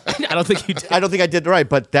right. I don't think you did. I don't think I did right,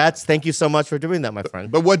 but thank you so much for doing that, my friend.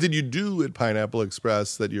 But what did you do at Pineapple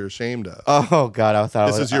Express that you're ashamed of? Oh, God, I thought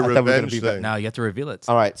this is your revenge thing. No, you have to reveal it.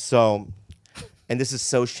 All right, so, and this is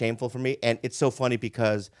so shameful for me, and it's so funny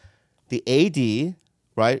because the AD,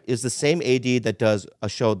 right, is the same AD that does a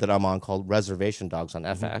show that I'm on called Reservation Dogs on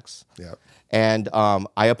FX. Yeah. And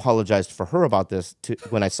I apologized for her about this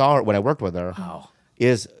when I saw her, when I worked with her. Oh.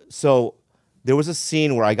 So there was a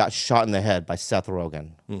scene where I got shot in the head by Seth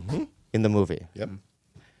Rogen in the movie. Yep.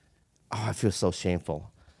 Oh, I feel so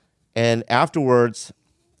shameful. And afterwards,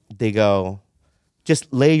 they go,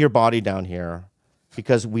 just lay your body down here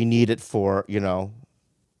because we need it for,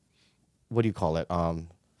 what do you call it?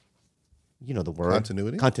 You know the word.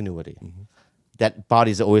 Continuity? Continuity. That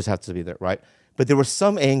bodies always have to be there, right? But there were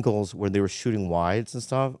some angles where they were shooting wides and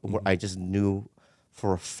stuff where I just knew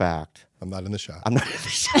for a fact. I'm not in the shot. I'm not in the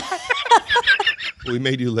shot. We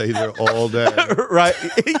made you lay there all day. Right.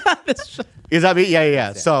 Is that me?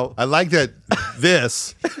 Yeah. So I like that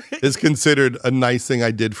this is considered a nice thing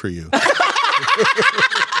I did for you.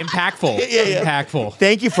 Impactful. Yeah. Impactful.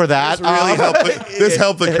 Thank you for that. This really helped. This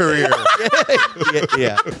helped the career.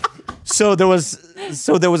 Yeah. So there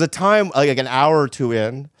was a time, like an hour or two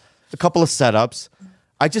in, a couple of setups.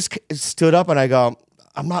 I just stood up and I go,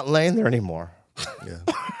 I'm not laying there anymore. Yeah.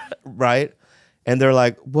 Right? And they're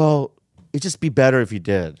like, well, it'd just be better if you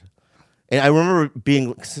did. And I remember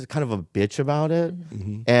being kind of a bitch about it.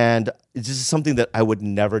 And it's just something that I would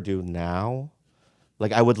never do now.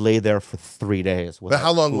 Like I would lay there for 3 days. But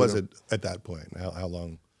how long was it at that point? How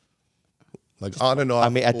long? Like on and off? I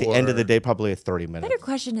mean, at the end of the day, probably 30 minutes. Better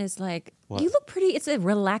question is like, What? you look pretty. It's a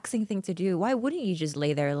relaxing thing to do. Why wouldn't you just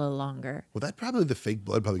lay there a little longer? Well, that probably the fake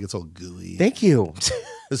blood probably gets all gooey. Thank you.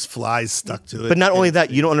 There's flies stuck to it. But not only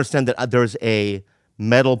that, you don't understand that there's a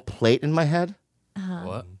metal plate in my head.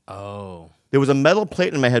 What? Oh. There was a metal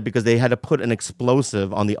plate in my head because they had to put an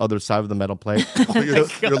explosive on the other side of the metal plate. So you're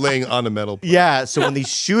laying on a metal plate. Yeah, so when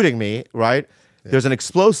he's shooting me, right, there's an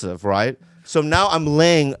explosive, right? So now I'm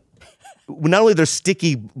laying, not only there's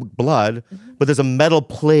sticky blood, but there's a metal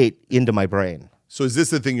plate into my brain. So is this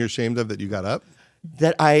the thing you're ashamed of that you got up?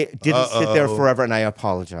 That I didn't sit there forever, and I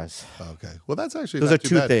apologize. Okay. Well, that's actually Those not are too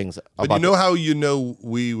two bad. things. But you know how you know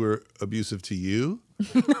we were abusive to you?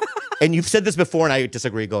 And you've said this before, and I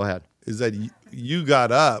disagree. Go ahead. Is that you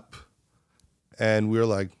got up, and we were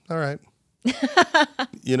like, all right.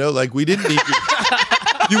 Like we didn't need you.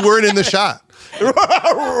 You weren't in the shot.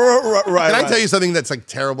 Right. Can I tell you something that's like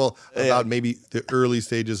terrible about maybe the early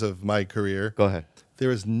stages of my career? Go ahead. There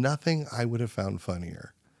is nothing I would have found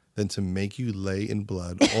funnier than to make you lay in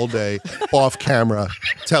blood all day off camera,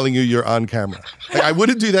 telling you you're on camera. Like, I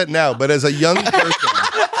wouldn't do that now, but as a young person.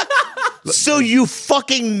 So you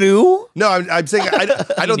fucking knew? No, I'm saying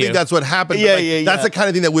I don't think that's what happened. Yeah, but yeah. That's the kind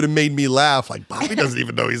of thing that would have made me laugh. Like, Bobby doesn't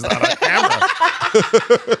even know he's not on camera.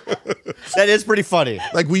 That is pretty funny.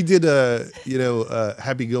 Like we did,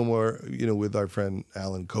 Happy Gilmore, with our friend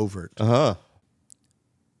Alan Covert.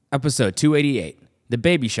 Episode 288, The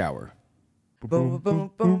Baby Shower. Boom,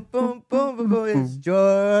 boom, boom, boom, boom, boom, it's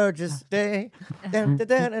George's day. Dun, dun,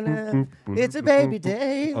 dun, dun, dun. It's a baby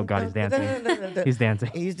day. Oh, God, he's dancing. He's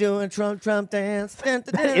dancing. He's doing Trump dance. Dun,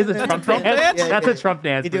 dun, That is a dun, Trump dun, dance? dun. That's a Trump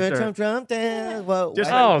dance He's for doing sure. Trump dance. Whoa,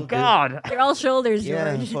 Just, white oh, people do. God. You're all shoulders,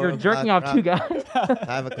 Yeah, George. You're 4 jerking o'clock off two rock. guys.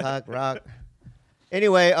 5 o'clock rock.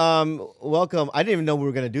 Anyway, welcome. I didn't even know we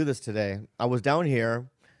were going to do this today. I was down here.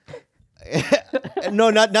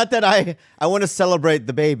 No, not that I want to celebrate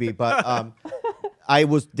the baby, but I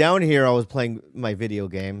was down here. I was playing my video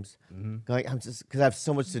games. Going, I'm just because I have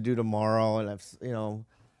so much to do tomorrow, and I've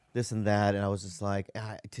this and that, and I was just like,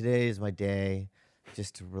 today is my day,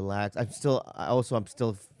 just to relax. I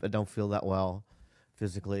don't feel that well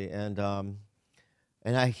physically, and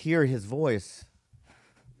I hear his voice,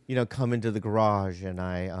 come into the garage, and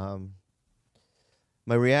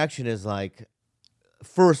my reaction is like,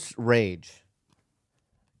 first rage.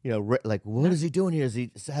 Like, what is he doing here? Does he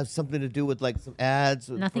have something to do with like some ads?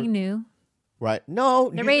 Nothing new. Right. No.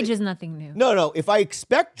 The rage is nothing new. No. If I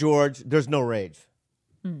expect George, there's no rage.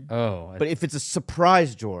 Oh. But if it's a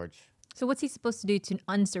surprise George. So what's he supposed to do to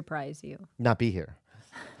unsurprise you? Not be here.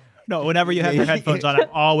 No, whenever you have your headphones on, I'm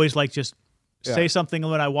always like, just say Yeah. something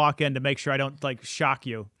when I walk in to make sure I don't like shock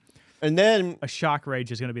you. And then a shock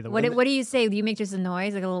rage is going to be the What do you say? Do you make just a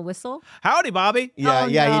noise, like a little whistle? Howdy, Bobby. Yeah, Oh,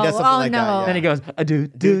 yeah, he no. does something Oh, like no. that. Yeah. Then he goes,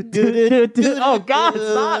 do. Oh God,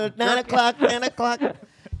 stop! 9 o'clock, 9 o'clock.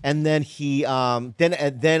 And then he,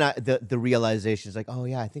 the realization is like, oh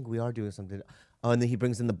yeah, I think we are doing something. Oh, and then he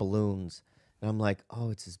brings in the balloons, and I'm like, oh,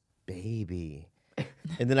 it's his baby.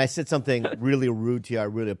 And then I said something really rude to you. I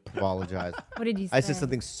really apologize. What did you I said say?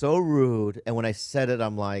 something so rude, and when I said it,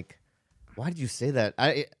 I'm like, why did you say that? Oh,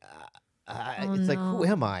 it's like, who no.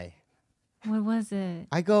 am I? What was it?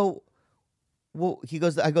 I go, well, he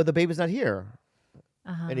goes, I go, the baby's not here.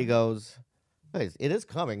 And he goes, hey, it is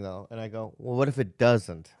coming though. And I go, well, what if it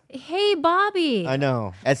doesn't? Hey, Bobby. I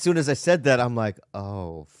know. As soon as I said that, I'm like,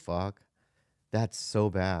 oh, fuck. That's so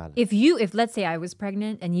bad. If let's say I was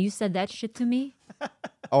pregnant and you said that shit to me,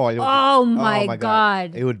 Oh, Oh my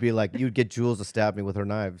God. It would be like, you'd get Jules to stab me with her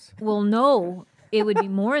knives. well, no, it would be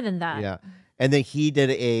more than that. Yeah. And then he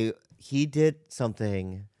did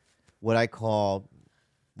something, what I call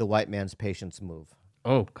the white man's patience move.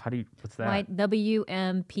 Oh, what's that? White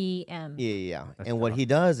WMPM. Yeah. And what he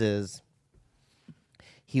does is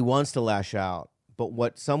he wants to lash out, but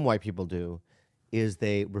what some white people do is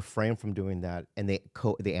they refrain from doing that and they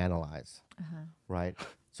analyze, right?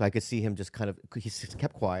 So I could see him just kind of, he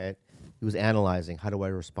kept quiet. He was analyzing, how do I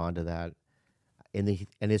respond to that? And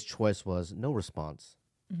his choice was no response,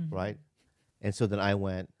 right? And so then I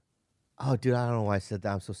went, oh, dude, I don't know why I said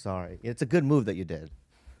that. I'm so sorry. It's a good move that you did.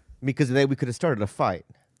 Because then we could have started a fight.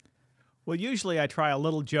 Well, usually I try a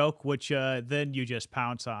little joke, which then you just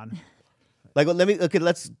pounce on. Like,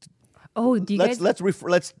 let's. Oh, do you let's guys?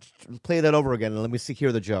 let's play that over again and let me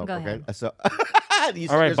hear the joke. Go okay. ahead. So. You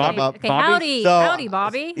All right, screw yourself Bobby. up. Okay, howdy, So- howdy,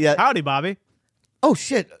 Bobby. Yeah. Howdy, Bobby. Oh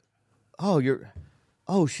shit. Oh,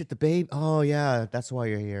 Oh shit. The babe. Oh yeah. That's why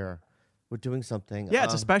you're here. We're doing something. Yeah,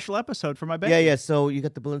 it's a special episode for my baby. Yeah. So you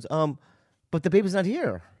got the balloons. But the baby's not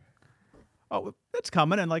here. Oh, it's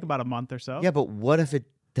coming in like about a month or so. Yeah, but what if it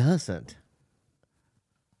doesn't?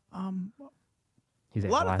 He's A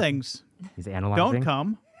lot of analyzing. things He's analyzing. don't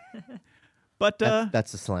come. But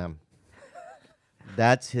That's a slam.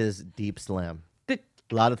 That's his deep slam. A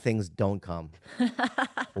lot of things don't come.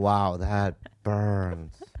 Wow, that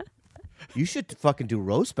burns. You should fucking do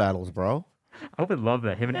roast battles, bro. I would love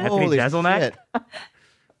that. Him and Anthony Holy Jeselnik. shit.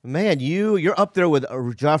 Man, you're up there with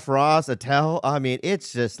Jeff Ross, Attell. I mean,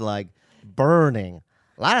 it's just like burning.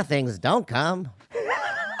 A lot of things don't come.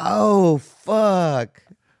 Oh, fuck.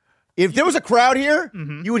 If there was a crowd here,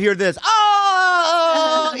 you would hear this.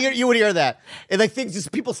 Oh, you would hear that. And like things,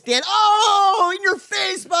 just people stand, oh, in your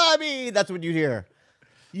face, Bobby. That's what you'd hear.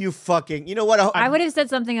 You fucking, you know what? I would have said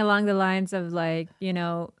something along the lines of like,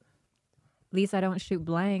 at least I don't shoot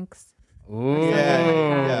blanks. Ooh.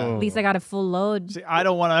 At least I got a full load. See, I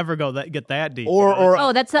don't want to ever get that deep. Or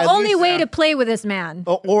Oh, that's the at only least- way to play with this man.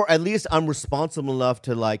 or at least I'm responsible enough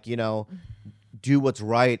to like, do what's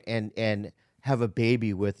right and have a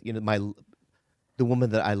baby with, the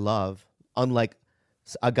woman that I love. Unlike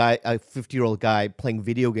a 50-year-old guy playing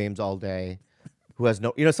video games all day who has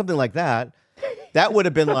no, something like that. That would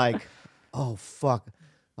have been like, oh fuck,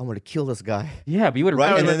 I'm gonna kill this guy. Yeah, but you would have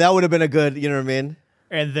right, and then that would have been a good, you know what I mean?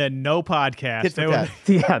 And then no podcast. Tit for They would-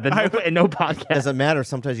 tat. Yeah, no podcast. Doesn't matter.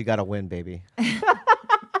 Sometimes you gotta win, baby.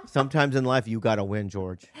 Sometimes in life you gotta win,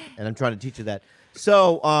 George. And I'm trying to teach you that.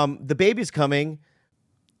 So the baby's coming.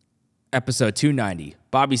 Episode 290.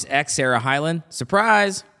 Bobby's ex, Sarah Hyland.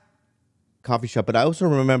 Surprise. Coffee shop. But I also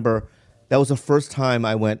remember that was the first time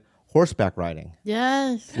I went horseback riding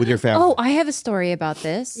Yes. with your family. Oh, I have a story about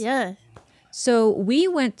this. Yeah. So we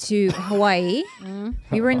went to Hawaii.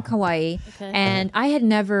 We were in Hawaii, and I had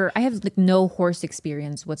like no horse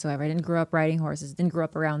experience whatsoever. I didn't grow up riding horses. Didn't grow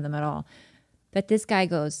up around them at all. But this guy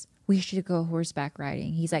goes, "We should go horseback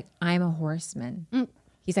riding." He's like, "I'm a horseman."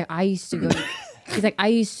 He's like, "I used to go." He's like, "I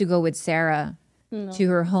used to go with Sarah to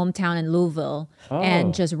her hometown in Louisville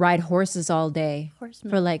and just ride horses all day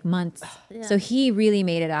for like months." Yeah. So he really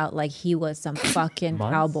made it out like he was some fucking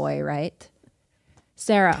cowboy, right?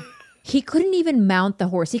 Sarah. He couldn't even mount the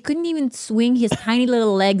horse. He couldn't even swing his tiny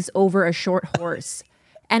little legs over a short horse.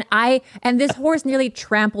 And this horse nearly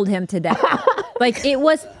trampled him to death. Like, it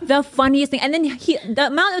was the funniest thing. And then the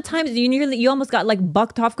amount of times you almost got like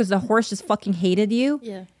bucked off because the horse just fucking hated you.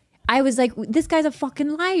 Yeah. I was like, this guy's a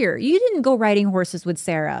fucking liar. You didn't go riding horses with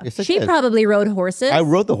Sarah. Yes, I She did. probably rode horses. I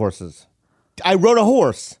rode the horses. I rode a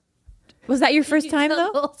horse. Was that your first time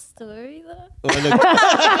though? Whole story though.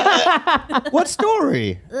 What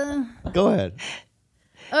story? Go ahead.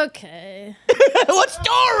 Okay. What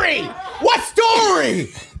story? What story?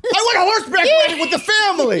 I went horseback riding with the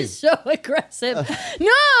family. So aggressive. No,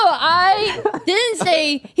 I didn't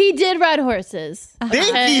say he did ride horses.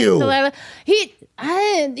 Thank you.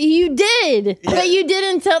 You did, but you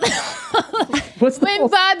didn't tell them. When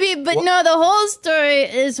Bobby, but no, the whole story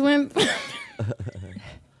is when.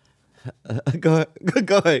 Go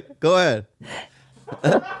ahead.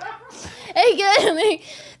 Hey,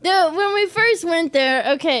 when we first went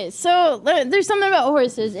there, okay, so there's something about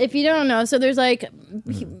horses. If you don't know, so there's like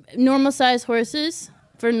normal size horses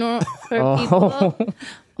for people.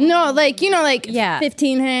 No, like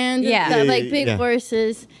 15 hands. Yeah. Like big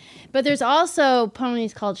horses. But there's also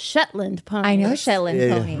ponies called Shetland ponies. I know Shetland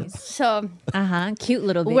ponies. So cute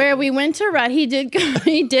little baby. where we went to ride, he did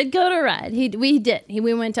go to ride.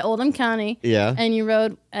 We went to Oldham County. Yeah. And you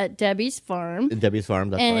rode at Debbie's farm. Debbie's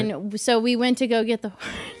farm. That's right. And so we went to go get the horse.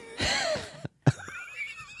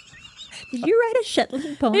 Did you ride a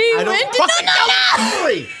Shetland pony? I don't fucking tell the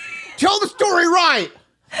story. Tell the story right.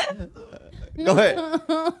 Go ahead.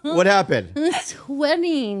 What happened?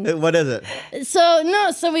 Sweating. What is it? So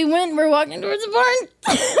we're walking towards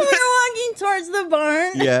the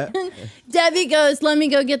barn. Yeah. Debbie goes, "Let me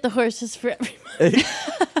go get the horses for everybody." So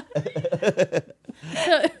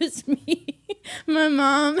it was me, my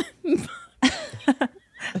mom.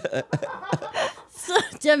 So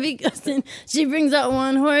Debbie goes in. She brings out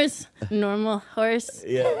one horse, normal horse.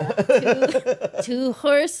 Yeah. Two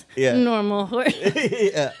horse, yeah. Normal horse.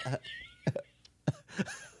 Yeah.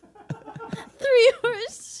 3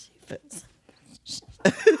 horse. It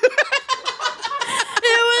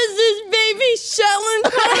was this baby Shetland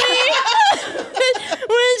pony,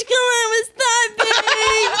 which Khalyla was that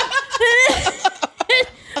big. It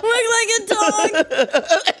looked like a dog.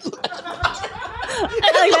 That's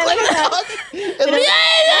what it looked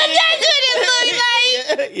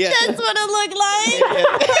like. Yeah. That's what it looked like.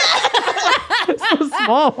 So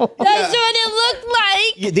small. That's what it looked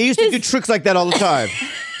like. Yeah, they used to do tricks like that all the time.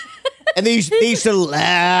 And they used to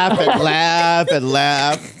laugh and laugh and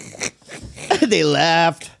laugh. They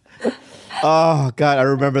laughed. Oh God, I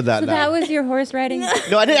remember that. So now. that was your horse riding?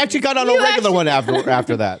 No, I didn't actually got on a regular one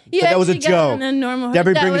after that. You But that was a actually got joke. on a normal horse.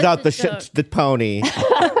 Debbie That brings was out a joke. the pony,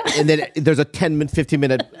 and then there's a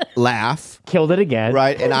 15-minute laugh. Killed it again.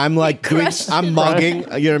 Right, and I'm like I'm mugging. You know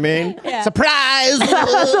what I mean? Yeah. Surprise!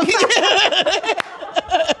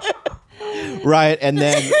 Right, and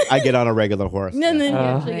then I get on a regular horse. And then you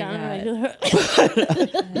actually got on a regular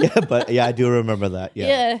horse. Yeah, I do remember that.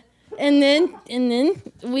 Yeah. And then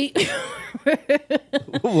we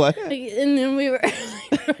What? And then we were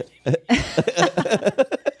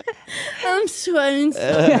I'm sweating so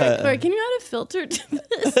hardcore. Can you add a filter to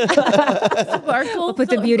this? Sparkle. We'll put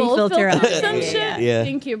the beauty gold filter on. Some Yeah. shit. Yeah.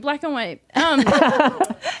 Thank you. Black and white.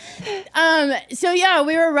 So yeah,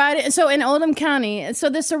 we were riding. So in Oldham County, so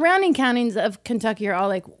the surrounding counties of Kentucky are all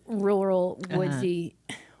like rural, woodsy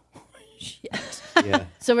shit. Yeah.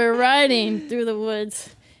 So we're riding through the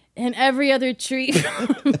woods. And every other tree,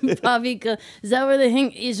 Bobby goes, "Is that where the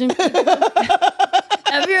Asian people?"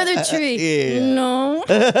 Every other tree. Yeah. No.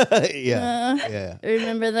 Yeah.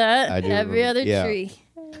 Remember that? I do Every remember. other Yeah. tree.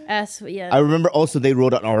 Yeah. I remember also they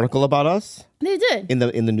wrote an article about us They did. in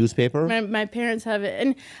the newspaper. My parents have it.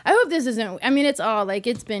 And I hope this isn't, I mean, it's all like,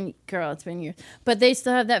 it's been years. But they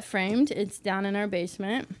still have that framed. It's down in our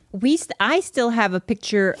basement. I still have a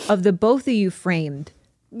picture of the both of you framed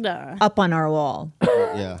up on our wall.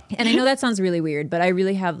 Yeah. And I know that sounds really weird, but I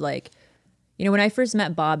really have when I first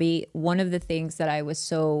met Bobby, one of the things that I was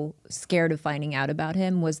so scared of finding out about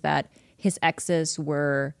him was that his exes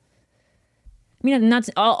were, not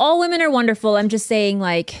all women are wonderful. I'm just saying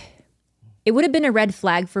it would have been a red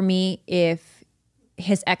flag for me if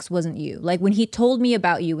his ex wasn't you. Like when he told me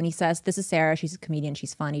about you, when he says, "This is Sarah, she's a comedian,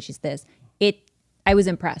 she's funny, she's this," I was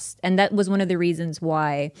impressed. And that was one of the reasons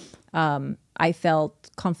why I felt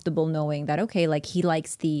comfortable knowing that, okay, he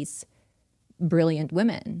likes these brilliant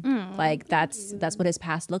women. That's what his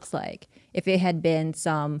past looks like. If it had been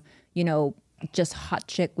some, just hot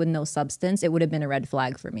chick with no substance, it would have been a red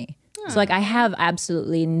flag for me. So I have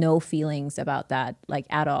absolutely no feelings about that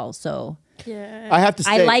at all. So yeah. I have to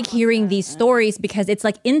say, I like hearing these stories because it's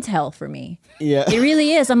like intel for me. Yeah. It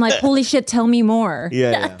really is. I'm like, holy shit, tell me more.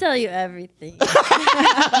 Yeah. I'll tell you everything.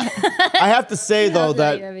 I have to say though I'll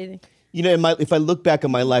tell you that everything. if I look back in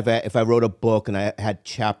my life, if I wrote a book and I had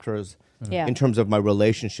chapters Yeah. in terms of my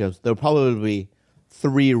relationships, there would probably be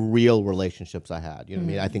 3 real relationships I had. You know what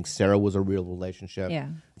I mean? I think Sarah was a real relationship. Yeah.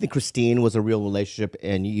 I think Christine was a real relationship,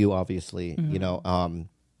 and you obviously,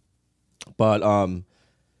 but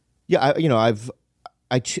yeah,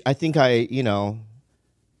 I think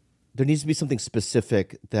there needs to be something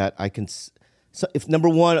specific that I can. So if number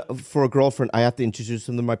one for a girlfriend, I have to introduce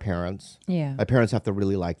them to my parents. Yeah. My parents have to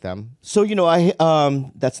really like them. So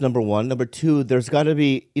that's number one. Number two, there's got to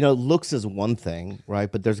be looks is one thing, right?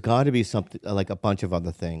 But there's got to be something like a bunch of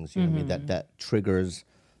other things. You know what I mean? That triggers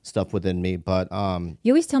stuff within me. But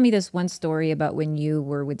you always tell me this one story about when you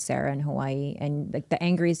were with Sarah in Hawaii, and like the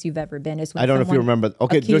angriest you've ever been is when I don't know if you remember.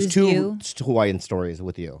 Okay, there's two accused Hawaiian stories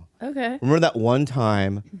with you. Okay. Remember that one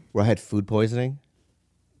time where I had food poisoning?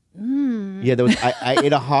 Yeah, there was. I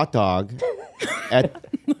ate a hot dog at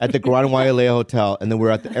the Grand Wailea Hotel, and then we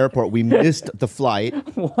were at the airport. We missed the flight,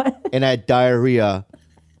 and I had diarrhea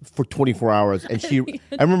for 24 hours. And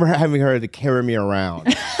I remember having her to carry me around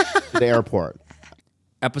to the airport.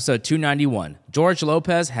 Episode 291. George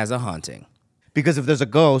Lopez has a haunting. Because if there's a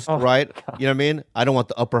ghost, right? You know what I mean? I don't want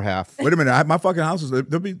the upper half. Wait a minute. My fucking house is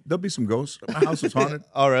there'll be some ghosts. My house is haunted.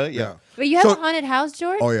 Oh, really? Yeah. But you have a haunted house,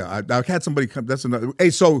 George? Oh yeah. I had somebody come. That's another. Hey,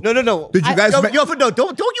 so no. Did you guys? Don't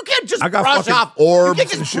you can't just I got brush fucking off orbs You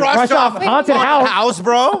can't and just shit. brush off haunted house,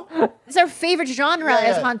 bro. It's our favorite genre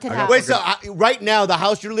is haunted house. Wait, so right now the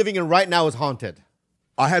house you're living in right now is haunted.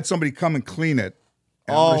 I had somebody come and clean it.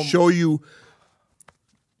 And I'm gonna show you.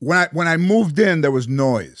 When I moved in, there was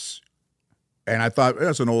noise. And I thought,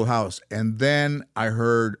 that's an old house. And then I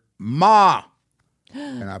heard, Ma.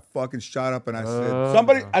 And I fucking shot up and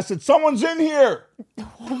I said, someone's in here.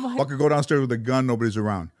 Fucking go downstairs with a gun, nobody's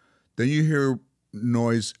around. Then you hear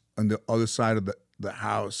noise on the other side of the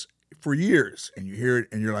house for years. And you hear it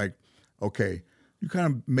and you're like, okay. You kind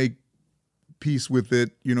of make peace with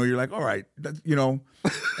it. You're like, all right.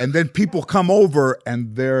 And then people come over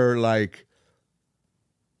and they're like,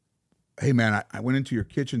 hey, man, I went into your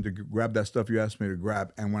kitchen to grab that stuff you asked me to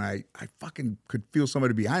grab. And when I fucking could feel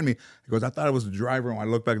somebody behind me, he goes, I thought it was the driver. And when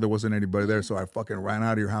I looked back, there wasn't anybody there. So I fucking ran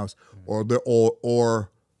out of your house.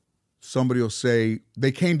 Or somebody will say,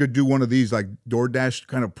 they came to do one of these like DoorDash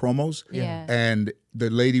kind of promos. Yeah. And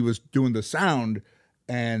the lady was doing the sound.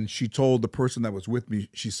 And she told the person that was with me,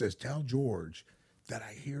 she says, tell George that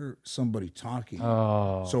I hear somebody talking.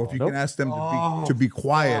 Oh, so if you can ask them to be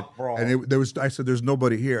quiet. And I said, there's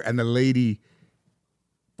nobody here. And the lady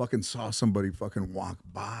fucking saw somebody fucking walk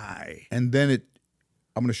by. And then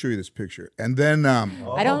I'm going to show you this picture. And then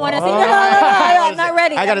I don't want to see. No, I'm not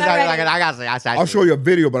ready. I gotta say. I'll show you a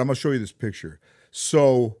video, but I'm going to show you this picture.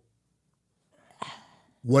 So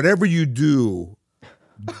whatever you do,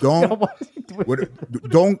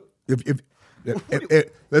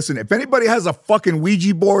 listen, if anybody has a fucking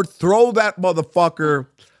Ouija board, throw that motherfucker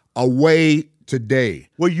away today.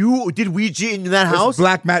 Well, you did Ouija in that house?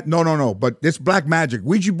 Black magic. No. But it's black magic.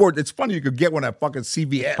 Ouija board, it's funny you could get one at fucking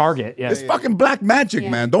CVS. Target, yeah. It's fucking black magic,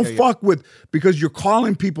 man. Don't fuck with, because you're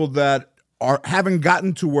calling people that haven't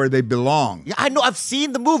gotten to where they belong. Yeah, I know. I've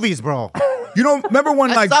seen the movies, bro. Remember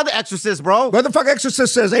when I saw The Exorcist, bro. What the fuck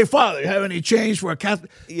Exorcist says, hey, Father, you have any change for a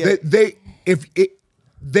Catholic? Yeah.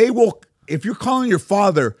 If you're calling your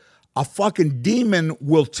father, a fucking demon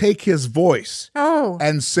will take his voice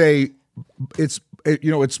and say, it's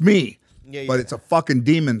me. But it's a fucking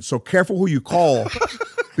demon. So careful who you call,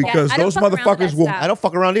 because those motherfuckers will. I don't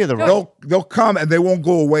fuck around either, bro. They'll come and they won't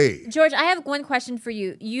go away. George, I have one question for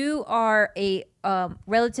you. You are a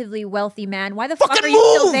relatively wealthy man. Why the fuck are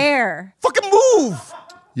you still there? Fucking move.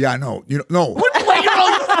 Yeah, I know. No. You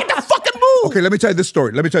fucking move. Okay, let me tell you this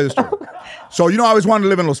story. So I always wanted to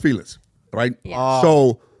live in Los Feliz, right? Yeah.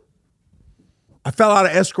 So I fell out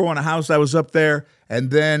of escrow on a house that was up there,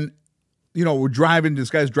 and then, we're driving. This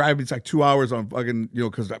guy's driving. It's like 2 hours on fucking,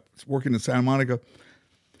 because I'm working in Santa Monica.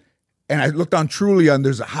 And I looked on Trulia, and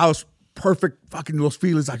there's a house, perfect fucking Los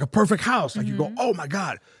Feliz, like a perfect house. Like you go, oh my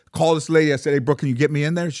God. Call this lady. I said, hey, Brooke, can you get me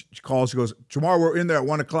in there? She calls. She goes, tomorrow we're in there at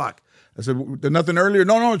 1 o'clock. I said, there's nothing earlier?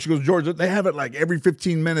 No. She goes, George, they have it like every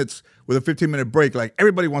 15 minutes with a 15-minute break. Like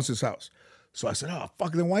everybody wants this house. So I said, oh,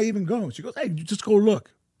 fuck, then why even go? She goes, hey, you just go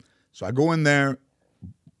look. So I go in there,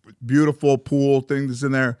 beautiful pool, things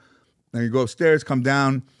in there. Then you go upstairs, come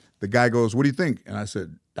down. The guy goes, what do you think? And I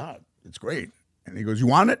said, it's great. And he goes, you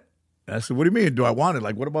want it? And I said, what do you mean? Do I want it?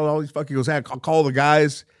 Like, what about all these fucking? He goes, hey, I'll call the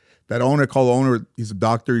guys that own it. Call the owner. He's a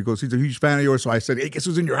doctor. He goes, he's a huge fan of yours. So I said, hey, guess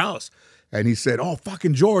who's in your house? And he said, oh,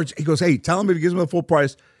 fucking George. He goes, hey, tell him if he gives me the full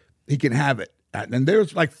price, he can have it. And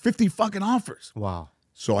there's like 50 fucking offers. Wow.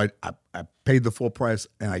 So I paid the full price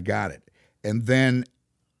and I got it. And then,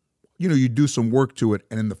 you do some work to it.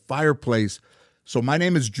 And in the fireplace, so my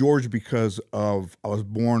name is George because I was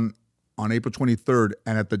born on April 23rd,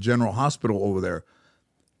 and at the General Hospital over there,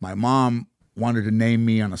 my mom wanted to name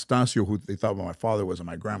me Anastasio, who they thought my father was, and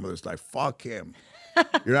my grandmother's like, fuck him.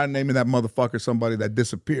 You're not naming that motherfucker somebody that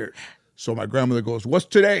disappeared. So my grandmother goes, "What's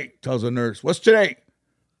today?" Tells the nurse, "What's today?"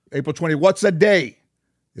 April 20. What's the day?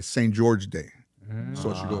 It's St. George Day.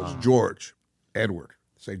 So she goes, George, Edward,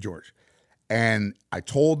 St. George. And I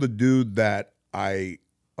told the dude that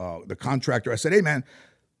the contractor, I said, "Hey man,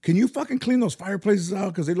 can you fucking clean those fireplaces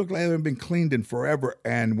out? Because they look like they haven't been cleaned in forever."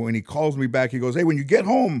 And when he calls me back, he goes, "Hey, when you get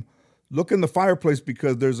home, look in the fireplace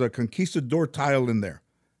because there's a conquistador tile in there."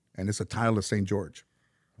 And it's a tile of St. George.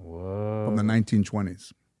 Whoa. From the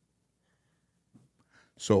 1920s.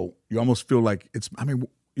 So you almost feel like it's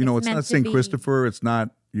not St. Christopher. It's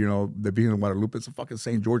not, the Virgen de Guadalupe. It's a fucking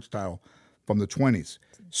St. George tile from the 20s.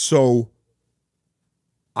 So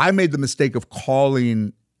I made the mistake of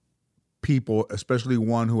calling people, especially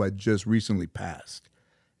one who had just recently passed.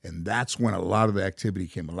 And that's when a lot of the activity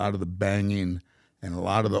came, a lot of the banging and a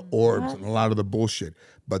lot of the orbs and a lot of the bullshit.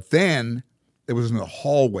 But then it was in the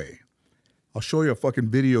hallway. I'll show you a fucking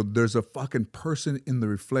video. There's a fucking person in the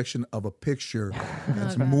reflection of a picture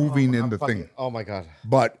that's moving in the thing. Oh my God.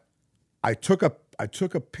 But I took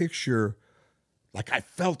a picture, like I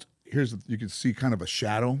felt, you can see kind of a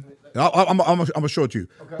shadow. I'm gonna show it to you,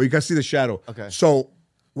 okay. But you can see the shadow. Okay. So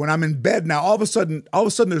when I'm in bed now, all of a sudden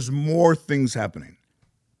there's more things happening.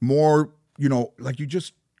 More, like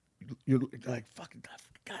you're like, fucking,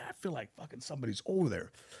 God, I feel like fucking somebody's over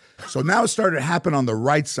there. So now it started to happen on the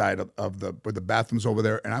right side of where the bathroom's over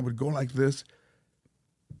there, and I would go like this,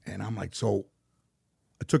 and I'm like, so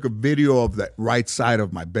I took a video of that right side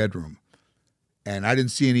of my bedroom, and I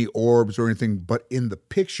didn't see any orbs or anything, but in the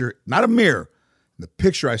picture, not a mirror, in the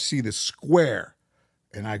picture I see this square,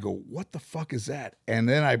 and I go, what the fuck is that? And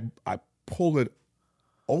then I pull it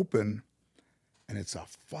open, and it's a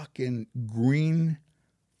fucking green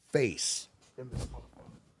face.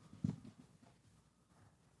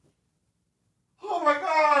 Oh my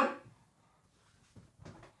God!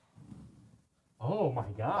 Oh my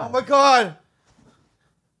God! Oh my God!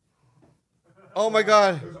 Oh my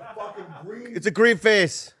God! There's a fucking green. It's a green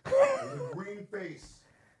face. There's a green face.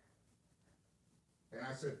 And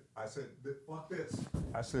I said, fuck this.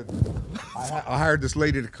 I said, I hired this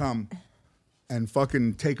lady to come and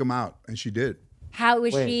fucking take him out, and she did. How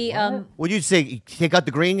was she? Would you say take out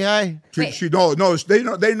the green guy? She no,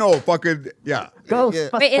 they know fucking yeah. Ghost. Yeah.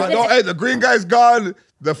 Wait, Hey, the green guy's gone.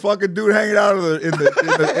 The fucking dude hanging out of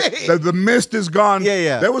the mist is gone.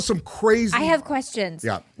 Yeah. There was some crazy. I have questions.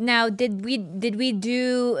 Yeah. Now, did we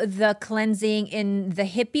do the cleansing in the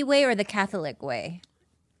hippie way or the Catholic way?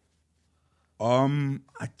 I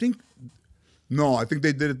think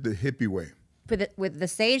they did it the hippie way. With the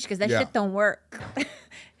sage, because that Yeah. shit don't work.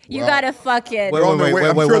 You gotta fucking. They're on their way.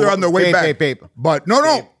 I'm sure they're on their way back. But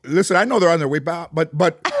no. Listen, I know they're on their way back. But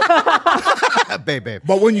babe.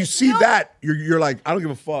 But when you see that, you're like, I don't give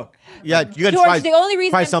a fuck. Yeah, you gotta George, the only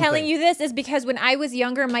reason I'm something. telling you this is because when I was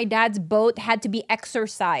younger, my dad's boat had to be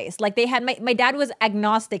exorcised. Like they had, my dad was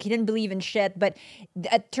agnostic. He didn't believe in shit, but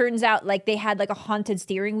it turns out like they had like a haunted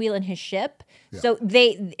steering wheel in his ship. Yeah. So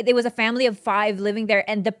there was a family of 5 living there,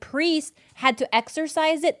 and the priest had to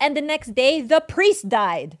exorcise it. And the next day, the priest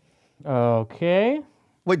died. Okay.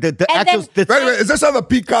 Wait, the And actual. then- Wait a minute, is this on the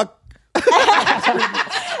peacock?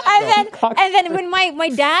 And then when my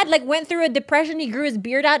dad like went through a depression, he grew his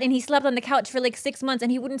beard out and he slept on the couch for like 6 months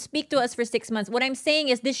and he wouldn't speak to us for 6 months. What I'm saying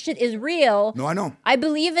is this shit is real. No, I know. I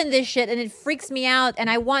believe in this shit and it freaks me out, and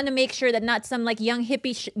I want to make sure that not some like young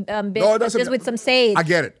hippie bitch No, it that's doesn't- just with some sage. I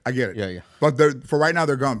get it. Yeah. But for right now,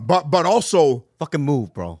 they're gone. But also fucking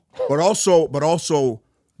move, bro. But also,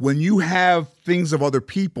 when you have things of other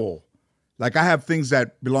people, like I have things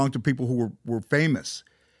that belong to people who were famous.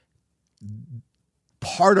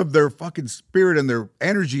 Part of their fucking spirit and their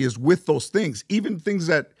energy is with those things, even things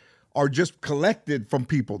that are just collected from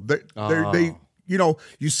people. They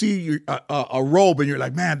you see a robe and you're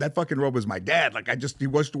like, man, that fucking robe is my dad. Like he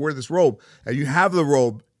wants to wear this robe, and you have the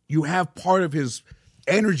robe. You have part of his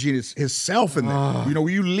energy and his self in there.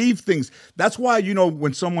 You leave things. That's why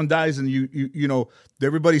when someone dies and you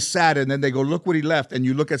everybody's sad, and then they go, look what he left, and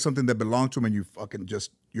you look at something that belonged to him and you fucking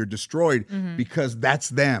you're destroyed because that's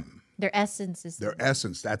them. Their essence is their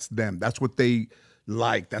essence. That's them. That's what they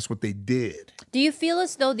like. That's what they did. Do you feel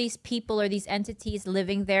as though these people or these entities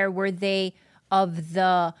living there, were they of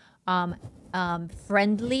the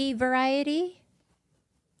friendly variety?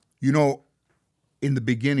 In the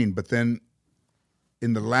beginning, but then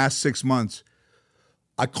in the last 6 months,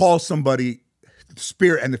 I called somebody,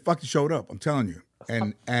 spirit, and they fucking showed up. I'm telling you.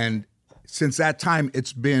 And since that time,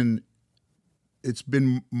 it's been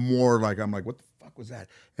more like, I'm like, what the fuck was that?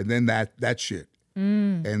 And then that shit.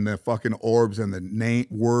 And the fucking orbs and the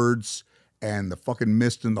words and the fucking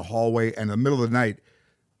mist in the hallway, and in the middle of the night,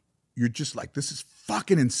 you're just like, this is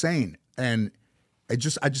fucking insane. and I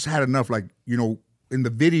just had enough. Like, you know, in the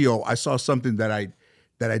video, I saw something that I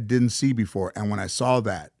didn't see before, and when I saw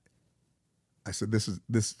that, I said, this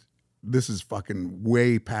is fucking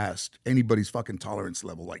way past anybody's fucking tolerance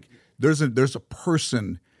level. Like, there's a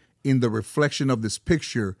person in the reflection of this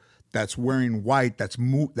picture that's wearing white, that's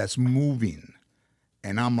moving,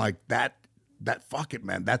 and I'm like, that fuck it,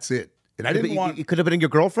 man, that's it. And I didn't want. It could have been your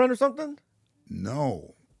girlfriend or something.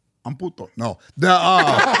 No, I'm puto. No, no,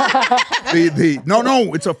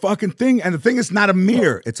 it's a fucking thing, and the thing is not a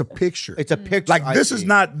mirror; it's a picture. It's a picture. Like this is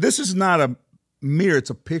not a mirror;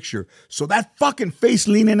 it's a picture. So that fucking face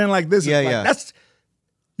leaning in like this, is like, that's.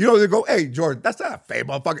 You know, they go, hey, George, that's not a face,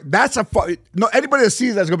 motherfucker. That's a fucking. No, anybody that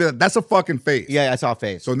sees that's gonna be like, that's a fucking face. Yeah, I saw a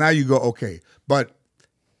face. So now you go, okay, but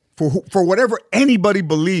for whatever anybody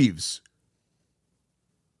believes.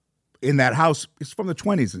 In that house, it's from the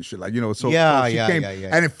 20s and shit, like, you know. So yeah,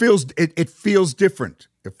 and it feels different.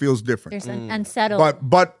 It feels different. There's unsettled.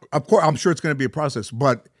 But of course, I'm sure it's going to be a process.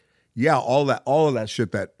 But yeah, all of that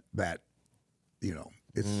shit that you know,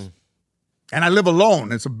 it's. And I live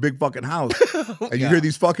alone. It's a big fucking house, and you hear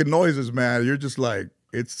these fucking noises, man. You're just like,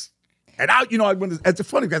 it's. And it's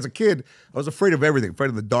funny. As a kid, I was afraid of everything, afraid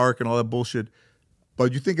of the dark and all that bullshit.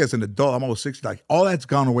 But you think as an adult, I'm almost 60, like all that's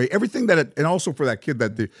gone away. Everything and also for that kid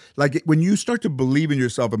like when you start to believe in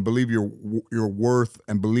yourself and believe your worth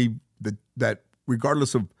and believe that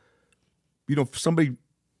regardless of, you know, somebody,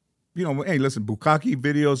 you know, hey, listen, bukkake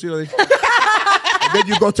videos, you know, and then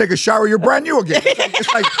you go take a shower, you're brand new again.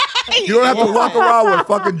 It's like you don't have to walk around with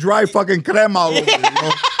fucking dry fucking crema all over you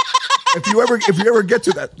know? If you ever get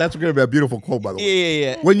to that, that's gonna be a beautiful quote, by the way.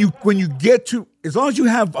 Yeah. When you get to, as long as you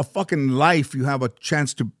have a fucking life, you have a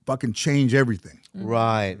chance to fucking change everything.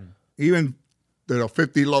 Right. Even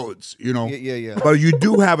 50 loads, you know. Yeah. But you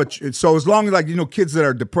do have so as long as, like, you know, kids that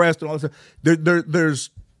are depressed and all that stuff,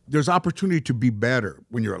 there's opportunity to be better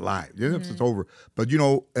when you're alive. You know, if it's over. But you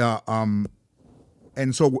know,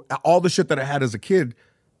 and so all the shit that I had as a kid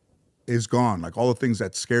is gone. Like all the things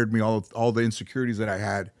that scared me, all the insecurities that I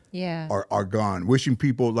had. Yeah, are gone. Wishing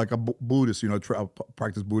people, like a Buddhist, you know,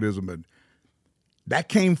 practice Buddhism, and that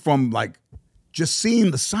came from like just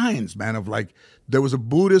seeing the signs, man. Of like there was a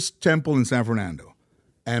Buddhist temple in San Fernando,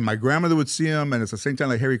 and my grandmother would see them, and it's the same time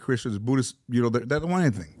like Hare Krishna's Buddhist, you know, they don't want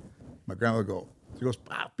anything. My grandmother would go, she goes,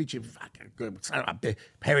 bitch, fucking good,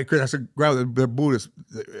 Hare Krishna. I said, grandmother, they're Buddhist.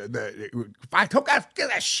 Don't get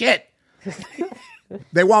that shit.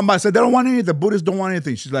 They want. I said they don't want anything. The Buddhists don't want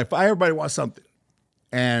anything. She's like, everybody wants something.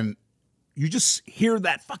 And you just hear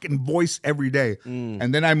that fucking voice every day.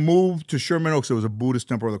 And then I moved to Sherman Oaks. There was a Buddhist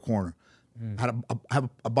temple on the corner. I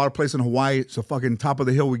bought a place in Hawaii. It's a fucking top of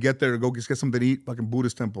the hill. We get there to go get something to eat. Fucking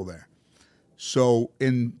Buddhist temple there. So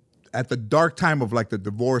at the dark time of like the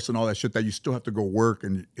divorce and all that shit, that you still have to go work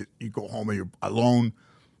and you go home and you're alone.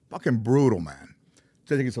 Fucking brutal, man.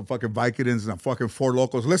 Taking some fucking Vicodins and some fucking Four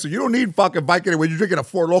Locos. Listen, you don't need fucking Vicodin when you're drinking a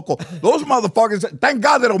Four Loco. Those motherfuckers, thank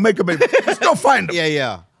God they don't make them. You still find them.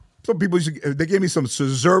 Yeah. Some people, they gave me some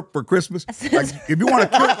Czerp for Christmas. Like, if you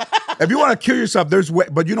want to kill yourself, there's way.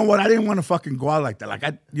 But you know what? I didn't want to fucking go out like that. Like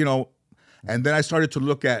and then I started to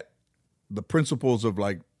look at the principles of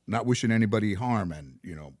like not wishing anybody harm, and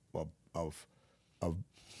you know, of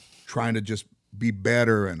trying to just be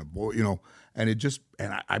better and avoid, you know. And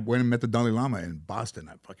I went and met the Dalai Lama in Boston.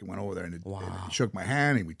 I fucking went over there and he shook my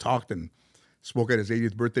hand and we talked and spoke at his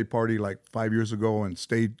 80th birthday party like 5 years ago and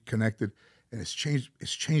stayed connected. And it's changed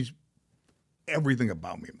everything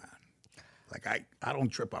about me, man. Like I don't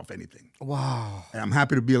trip off anything. Wow. And I'm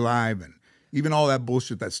happy to be alive, and even all that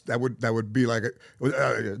bullshit that would be like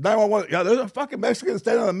 911. Yeah, there's a fucking Mexican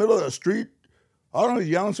standing in the middle of the street. I don't know,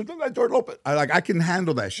 yelling something like George Lopez. I can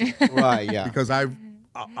handle that shit. Right, yeah. Because I've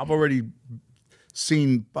already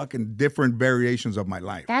seen fucking different variations of my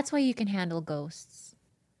life. That's why you can handle ghosts.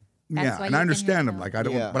 That's why and I understand them. Like I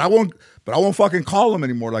don't, Yeah. but I won't fucking call them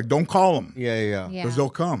anymore. Like don't call them. Yeah. Because they'll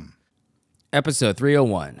come. Episode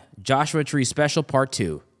 301, Joshua Tree Special Part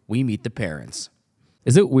 2, We Meet the Parents.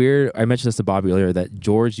 Is it weird, I mentioned this to Bobby earlier, that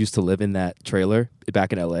George used to live in that trailer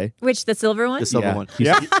back in L.A.? Which, the silver one? The silver Yeah. one.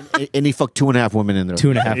 Yeah. And he fucked 2.5 women in there.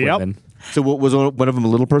 2.5 Yep. women. So what, was one of them a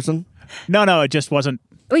little person? No, it just wasn't.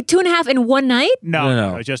 Wait, 2.5 in one night?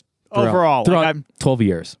 No, just Throughout- overall. Throughout 12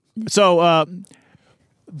 years. So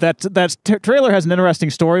that trailer has an interesting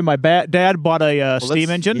story. My dad bought a steam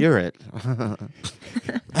engine. Hear it.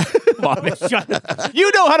 Bobby, shut up.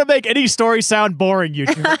 You know how to make any story sound boring, you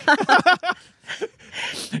jerk.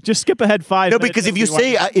 Just skip ahead 5 No, minutes. because if you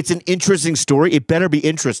say it's an interesting story, it better be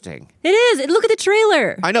interesting. It is. Look at the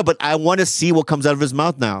trailer. I know, but I want to see what comes out of his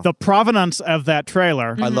mouth now. The provenance of that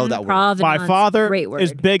trailer. I love that word. Provenance. My father Great word.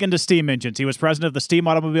 is big into steam engines. He was president of the Steam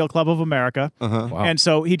Automobile Club of America. Wow. And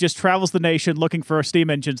so he just travels the nation looking for steam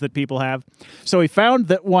engines that people have. So he found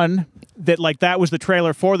that one that was the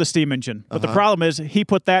trailer for the steam engine. But the problem is he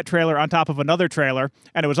put that trailer on top of another trailer,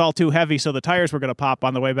 and it was all too heavy, so the tires were going to pop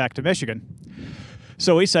on the way back to Michigan.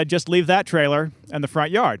 So he said, just leave that trailer in the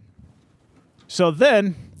front yard. So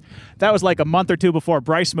then, that was like a month or two before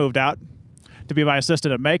Bryce moved out to be my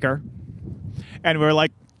assistant at Maker. And we were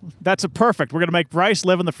like, that's perfect. We're going to make Bryce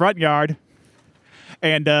live in the front yard.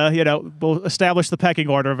 And, we'll establish the pecking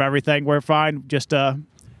order of everything. We're fine. Just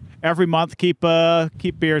every month, keep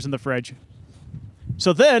beers in the fridge.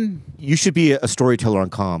 So then... You should be a storyteller on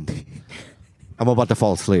Calm. I'm about to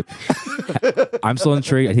fall asleep. I'm still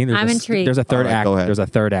intrigued. I think I'm intrigued. There's a third All right, act. go ahead. There's a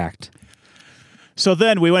third act. So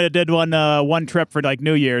then we went and did one trip for like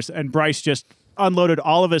New Year's, and Bryce just unloaded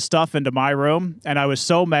all of his stuff into my room, and I was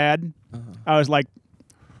so mad. I was like,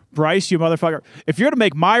 Bryce, you motherfucker, if you're to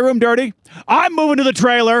make my room dirty, I'm moving to the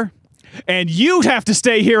trailer, and you have to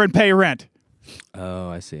stay here and pay rent. Oh,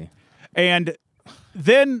 I see. And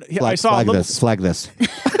then I saw a little... Flag this.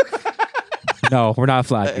 No, we're not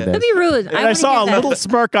flagging this. That'd be rude. And I saw a little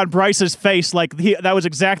smirk on Bryce's face, like that was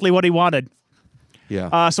exactly what he wanted.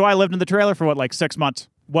 Yeah. So I lived in the trailer for 6 months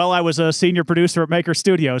while I was a senior producer at Maker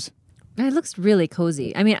Studios. It looks really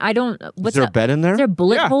cozy. I mean, I don't. Is there a bed in there? Is there a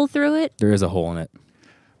bullet hole through it? There is a hole in it.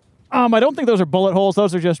 I don't think those are bullet holes.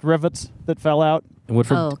 Those are just rivets that fell out. And what,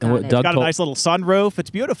 got what it. Doug It's got a told, nice little sunroof. It's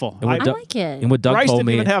beautiful. and what I Doug- like it. And what Doug Bryce told didn't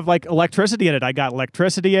me. even have electricity in it. I got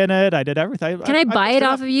electricity in it. I did everything. Can I buy it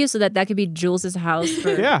off of you so that could be Jules' house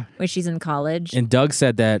for Yeah. when she's in college? And Doug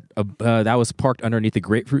said that that was parked underneath the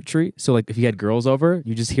grapefruit tree. So, if you had girls over,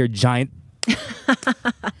 you just hear giant.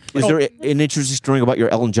 Is there an interesting story about your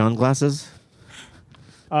Elton John glasses?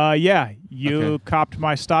 Yeah, you copped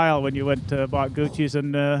my style when you went to bought Gucci's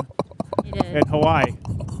in Hawaii.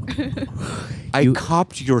 I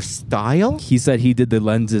copped your style? He said he did the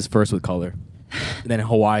lenses first with color. Then in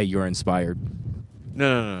Hawaii, you're inspired.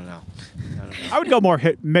 No. I would go more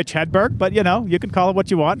Mitch Hedberg, but you can call it what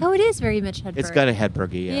you want. Oh, it is very Mitch Hedberg. It's got a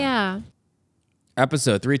Hedbergy, yeah. Yeah.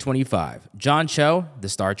 Episode 325. John Cho, The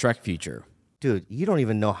Star Trek Future. Dude, you don't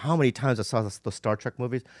even know how many times I saw the Star Trek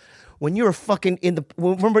movies. When you were fucking in the...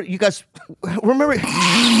 Remember, you guys... Remember...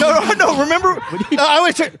 No, remember...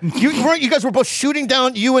 you guys were both shooting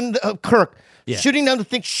down, you and Kirk, shooting down the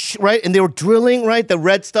thing, right? And they were drilling, right? The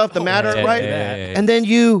red stuff, the matter, right? Yeah. And then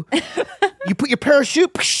you put your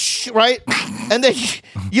parachute, right? And then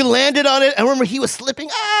you landed on it. I remember he was slipping,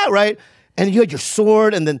 right? And you had your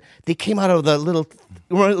sword, and then they came out of the little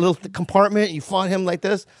compartment. You fought him like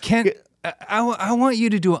this. I want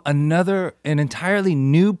you to do an entirely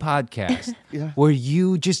new podcast where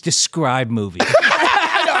you just describe movies.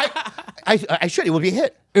 I should. It would be a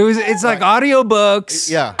hit. It's like audiobooks.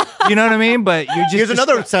 Yeah. You know what I mean? But you just Here's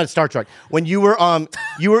another Star Trek. When you were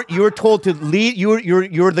you were told to lead.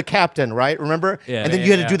 You were the captain, right? Remember? Yeah. And then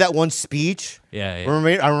you had to do that one speech. Yeah.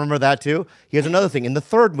 Remember? I remember that too. Here's another thing in the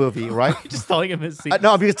third movie, right? Just telling him his secret.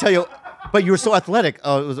 No, I'm going to tell you. But you were so athletic. It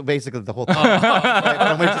was basically the whole thing. Right?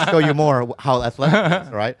 I'm going to show you more how athletic it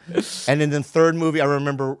is, right? And in the third movie, I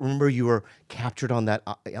remember you were captured on that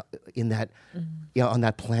on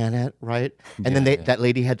that planet, right? And then that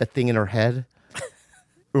lady had the thing in her head.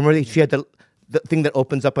 Remember she had the thing that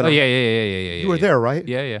opens up. Yeah. You were there, right?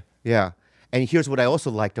 Yeah. Yeah. And here's what I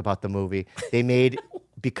also liked about the movie: they made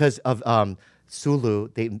because of Sulu,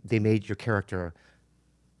 they made your character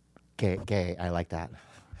gay. I like that.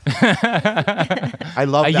 I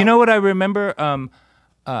love that. You know what I remember?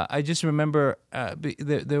 I just remember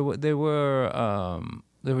there were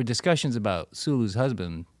discussions about Sulu's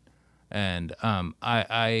husband, and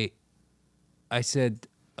I said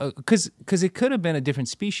because it could have been a different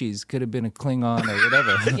species, could have been a Klingon or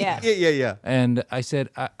whatever. Yeah. And I said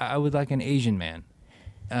I would like an Asian man,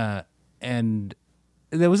 and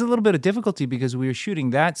there was a little bit of difficulty because we were shooting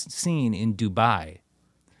that scene in Dubai,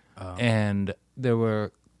 and there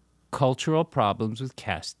were cultural problems with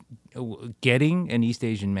getting an East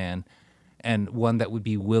Asian man and one that would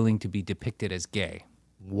be willing to be depicted as gay.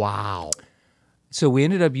 Wow. So we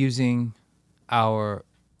ended up using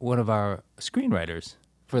one of our screenwriters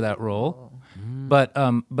for that role. But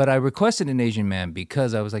I requested an Asian man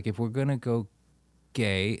because I was like, if we're going to go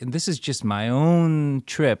gay, and this is just my own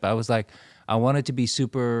trip, I was like, I want it to be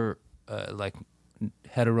super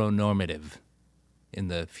heteronormative in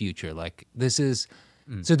the future. Like this is...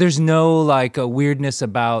 So there's no a weirdness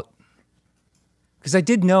about Because I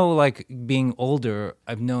did know, like, being older,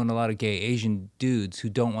 I've known a lot of gay Asian dudes who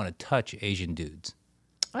don't want to touch Asian dudes.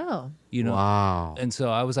 Oh. You know? Wow. And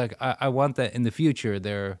so I was like, I want that in the future.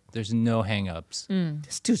 There's no hang-ups.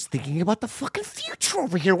 This dude's thinking about the fucking future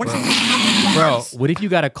over here. What is Bro, what if you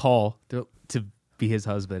got a call to be his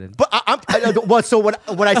husband? And But so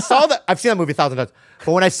when I saw that, I've seen that movie 1,000 times.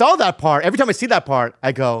 But when I saw that part, every time I see that part,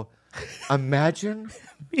 I go, imagine,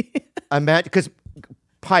 because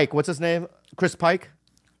Pike, what's his name? Chris Pike?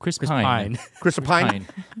 Chris Pine. Christopher Pine?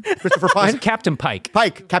 Christopher Pine? Captain Pike.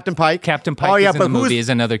 Captain Pike. Captain Pike Oh, yeah, is in but the movie who's is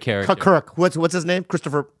another character. Kirk. What's his name? Chris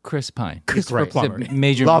Pine. Christopher He's a Plummer.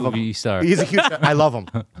 major Love movie him. star. He's a huge. I love him.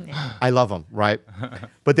 I love him. Right.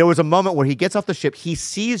 But there was a moment where he gets off the ship. He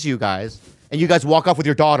sees you guys, and you guys walk off with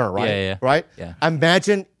your daughter. Right. Yeah. Right. Yeah.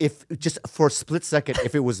 Imagine if just for a split second,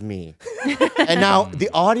 if it was me, and now the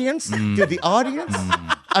audience, dude, the audience.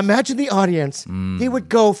 Imagine the audience. They would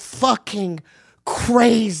go fucking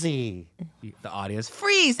crazy. the audience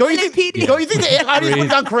freeze. Don't you think the audience would have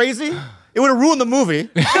gone crazy? It would have ruined the movie.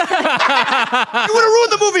 It would have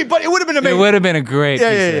ruined the movie, but it would have been amazing. It would have been a great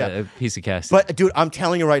piece of casting. But dude, I'm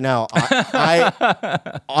telling you right now,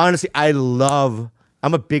 I honestly, I'm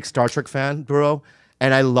a big Star Trek fan, bro,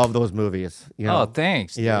 and I love those movies. You know? Oh,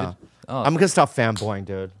 thanks. Yeah. Dude. Oh. I'm gonna stop fanboying,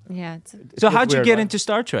 dude. Yeah. So how'd you weird, get right? into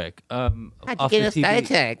Star Trek? How'd you get into Star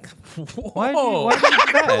Trek? Why did you do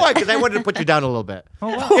that? Why? Because I wanted to put you down a little bit. Oh,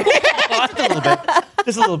 wow. Just a little bit.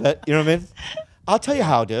 Just a little bit. You know what I mean? I'll tell you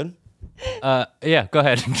how, dude. Yeah, go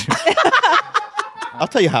ahead. I'll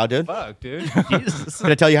tell you how, dude. Fuck, dude. Jesus.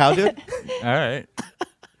 Can I tell you how, dude? All right.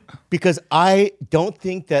 Because I don't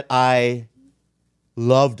think that I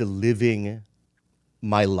loved living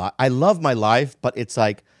my life. I love my life, but it's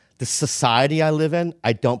like the society I live in,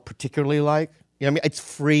 I don't particularly like. You know what I mean? It's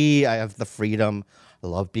free. I have the freedom. I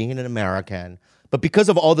love being an American. But because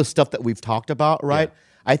of all the stuff that we've talked about, right? Yeah.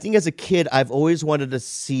 I think as a kid, I've always wanted to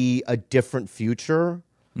see a different future.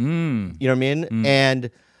 You know what I mean?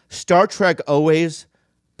 And Star Trek always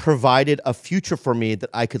provided a future for me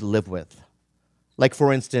that I could live with. Like,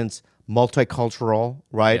 for instance, multicultural,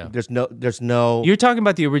 right? Yeah. There's no. You're talking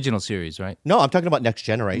about the original series, right? No, I'm talking about Next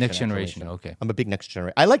Generation. Next Generation, okay. I'm a big Next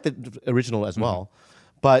Generation. I like the original as well.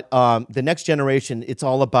 But the Next Generation, it's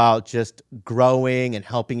all about just growing and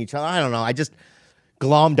helping each other. I don't know. I just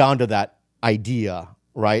glommed onto that idea,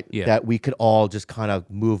 right? Yeah. That we could all just kind of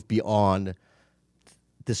move beyond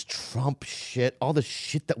this Trump shit, all the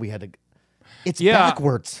shit that we had to. It's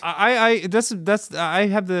backwards. I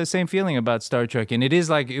have the same feeling about Star Trek, and it is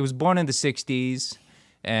like it was born in the '60s,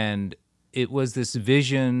 and it was this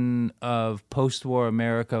vision of post-war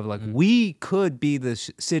America of like we could be the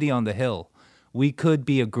city on the hill, we could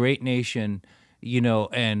be a great nation, you know,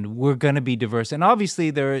 and we're gonna be diverse. And obviously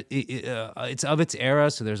it's of its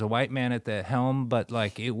era, so there's a white man at the helm, but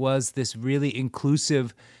like it was this really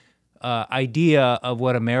inclusive idea of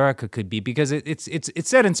what America could be, because it's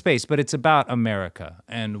set in space, but it's about America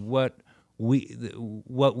and what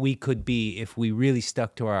we could be if we really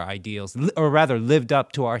stuck to our ideals, or rather lived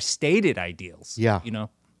up to our stated ideals. Yeah, you know,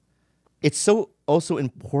 it's so also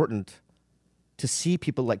important to see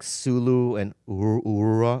people like Sulu and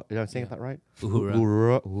Uhura. Am I saying that right?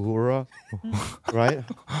 Uhura, right?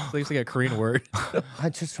 It's like a Korean word. I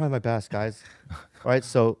just try my best, guys. Right,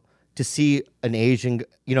 so. To see an Asian,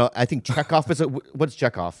 you know, I think Chekhov is what's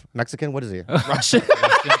Chekhov? Mexican? What is he? Russian.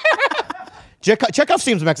 Chekhov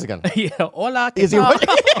seems Mexican. Yeah. Hola. Is he Russian?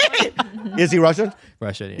 Is he Russian?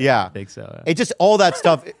 Russian. Yeah. I think so. It just all that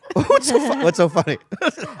stuff. What's so funny?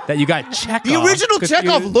 That you got Chekhov. The original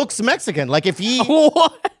Chekhov looks Mexican. Like if he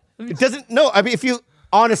it doesn't. No, I mean if you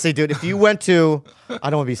honestly, dude, if you went to, I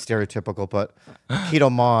don't want to be stereotypical, but Keto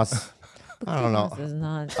Moss. I don't know.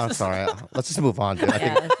 I'm sorry. Let's just move on, dude.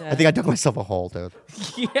 I think I dug myself a hole, dude.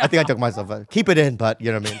 Yeah. I think I dug myself a. Keep it in, but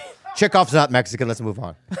you know what I mean. Chekhov's not Mexican. Let's move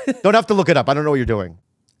on. Don't have to look it up. I don't know what you're doing.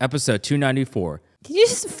 Episode 294. Did you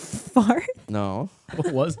just fart? No.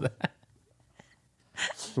 What was that?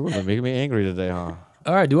 Ooh, they're making me angry today, huh?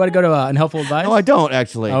 All right. Do you want to go to unhelpful advice? No, I don't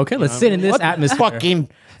actually. Okay, let's sit in this atmosphere. Fucking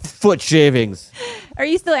foot shavings. Are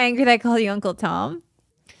you still angry that I call you Uncle Tom?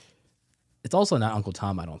 It's also not Uncle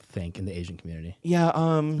Tom, I don't think, in the Asian community. Yeah.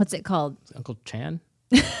 What's it called? Uncle Chan?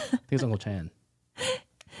 I think it's Uncle Chan.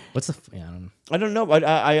 What's the? Yeah, I don't know.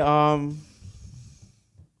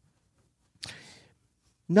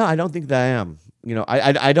 No, I don't think that I am. You know,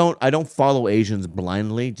 I don't follow Asians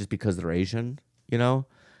blindly just because they're Asian. You know,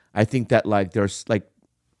 I think that like there's like,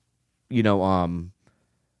 you know,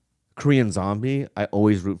 Korean Zombie. I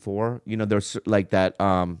always root for. You know, there's like that.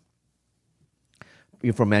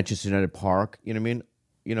 You're from Manchester United Park. You know what I mean?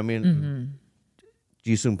 You know what I mean?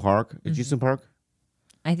 Jisung Park. Is Jisung Park?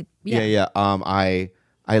 Yeah.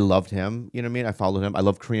 I loved him. You know what I mean? I followed him. I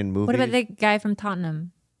love Korean movies. What about the guy from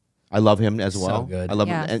Tottenham? I love him as well. So good. I love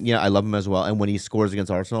him, and I love him as well. And when he scores against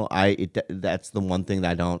Arsenal, that's the one thing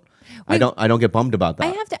that I don't get bummed about that.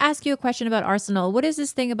 I have to ask you a question about Arsenal. What is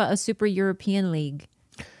this thing about a super European league?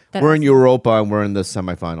 We're in Europa and we're in the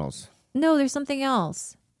semifinals. No, there's something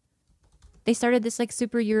else. They started this like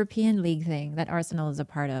super European league thing that Arsenal is a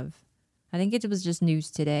part of. I think it was just news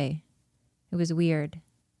today. It was weird.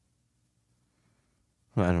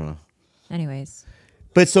 I don't know. Anyways.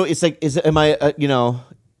 But so it's like,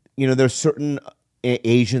 there's certain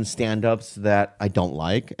Asian stand-ups that I don't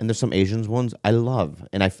like, and there's some Asian ones I love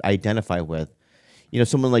and I identify with.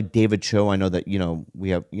 Someone like David Cho, I know that we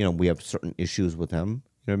have certain issues with him.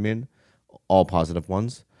 You know what I mean? All positive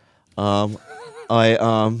ones. I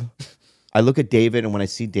look at David, and when I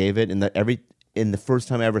see David, in the first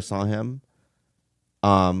time I ever saw him,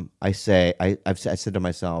 I said to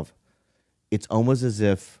myself, it's almost as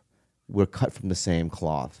if we're cut from the same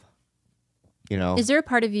cloth. Is there a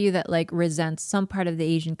part of you that like resents some part of the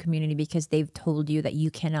Asian community because they've told you that you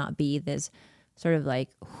cannot be this sort of like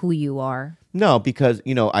who you are? No, because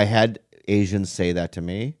I had Asians say that to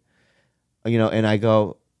me, and I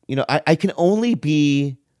go, I can only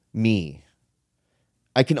be me.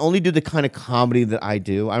 I can only do the kind of comedy that I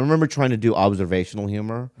do. I remember trying to do observational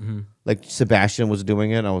humor, like Sebastian was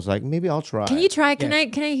doing it. I was like, maybe I'll try. Can you try? Can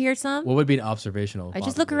I hear some? What would be an observational? I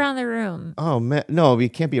just look around the room. Oh man, no, we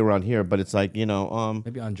can't be around here. But it's like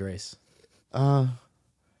maybe Andres. I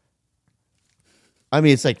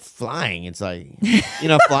mean, it's like flying. It's like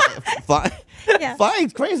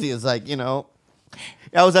flying's crazy. It's like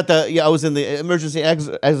I was in the emergency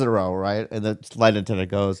exit row, right? And the flight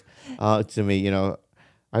attendant goes to me,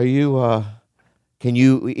 are you? Can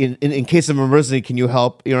you, in case of emergency, can you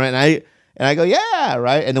help? And I go, yeah,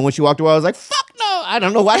 right. And then when she walked away, I was like, fuck no, I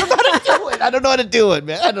don't know how to do it. I don't know how to do it,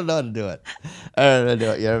 man. I don't know how to do it. I don't know how to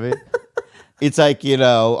do it. You know what I mean? It's like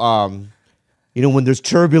when there's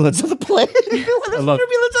turbulence on the plane. Turbulence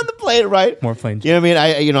on the plane, right? More planes. You know what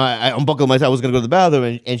I mean? I unbuckled myself. I was gonna go to the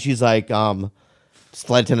bathroom, and she's like,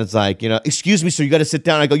 flight attendant's like, excuse me, sir, you got to sit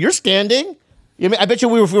down. I go, you're standing. You know what I mean? I bet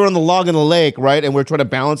you if we were on the log in the lake, right, and we're trying to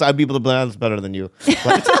balance, I'd be able to balance better than you.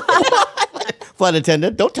 Flight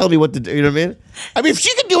attendant, don't tell me what to do. You know what I mean? I mean, if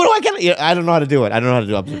she can do it, why can't I? I don't know how to do it. I don't know how to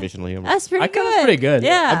do observational humor. That's pretty good. That's pretty good.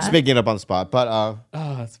 Yeah. I'm just making it up on the spot. But oh,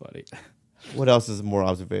 that's funny. What else is more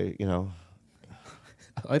observation? I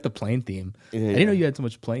like the plane theme. I didn't know you had so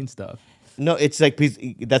much plane stuff. No, it's like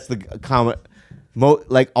that's the common.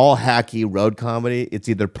 Like all hacky road comedy, it's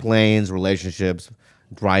either planes, relationships,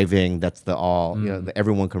 driving. That's the all that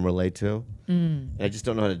everyone can relate to. And I just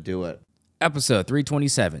don't know how to do it. Episode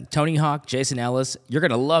 327. Tony Hawk, Jason Ellis. You're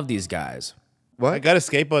gonna love these guys. What? I got a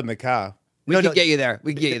skateboard in the car. We could get you there.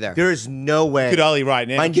 We could get you there. There is no way. You could ollie right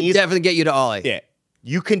now. We could definitely get you to ollie. Yeah.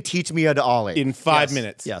 You can teach me how to ollie in 5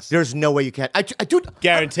 minutes. Yes. There's no way you can. I do.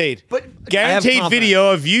 Guaranteed. But guaranteed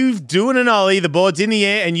video of you doing an ollie. The board's in the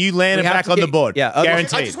air and you land it back on the board. Yeah. Okay.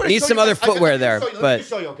 Guaranteed. Need some other footwear there, Let but me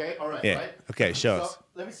show you. Okay. All right. Yeah. Right? Okay. Show us.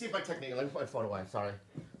 Let me see if my technique. Let me put my phone away. Sorry.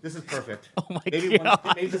 This is perfect. Oh my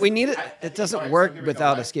god. we need it. It doesn't work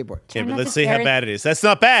without a skateboard. Yeah, but let's see how bad it is. That's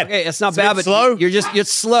not bad. Okay, it's not It's a bad, bit but slow. you're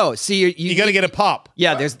slow. See, you got to get a pop.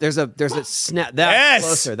 Yeah, there's a snap. That's Yes!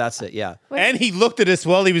 closer. That's it. Yeah. And he looked at us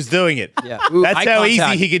while he was doing it. Yeah. Ooh, That's eye how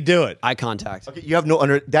contact. easy he could do it. Eye contact. Okay. You have no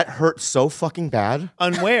under. That hurts so fucking bad.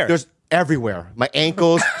 On where? There's everywhere. My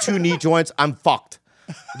ankles, 2 knee joints. I'm fucked.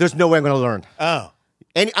 There's no way I'm gonna learn. Oh.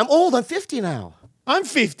 And I'm old. I'm 50 now. I'm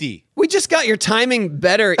 50. We just got your timing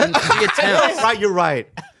better in 3 attempts. Right. You're right.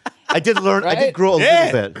 I did learn. I did grow a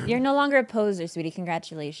little bit. You're no longer a poser, sweetie.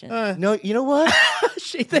 Congratulations. No, you know what?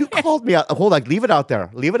 You called me out. Hold on. Leave it out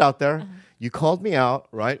there. Leave it out there. You called me out,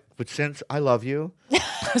 right? But since I love you,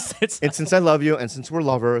 and since I love you, and since we're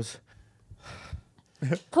lovers,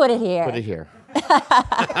 Put it here. put it here.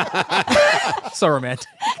 So romantic.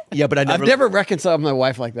 Yeah, but I've never reconciled with my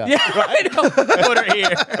wife like that. Yeah, I know. Put her here.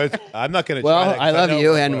 But I'm not going to Well, try that. I love know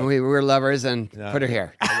you, it and won't. we're lovers, and put her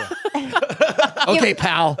here. Okay,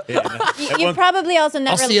 pal. You probably also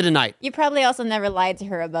never. I'll see you tonight. You probably also never lied to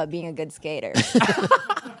her about being a good skater.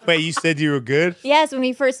 Wait, you said you were good? Yes, when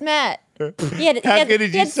we first met. He had, How good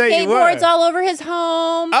did you say you were? skateboards all over his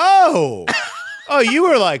home. Oh. Oh, you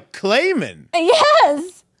were like claiming.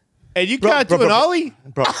 Yes. And you can't do an ollie?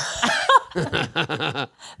 Bro.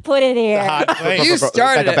 Put it here. You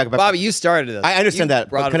started back, it, Bobby. You started this. I understand You that.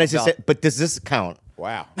 brought But it can I just about. say? But does this count?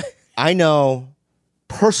 Wow. I know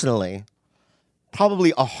personally,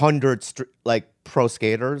 probably 100 pro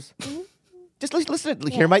skaters Just listen.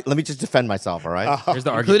 Let me just defend myself. All right. Here's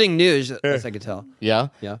the argument. Including news, as I could tell. Yeah.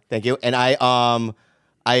 Yeah. Thank you. And I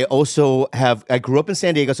also I grew up in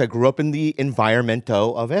San Diego, so I grew up in the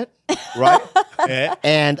environmento of it, right? Yeah.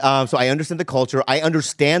 And so I understand the culture. I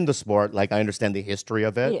understand the sport. Like I understand the history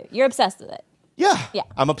of it. You're obsessed with it. Yeah. Yeah.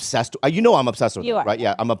 I'm obsessed. You know I'm obsessed with You it, are. right?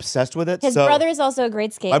 Yeah. I'm obsessed with it. His so brother is also a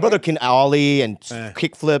great skater. my brother can ollie and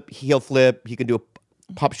kick flip, heel flip. He can do a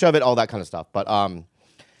pop shove it, all that kind of stuff. But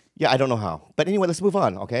yeah, I don't know how. But anyway, let's move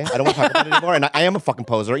on, okay? I don't want to talk about it anymore. And I am a fucking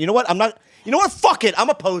poser. You know what? I'm not. You know what? Fuck it. I'm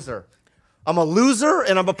a poser. I'm a loser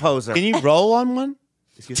and I'm a poser. Can you roll on one?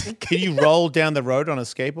 Excuse me? Can you roll down the road on a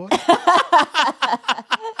skateboard?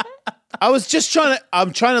 I was just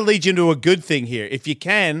I'm trying to lead you into a good thing here. If you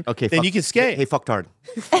can, Okay, then you can skate. Hey, fucktard.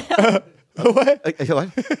 What?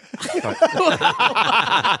 What?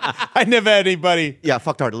 I never had anybody Yeah,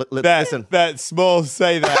 fucktard. Listen. that small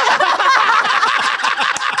say that.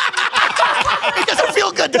 It doesn't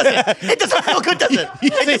feel good, does it? It doesn't feel good, does it?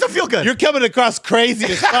 It doesn't feel good. You're coming across crazy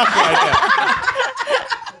as fuck right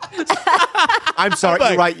I'm sorry. Like,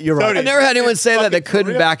 You're right. You're right. I've never had anyone say that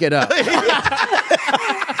couldn't back it up.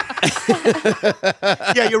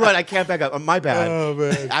 Yeah, you're right. I can't back up. My bad. Oh,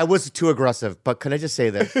 man. I was too aggressive. But can I just say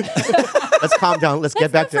this? Let's calm down. Let's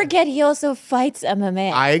get back to. Don't forget, he also fights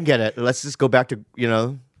MMA. I get it. Let's just go back to,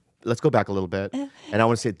 let's go back a little bit. And I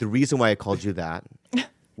want to say the reason why I called you that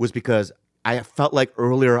was because I felt like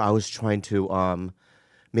earlier I was trying to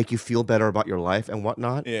make you feel better about your life and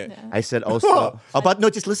whatnot. Yeah. I said also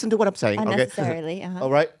just listen to what I'm saying. Unnecessarily. Okay. All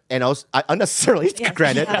right. And unnecessarily,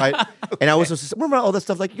 granted, right? And I was just, remember all that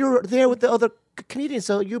stuff like you're there with the other Canadians,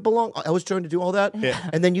 so you belong. I was trying to do all that. Yeah.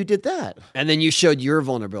 And then you did that. And then you showed your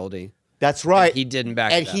vulnerability. That's right. And he didn't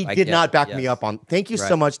back and it up. he I did get not it. back Yes. me up on. Thank you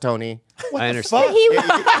so Right. much, Tony. I understand.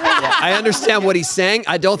 I understand what he's saying.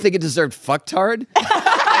 I don't think it deserved fucktard. But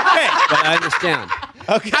I understand.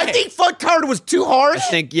 Okay. I think fucktard was too harsh. I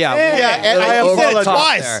think, and I apologize.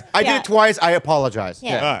 twice. I did it twice. I apologize.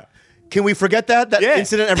 Yeah. All right. Can we forget that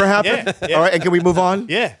incident ever happened? Yeah. All right, and can we move on?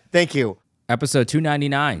 Yeah. Thank you. Episode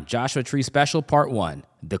 299, Joshua Tree Special, Part 1,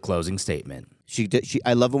 the closing statement.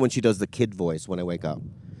 I love it when she does the kid voice when I wake up.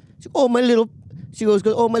 She goes,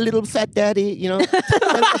 oh, my little fat daddy, my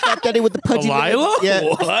little fat daddy with the pudgy Khalyla? legs. Yeah.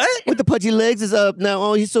 What? With the pudgy legs is up now.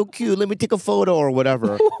 Oh, he's so cute. Let me take a photo or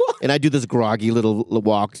whatever. And I do this groggy little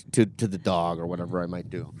walk to the dog or whatever I might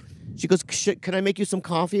do. She goes, can I make you some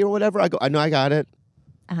coffee or whatever? I go, I know I got it.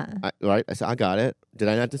 Right? I said, I got it. Did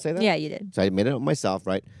I not just say that? Yeah, you did. So I made it up myself,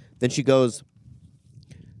 right? Then she goes,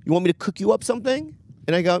 you want me to cook you up something?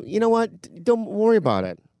 And I go, you know what? Don't worry about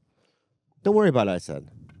it. Don't worry about it, I said.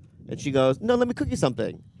 And she goes, no, let me cook you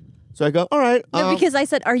something. So I go, all right. No, because I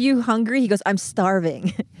said, are you hungry? He goes, I'm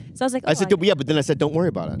starving. So I was like, I said, yeah, but then I said, don't worry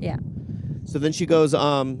about it. Yeah. So then she goes,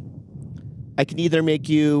 I can either make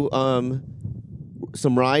you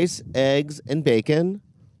some rice, eggs, and bacon,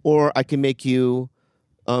 or I can make you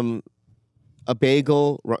a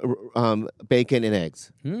bagel, bacon, and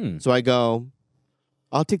eggs. So I go,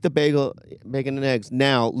 I'll take the bagel, bacon, and eggs.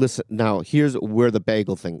 Now, listen, here's where the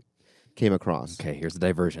bagel thing came across. Okay, here's the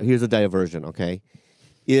diversion. Here's the diversion, okay?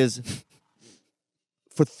 Is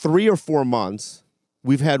for 3 or 4 months,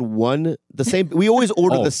 we've had we always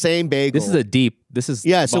order the same bagel. So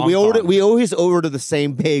we always order the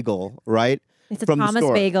same bagel, right? It's a from Thomas the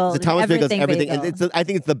store. bagel. It's a Thomas bagel. It's everything. Bagel. And I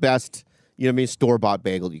think it's the best, store-bought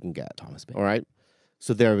bagel you can get. Thomas bagel. All right?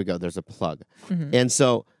 So there we go. There's a plug. Mm-hmm. And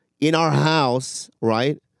so in our house,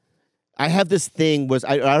 right, I have this thing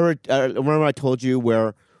I remember I told you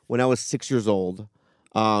where when I was 6 years old,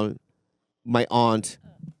 my aunt,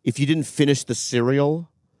 if you didn't finish the cereal,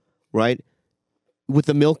 right, with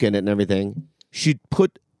the milk in it and everything, she'd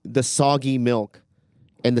put the soggy milk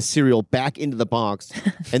and the cereal back into the box,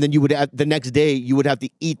 and then the next day you would have to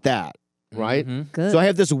eat that, right? Good. So I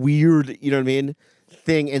have this weird,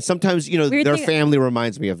 thing, and sometimes their family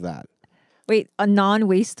reminds me of that. Wait, a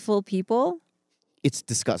non-wasteful people? It's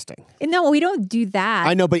disgusting. No, we don't do that.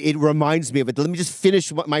 I know, but it reminds me of it. Let me just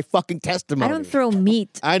finish my fucking testimony. I don't throw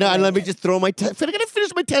meat. I know. Let me just throw my. I gotta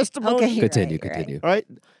finish my testimony. Okay, you're Continue. right. All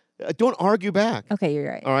right. Don't argue back. Okay, you're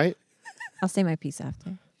right. All right. I'll say my piece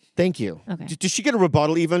after. Thank you. Okay. Did she get a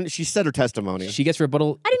rebuttal? Even she said her testimony. She gets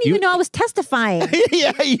rebuttal. I didn't even know I was testifying.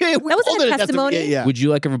 yeah. That wasn't a testimony. Yeah. Would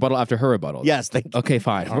you like a rebuttal after her rebuttal? Yes. Thank you. Okay,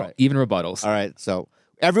 fine. All right. Even rebuttals. All right. So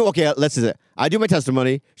let's do it. I do my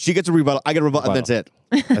testimony. She gets a rebuttal. I get a rebuttal. And that's it.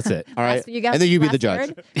 That's it. All right. You got and then you be the last judge.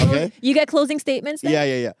 word? Okay. You get closing statements then?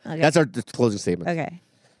 Yeah. Okay. That's our closing statement. Okay.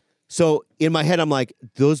 So in my head, I'm like,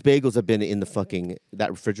 those bagels have been in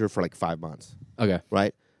that refrigerator for like 5 months. Okay.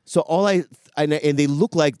 Right. So and they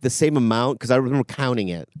look like the same amount because I remember counting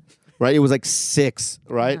it. right? It was like 6,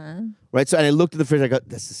 right? Right. So and I looked at the fridge. I go,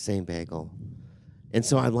 that's the same bagel. And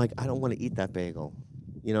so I'm like, I don't want to eat that bagel.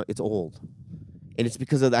 You know, it's old, and it's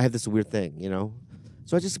because I have this weird thing. You know,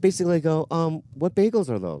 so I just basically go, what bagels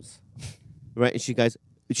are those? Right? And she goes,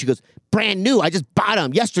 brand new. I just bought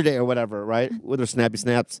them yesterday or whatever. Right? With her snappy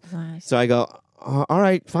snaps. Nice. So I go, all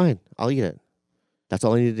right, fine, I'll eat it. That's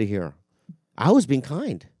all I needed to hear. I was being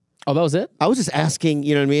kind. Oh, that was it? I was just asking,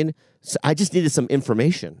 you know what I mean? So I just needed some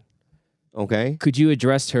information. Okay? Could you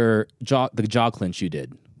address the jaw clinch you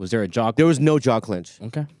did? Was there a jaw clinch? There was no jaw clinch.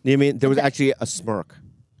 Okay. You know what I mean? There was actually a smirk.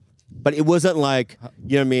 But it wasn't like,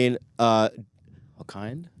 you know what I mean? What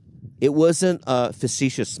kind? It wasn't a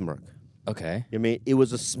facetious smirk. Okay. You know what I mean? It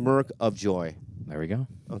was a smirk of joy. There we go.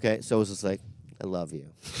 Okay? So it was just like, I love you.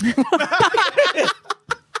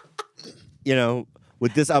 You know,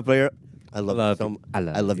 with this operator, I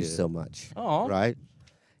love you so much. Aw. Right?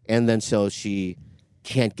 And then so she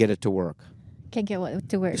can't get it to work. Can't get what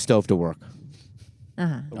to work. The stove to work.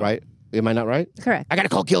 Right? Am I not right? Correct. I gotta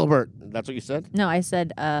call Gilbert. That's what you said? No, I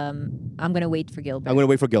said I'm gonna wait for Gilbert. I'm gonna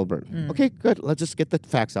wait for Gilbert. Okay, good. Let's just get the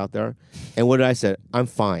facts out there. And what did I say? I'm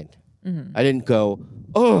fine. I didn't go,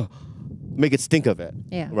 oh, make it stink of it.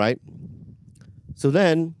 Yeah. Right? So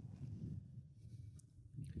then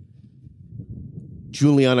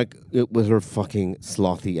Juliana, with her fucking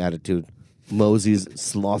slothy attitude, moseys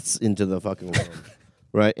sloths into the fucking room,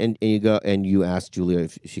 right? And you go and you ask Julia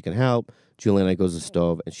if she can help. Juliana goes to the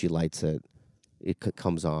stove and she lights it. It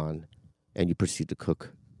comes on, and you proceed to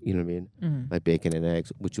cook. You know what I mean? My bacon and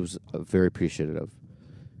eggs, which was very appreciative.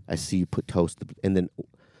 I see you put toast, and then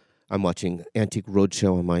I'm watching Antique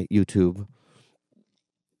Roadshow on my YouTube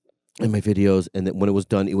and my videos, and then when it was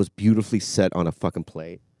done, it was beautifully set on a fucking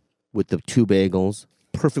plate with the 2 bagels,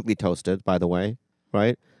 perfectly toasted, by the way,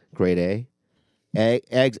 right? Grade A.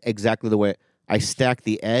 Eggs exactly the way. I stacked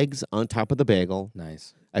the eggs on top of the bagel.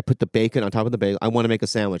 Nice. I put the bacon on top of the bagel. I want to make a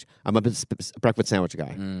sandwich. I'm a breakfast sandwich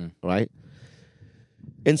guy, right?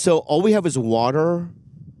 And so all we have is water.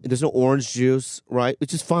 There's no orange juice, right?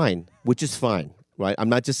 Which is fine, right? I'm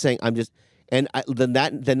not just saying, and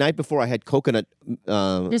the night before I had coconut.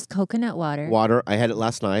 Just coconut water. Water. I had it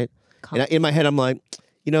last night. And in my head, I'm like,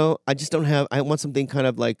 you know, I just don't have, I want something kind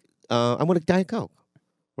of like, I want a Diet Coke,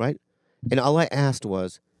 right? And all I asked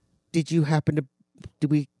was, did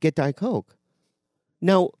we get Diet Coke?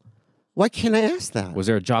 Now, why can't I ask that? Was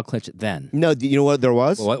there a jaw clinch then? No, you know what there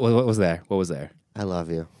was? What was there? What was there? I love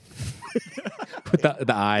you. With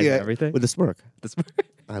the eyes and everything? With the smirk. The smirk.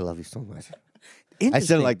 I love you so much. I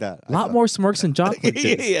said it like that. A lot more smirks and jaw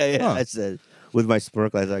clinches. yeah. Huh. I said, with my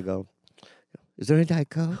smirk, as I go, is there a Diet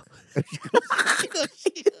Coke?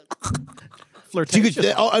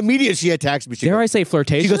 Flirtatious. Immediately she attacks me. Dare I say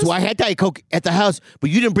flirtatious? She goes, well, I had Diet Coke at the house, but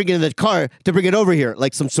you didn't bring it in the car to bring it over here.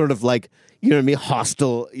 Like some sort of like, you know what I mean,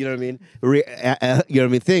 hostile, you know what I mean, you know what I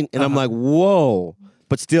mean, thing. And I'm like, whoa.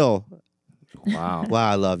 But still, wow,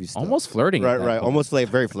 I love you still. Almost flirting. Right. Almost like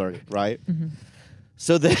very flirty, right?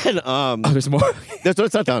 So then, there's more.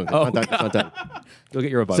 It's not done. Oh, It's not done. Go get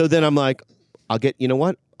your rebuttal. So then I'm like, you know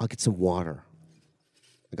what? I'll get some water.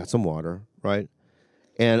 I got some water, right?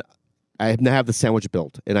 And I now have the sandwich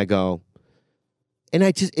built, and I go, and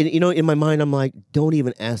you know, in my mind, I'm like, don't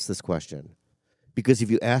even ask this question, because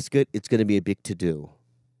if you ask it, it's going to be a big to-do,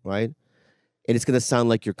 right? And it's going to sound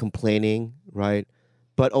like you're complaining, right?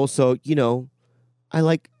 But also, you know, I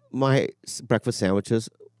like my breakfast sandwiches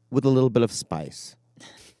with a little bit of spice.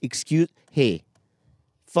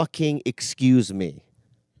 Fucking excuse me,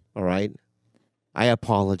 all right? I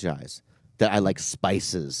apologize that I like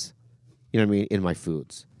spices, you know what I mean, in my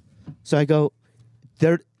foods. So I go,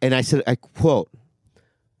 and I said, I quote,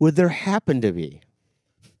 would there happen to be,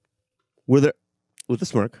 with a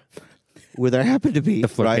smirk, would there happen to be, the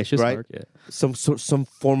flirtatious right, smirk, yeah. some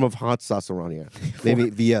form of hot sauce around here, maybe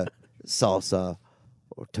via salsa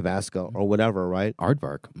or Tabasco or whatever, right?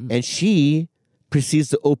 Aardvark. And she proceeds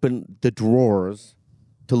to open the drawers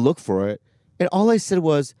to look for it, and all I said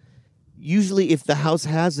was, usually if the house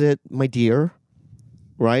has it, my dear,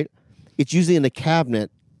 right, it's usually in the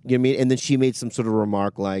cabinet. You know what I mean? And then she made some sort of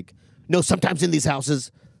remark like, no, sometimes in these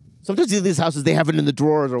houses, they have it in the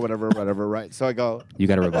drawers or whatever, right? So I go, you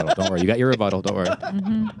got a rebuttal. Don't worry. You got your rebuttal. Don't worry.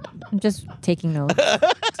 I'm just taking notes.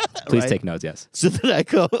 Please right? take notes, yes. So then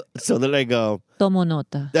I go, Tomo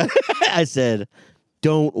nota. I said,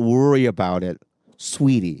 don't worry about it,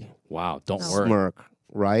 sweetie. Wow, don't worry. Smirk,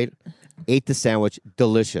 right? Ate the sandwich,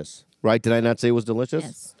 delicious, right? Did I not say it was delicious?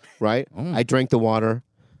 Yes. Right? I drank the water.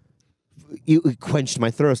 It quenched my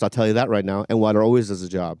thirst, I'll tell you that right now. And water always does a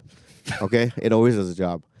job. Okay? It always does a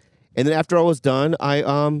job. And then after I was done, I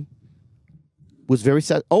was very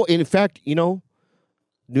sad. Oh, and in fact, you know,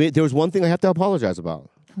 there was one thing I have to apologize about.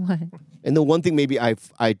 What? And the one thing maybe I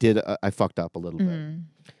fucked up a little bit.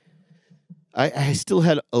 I still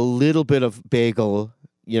had a little bit of bagel,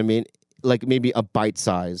 you know what I mean? Like maybe a bite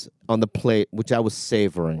size on the plate, which I was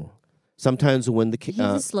savoring. Sometimes when the He's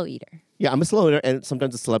a slow eater. yeah, I'm a slow eater, and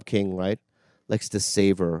sometimes the celeb king, right, likes to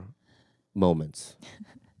savor moments.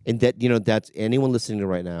 And that, you know, that's anyone listening to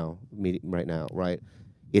right now, right?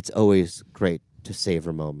 It's always great to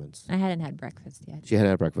savor moments. I hadn't had breakfast yet. She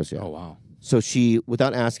hadn't had breakfast yet. Oh, wow. So she,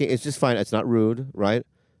 without asking, it's just fine. It's not rude, right?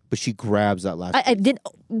 But she grabs that last. I did.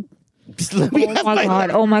 Let me have my-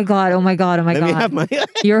 Oh my god! Oh my god! Oh my Let god! me have my-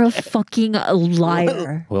 You're a fucking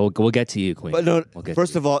liar. We'll get to you, Queen. But no, We'll get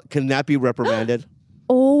first of all, can that be reprimanded?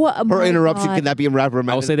 Oh Her my interruption, god. can that be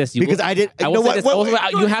reprimanded? I will say this. Because I did. I will know say what? this. I will-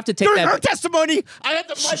 Wait, you have to take during that. her testimony, I had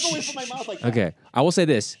the mic away from my mouth like that. Okay, I will say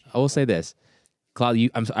this.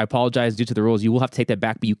 Khalyla, I apologize due to the rules. You will have to take that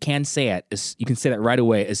back, but you can say it. You can say that right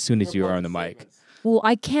away as soon as you are on the mic. Well,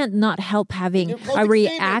 I can't not help having a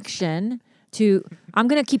reaction to. I'm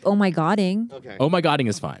gonna keep oh my godding. Okay. Oh my godding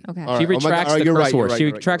is fine. Okay. All She right. retracts the you're curse right, you're word. right, She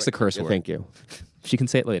you're right, retracts you're the curse right. word. Thank you. She can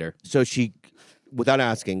say it later. So she, without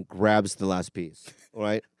asking, grabs the last piece, all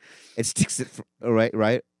right, and sticks it,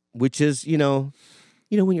 right, which is, you know,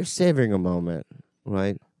 when you're savoring a moment,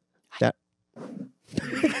 right? That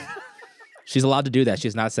She's allowed to do that.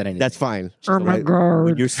 She's not said anything. that's fine. Oh my right? god!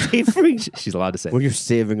 When you're savoring, She's allowed to say. when you're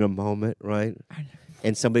savoring a moment, right,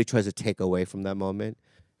 and somebody tries to take away from that moment,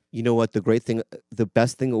 you know what? The great thing, the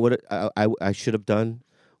best thing, what I should have done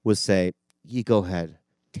was say, "You go ahead,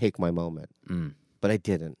 take my moment," but I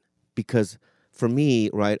didn't, because for me,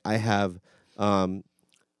 right, I have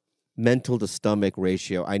mental to stomach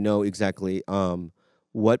ratio. I know exactly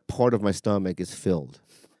what part of my stomach is filled,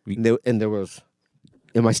 and there was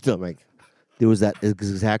in my stomach, there was that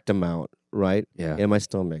exact amount, right? Yeah. In my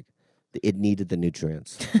stomach, it needed the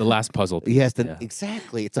nutrients. The last puzzle. Yes, Yeah.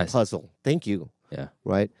 exactly. It's a Nice. puzzle. Thank you. Yeah.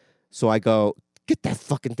 Right. So I go, get that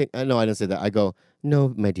fucking thing. No, I didn't say that. I go,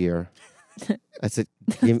 no, my dear. I said,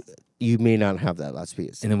 you may not have that last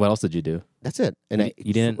piece. And then what else did you do? That's it. And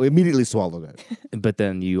You didn't. immediately swallowed it. But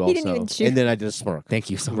then you He also. didn't even chew. And then I did a smirk. Thank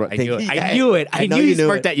you so Right, much. I thank knew it. you. I knew it. I know knew you knew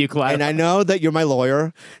smirked it. at you, Khalyla. And I know that you're my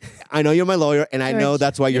lawyer. I know you're my lawyer, and I know George,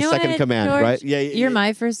 that's why you're you know second in what, command, George? right? Yeah, You're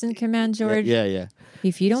my first in command, George. Yeah.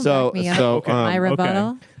 If you don't So- back me up, so, my okay.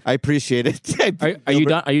 rebuttal. I appreciate it. Are you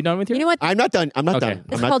done? Are you done with your? You know what? I'm not done. I'm not Okay. done.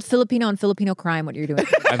 It's I'm not- called Filipino and Filipino crime. What you're doing?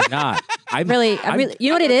 I'm not. I'm really. You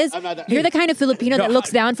know what it is? I'm not done. You're the kind of Filipino that looks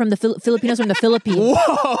down from the Filipinos from the Philippines.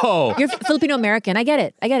 Whoa! You're Filipino American. I get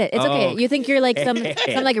it. It's okay. Oh. You think you're like some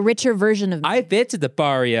like a richer version of me. I fit to the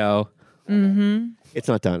barrio. It's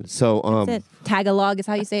not done. So That's it. Tagalog is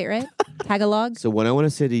how you say it, right? Tagalog. So what I want to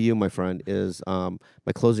say to you, my friend, is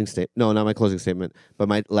my closing statement. No, not my closing statement, but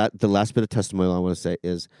the last bit of testimony I want to say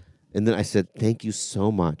is, and then I said, thank you so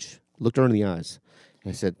much. Looked her in the eyes.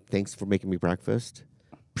 And I said, thanks for making me breakfast.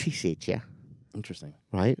 Appreciate you. Interesting.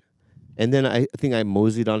 Right? And then I think I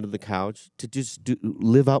moseyed onto the couch to just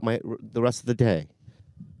live out the rest of the day.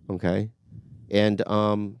 Okay? And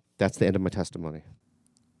that's the end of my testimony.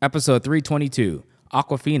 Episode 322.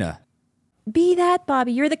 Aquafina. Be that,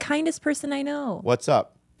 Bobby. You're the kindest person I know. What's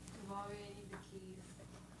up?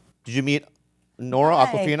 Did you meet Nora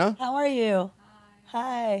Aquafina? How are you?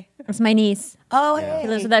 Hi. That's my niece. Oh, Yeah. hey. She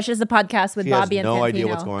lives with us. She does the podcast with She Bobby has and no idea Santino.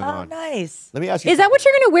 what's going Oh, on. nice. Let me ask you. Is that what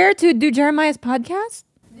you're gonna wear to do Jeremiah's podcast?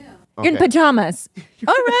 You're in Okay. pajamas.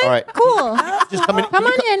 All right. All right. Cool. Just come in. Come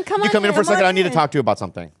on in. Come You on come in for a second. I need to in. talk to you about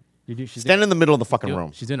something. She's Stand in the middle of the fucking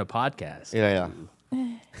room. She's doing a podcast. Yeah.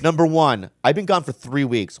 Number one, I've been gone for 3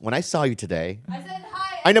 weeks. When I saw you today, I said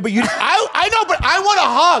hi. I know, but I know, but I want a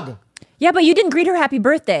hug. Yeah, but you didn't greet her happy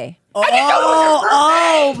birthday.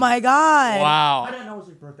 Oh my God. Wow. I didn't know it was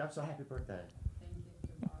your birthday. I'm so happy birthday.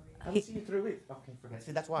 I haven't seen you in 3 weeks. Okay, forget.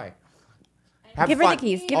 See, that's why. Have Give her fun. the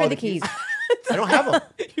keys. Give Oh, her the keys. I don't have them.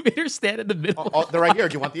 You made her stand in the middle. Oh, they're right here.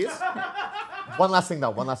 Do you want these? One last thing,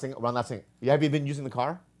 though. One last thing. Have you been using the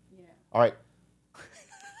car? Yeah. All right.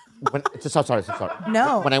 Sorry.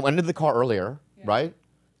 No. When I went into the car earlier, right?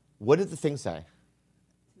 What did the thing say?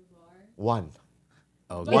 One.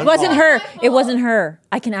 Oh, It wasn't her. It wasn't her.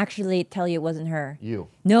 I can actually tell you it wasn't her. You.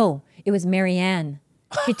 No, it was Marianne.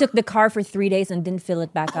 She took the car for 3 days and didn't fill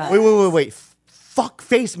it back up. Wait. Fuck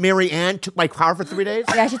face Mary Ann took my car for 3 days?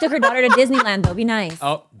 Yeah, she took her daughter to Disneyland though. Be nice.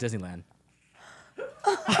 Oh, Disneyland.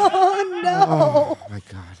 Oh no. Oh my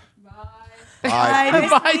God. Bye. Nice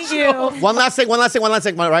to meet you. One last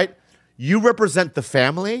thing, right? You represent the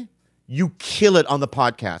family. You kill it on the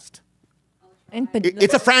podcast. And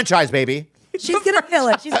It's a franchise, baby. She's gonna kill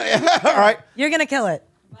it. All right. You're gonna kill it.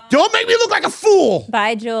 Don't make me look like a fool.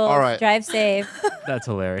 Bye, Jules. All right. Drive safe. That's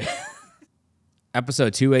hilarious.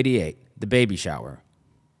 Episode 288, the baby shower.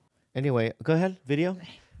 Anyway, go ahead. Video.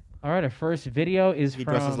 All right, our first video is He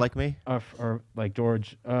from... dresses like me? Or like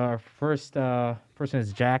George. Our first person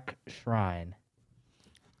is Jack Shrine.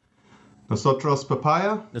 Nosotros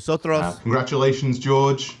papaya. Nosotros. Congratulations,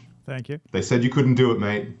 George. Thank you. They said you couldn't do it,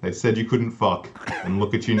 mate. They said you couldn't fuck. And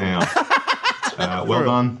look at you now. Well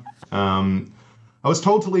done. I was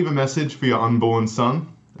told to leave a message for your unborn son.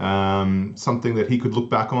 Something that he could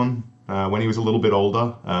look back on when he was a little bit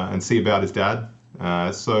older and see about his dad.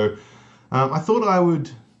 So I thought I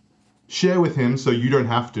would share with him, so you don't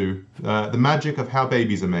have to, the magic of how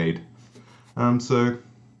babies are made. So,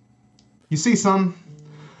 you see, son,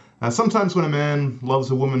 sometimes when a man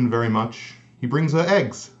loves a woman very much, he brings her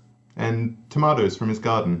eggs and tomatoes from his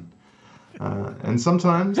garden. And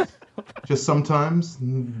sometimes, just sometimes,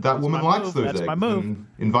 that woman likes those eggs and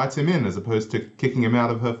invites him in as opposed to kicking him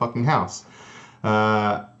out of her fucking house.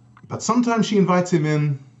 But sometimes she invites him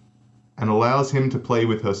in and allows him to play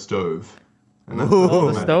with her stove. And that's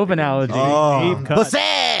the stove analogy. Oh. Pussy!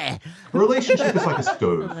 A relationship is like a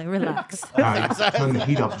stove. Relax. You turn the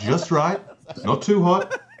heat up just right, not too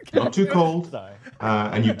hot, not too cold,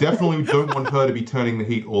 and you definitely don't want her to be turning the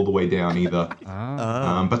heat all the way down either.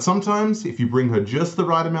 But sometimes, if you bring her just the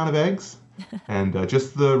right amount of eggs and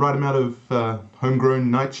just the right amount of homegrown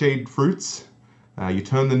nightshade fruits, you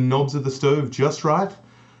turn the knobs of the stove just right,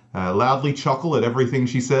 loudly chuckle at everything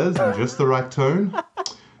she says in just the right tone.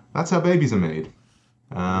 That's how babies are made.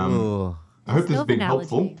 I hope this has been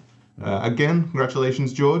helpful. Again,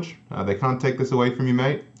 congratulations, George. They can't take this away from you,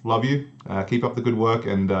 mate. Love you. Keep up the good work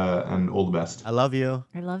and all the best. I love you.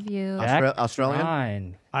 I love you. Australian?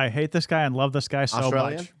 Fine. I hate this guy and love this guy so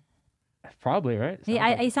Australian? much. Probably, right?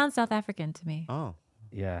 He sounds South African to me. Oh.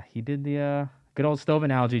 Yeah, he did the good old stove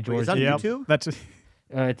analogy, George. Wait, is that YouTube? That's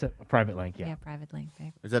it's a private link, yeah. Yeah, private link.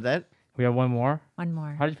 Babe. Is that it? We have one more? One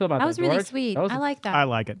more. How did you feel about that, That was really George? sweet. That was I like that. I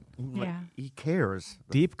like it. Yeah. He cares.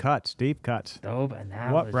 Deep cuts, deep cuts. Stove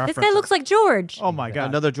analogy. What This reference? guy looks like George. Oh my god.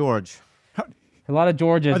 Another George. A lot of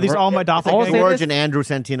Georges. Are these all my doppelgangers? George and Andrew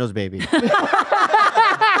Santino's baby.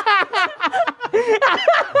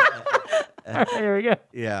 Here we go.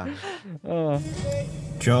 Yeah.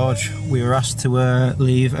 George, we were asked to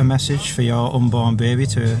leave a message for your unborn baby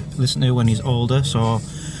to listen to when he's older, so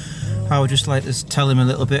I would just like to tell him a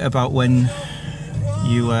little bit about when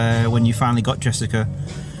you finally got Jessica,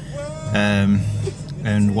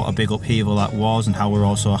 and what a big upheaval that was, and how we're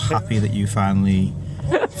all so happy that you finally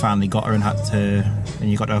got her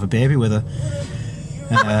and you got to have a baby with her.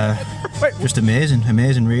 Just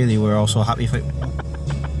amazing, really. We're all so happy for.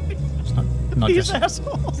 It's not Jessica.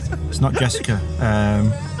 It's not Jessica.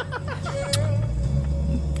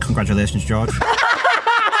 Congratulations, George.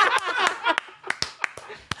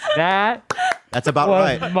 That's about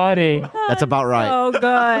was right. Money. That's about right. Oh,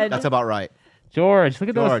 good. That's about right. George, look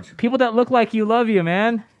at those people that look like you love you,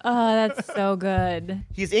 man. Oh, that's so good.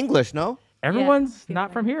 He's English, no? Everyone's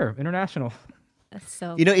not from here. International. That's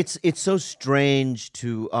so. You know, it's so strange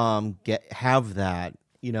to have that.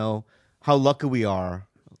 You know how lucky we are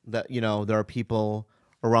that there are people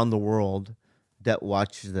around the world that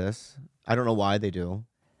watch this. I don't know why they do,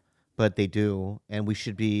 but they do, and we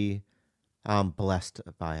should be blessed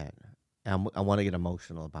by it. And I want to get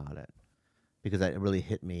emotional about it because it really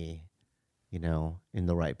hit me, in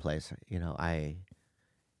the right place. I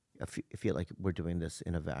feel like we're doing this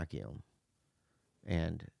in a vacuum,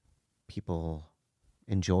 and people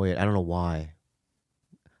enjoy it. I don't know why.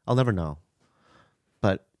 I'll never know,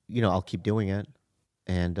 but I'll keep doing it.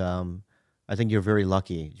 And I think you're very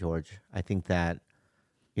lucky, George. I think that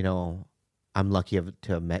I'm lucky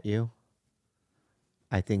to have met you.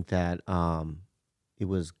 I think that it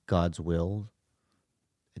was God's will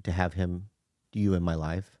to have you in my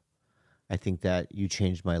life. I think that you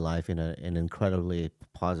changed my life in an incredibly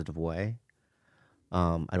positive way.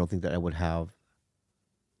 I don't think that I would have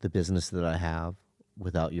the business that I have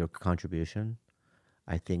without your contribution.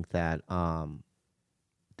 I think that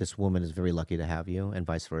this woman is very lucky to have you, and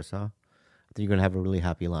vice versa. I think you're going to have a really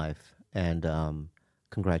happy life, and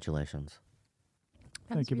congratulations.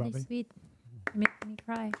 That's Thank you, really Bobby. sweet. It makes me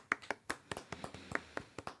cry.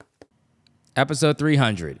 Episode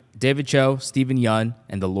 300. David Cho, Stephen Yun,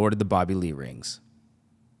 and the Lord of the Bobby Lee Rings.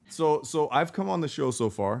 So I've come on the show so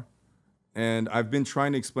far, and I've been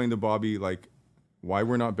trying to explain to Bobby why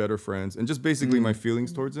we're not better friends, and just basically my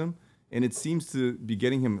feelings towards him. And it seems to be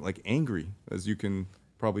getting him angry, as you can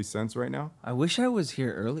probably sense right now. I wish I was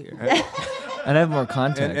here earlier. I'd have more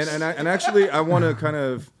context. And actually, I want to kind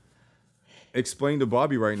of explain to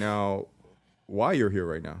Bobby right now why you're here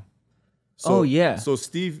right now. Oh, yeah. So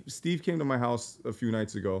Steve came to my house a few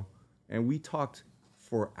nights ago, and we talked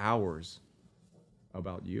for hours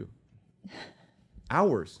about you.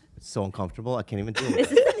 Hours. It's so uncomfortable. I can't even do it. Is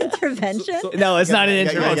this an intervention? No, it's not an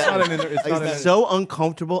intervention. It's not an it's not It's so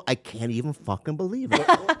uncomfortable. I can't even fucking believe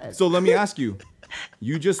it. So let me ask you.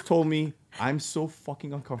 You just told me I'm so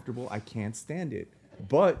fucking uncomfortable. I can't stand it.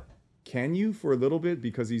 But can you for a little bit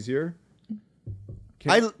because he's here?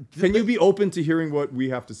 Can you be open to hearing what we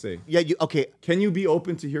have to say? Yeah. Okay. Can you be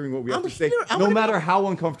open to hearing what we have to say, no matter how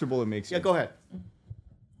uncomfortable it makes you? Yeah. Go ahead.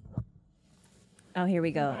 Oh, here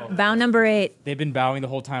we go. Vow number 8. They've been bowing the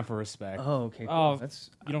whole time for respect. Oh, okay. Cool. Oh, that's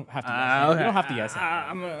you don't have to. Yes. You don't have to yes.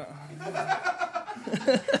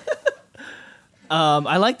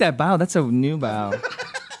 I like that bow. That's a new bow.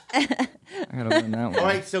 I gotta learn that one. All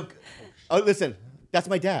right. So, listen. That's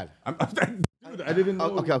my dad. Dude, I didn't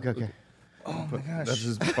know. Okay. Oh my gosh. That's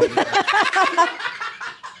his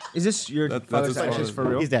Is this your father's ashes for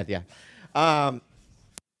real? He's dead. Yeah. All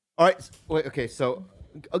right. Wait. Okay. So,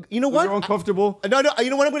 you know what? You're uncomfortable. No. You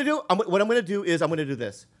know what I'm gonna do? What I'm gonna do is I'm gonna do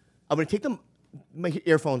this. I'm gonna take my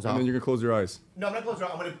earphones off. And then you're gonna close your eyes. No, I'm not close.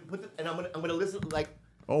 I'm gonna put and I'm gonna listen like.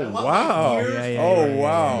 Oh I want wow! my ears-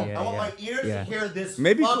 Wow! I want my ears to hear this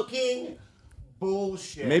Maybe fucking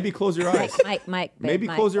bullshit. Maybe close your eyes. Mike. Maybe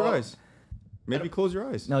Mike. close your eyes. Maybe close your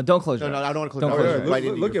eyes. No, don't close No, your eyes. I don't want to close. Don't my close eyes. your eyes. Right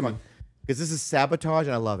into Look your at me. Because this is sabotage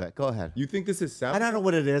and I love it. Go ahead. You think this is sabotage? I don't know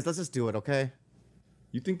what it is. Let's just do it, okay?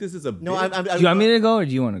 You think this is a No, bit? I'm Do you want me to go or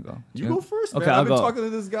do you want to go? You go first, man. Okay, I'll I've been go. talking to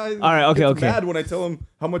this guy. All right, okay, Gets okay. mad when I tell him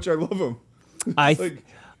how much I love him.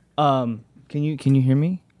 Can you hear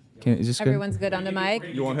me? Is this good? Everyone's good on the mic.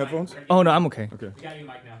 You want headphones? Oh no, I'm okay. Okay. We got you,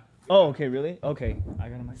 Mike, now. Oh, okay, really? Okay, I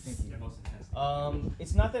got a mic. Thank you.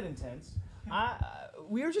 It's not that intense.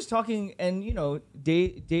 We were just talking, and you know,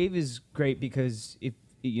 Dave is great because if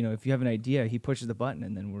you have an idea, he pushes the button,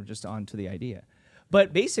 and then we're just on to the idea.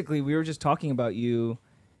 But basically, we were just talking about you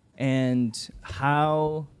and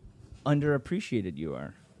how underappreciated you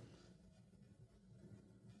are,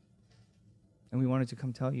 and we wanted to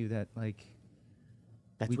come tell you that, like.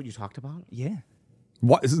 That's what you talked about? Yeah.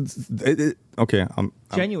 What? Okay.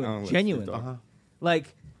 Genuine.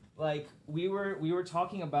 Like we were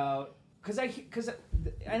talking about because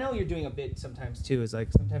I know you're doing a bit sometimes too. Is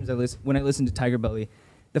like sometimes when I listen to TigerBelly,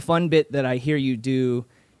 the fun bit that I hear you do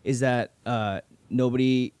is that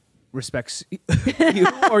nobody respects you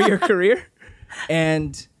or your career,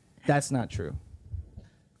 and that's not true.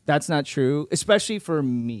 That's not true, especially for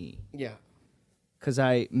me. Yeah. Because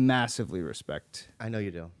I massively respect. I know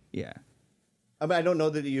you do. Yeah. I mean, I don't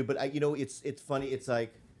know that you, but it's funny. It's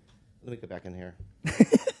like, let me get back in here.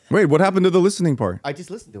 Wait, what happened to the listening part? I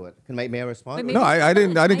just listened to it. May I respond? No, I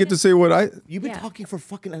didn't get to say what I. You've been talking for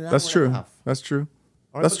fucking an hour. That's true. And a half. That's true.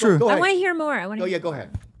 All right, That's but true. Go I ahead. want to hear more. Go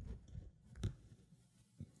ahead.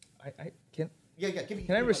 I can. Yeah.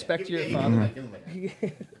 Can I respect your give father? me the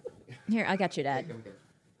mic. Here, I got you, Dad.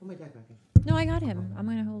 Oh my God, No, I got him. I'm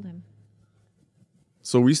gonna hold him.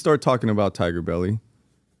 So we start talking about TigerBelly.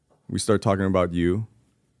 We start talking about you,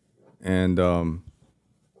 and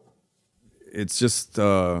it's just we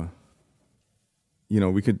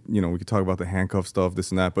could talk about the handcuff stuff, this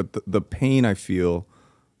and that, but the pain I feel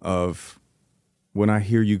of when I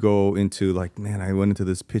hear you go into like, man, I went into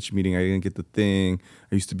this pitch meeting, I didn't get the thing.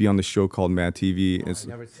 I used to be on the show called Mad TV. It's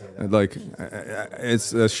never say that. like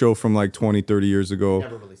it's a show from like 20, 30 years ago.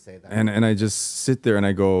 Never really say that. And I just sit there and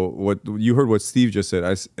I go, what you heard what Steve just said.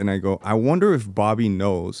 I go, I wonder if Bobby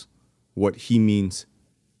knows what he means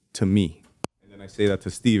to me. And then I say that to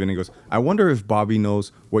Steve and he goes, I wonder if Bobby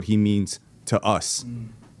knows what he means to us.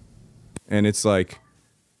 And it's like,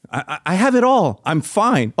 I have it all. I'm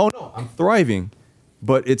fine. Oh no, I'm thriving.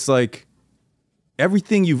 But it's like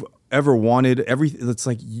everything you've ever wanted, everything. It's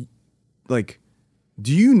like,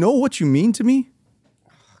 do you know what you mean to me?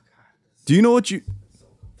 Do you know what you?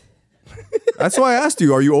 That's why I asked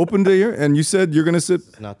you. Are you open to hear? And you said you're gonna sit.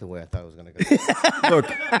 It's not the way I thought it was gonna go. Look,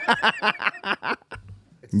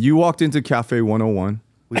 you walked into Cafe 101,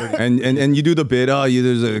 and you do the bit. Oh,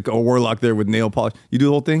 there's a warlock there with nail polish. You do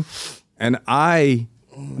the whole thing, and I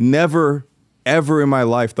never, ever in my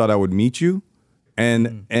life thought I would meet you.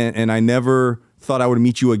 And I never thought I would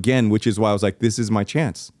meet you again, which is why I was like, this is my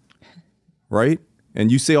chance, right?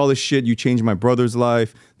 And you say all this shit, you changed my brother's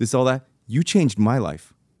life, this, all that. You changed my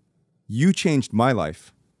life. You changed my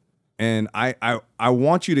life. And I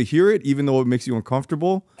want you to hear it, even though it makes you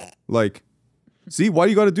uncomfortable. Like, see, why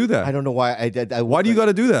do you got to do that? I don't know why. Why do you got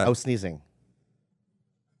to do that? I was sneezing.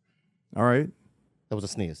 All right. That was a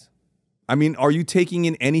sneeze. I mean, are you taking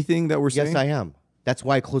in anything that we're saying? Yes, I am. That's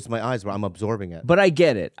why I closed my eyes, where I'm absorbing it. But I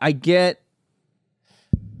get it. I get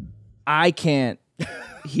I can't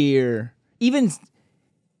hear even.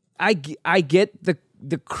 I get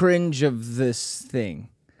the cringe of this thing,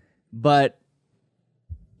 but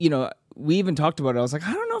you know, we even talked about it. I was like,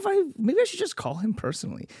 I don't know if maybe I should just call him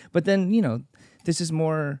personally. But then, you know, this is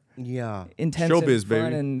more intense Showbiz, and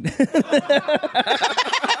fun baby.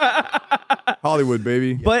 and Hollywood,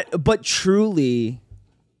 baby. But truly,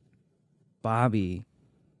 Bobby,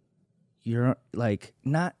 you're like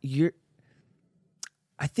I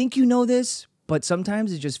think you know this, but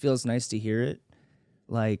sometimes it just feels nice to hear it.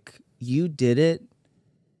 Like, you did it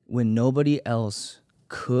when nobody else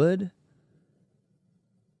could.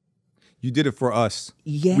 You did it for us.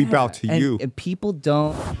 Yeah. We bow to you. And people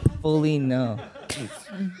don't fully know.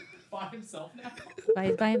 By himself now?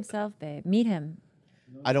 By himself, babe. Meet him.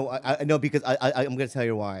 I don't. I know because I'm going to tell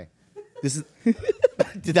you why. This is.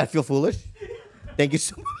 Did that feel foolish? Thank you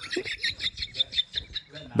so much.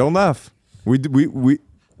 Don't laugh. You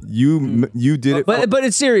did it. But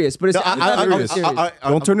it's serious. But it's serious.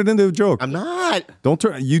 Don't turn it into a joke. I'm not. Don't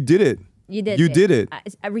turn. You did it. You did. You did it.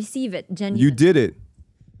 I receive it. Genuinely. You did it.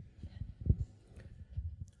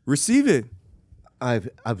 Receive it. I've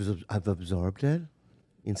absorbed it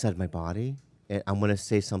inside my body, and I'm gonna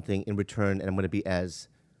say something in return, and I'm gonna be as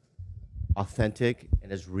authentic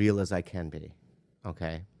and as real as I can be.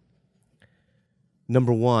 Okay.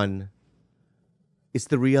 Number one, it's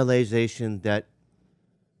the realization that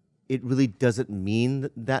it really doesn't mean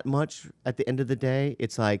that much at the end of the day.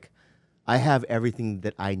 It's like I have everything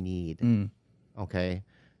that I need. Okay.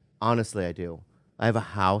 Honestly, I do. I have a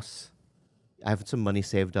house. I have some money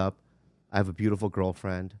saved up. I have a beautiful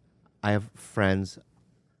girlfriend. I have friends.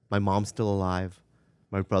 My mom's still alive.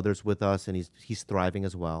 My brother's with us, and he's thriving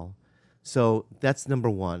as well. So that's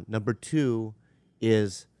number one. Number two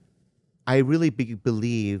is I really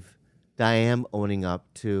believe that I am owning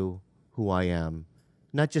up to who I am,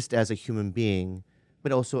 not just as a human being,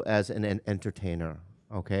 but also as an entertainer.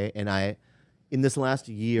 Okay, and in this last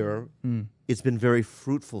year, it's been very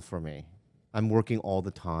fruitful for me. I'm working all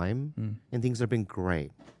the time, and things have been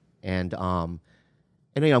great. And I'm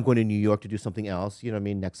going to New York to do something else. You know what I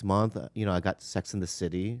mean? Next month, I got Sex in the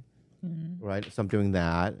City, right? So I'm doing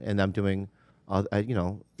that, and I'm doing,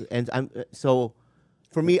 and so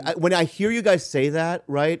for me, when I hear you guys say that,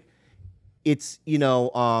 right? It's it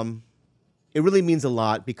really means a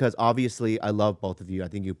lot because obviously I love both of you. I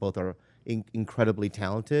think you both are incredibly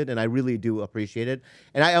talented, and I really do appreciate it.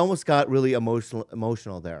 And I almost got really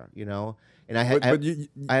emotional there, And I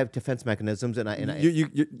have defense mechanisms, and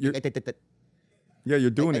you're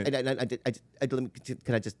doing it.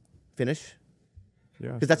 Can I just finish?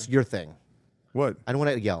 Yeah, because that's your thing. What? I don't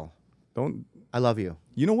want to yell. Don't. I love you.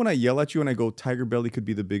 You know when I yell at you and I go, TigerBelly could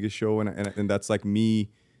be the biggest show, and that's like me.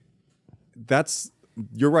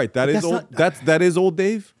 You're right. That is old. That is old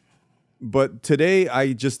Dave. But today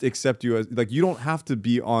I just accept you as like you don't have to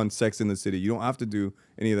be on Sex in the City. You don't have to do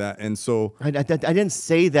any of that. And so I didn't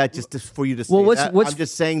say that just for you to say that. I'm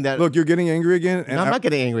just saying that. Look, you're getting angry again. And I'm not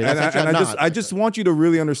getting angry. I just want you to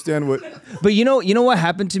really understand what. But you know what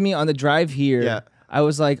happened to me on the drive here? Yeah. I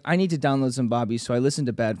was like, I need to download some Bobby, so I listened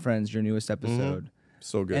to Bad Friends, your newest episode.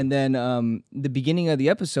 So good. And then the beginning of the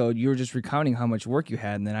episode, you were just recounting how much work you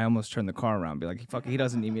had, and then I almost turned the car around, be like, "Fuck, he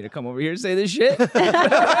doesn't need me to come over here and say this shit." I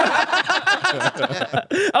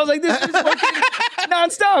was like, "This is working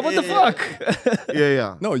nonstop. What the fuck?"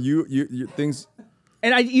 Yeah. No, you things.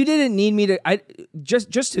 And you didn't need me to.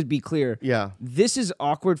 Just to be clear. Yeah. This is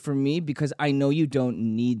awkward for me because I know you don't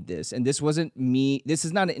need this, and this wasn't me. This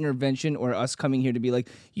is not an intervention or us coming here to be like,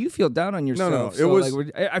 you feel down on yourself. No. So it was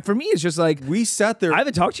for me. It's just like we sat there. I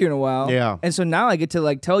haven't talked to you in a while. Yeah. And so now I get to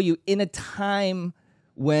like tell you in a time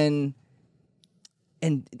when,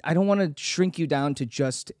 and I don't want to shrink you down to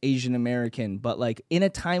just Asian American, but like in a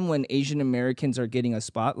time when Asian Americans are getting a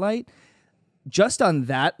spotlight. Just on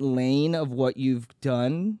that lane of what you've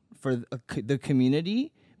done for the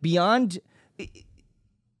community, beyond,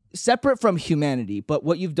 separate from humanity, but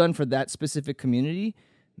what you've done for that specific community,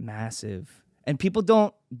 massive. And people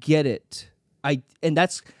don't get it. And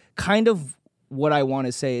that's kind of what I want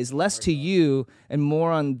to say is less to you and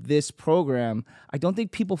more on this program. I don't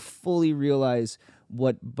think people fully realize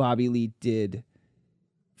what Bobby Lee did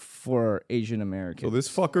for Asian Americans. So this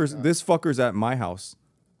fucker's at my house.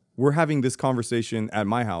 We're having this conversation at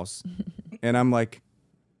my house, and I'm like,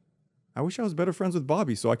 I wish I was better friends with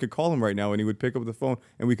Bobby so I could call him right now and he would pick up the phone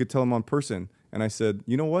and we could tell him on person. And I said,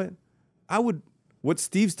 you know what? What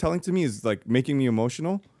Steve's telling to me is like making me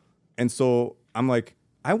emotional. And so I'm like,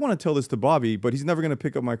 I want to tell this to Bobby, but he's never going to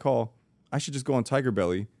pick up my call. I should just go on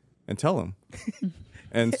TigerBelly and tell him.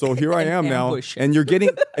 And so here I am now, and you're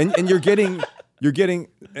getting You're getting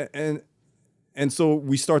and so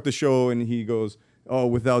we start the show and he goes, "Oh,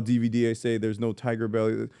 without DVD, I say there's no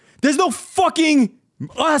TigerBelly. There's no fucking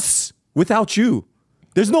us without you.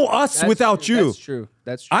 There's no us That's without true. you. That's true.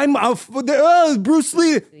 That's true. I'm Bruce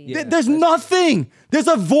Lee. There's nothing. There's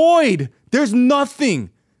a void. There's nothing.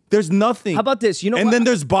 There's nothing. How about this? You know, and then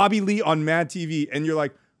there's Bobby Lee on Mad TV, and you're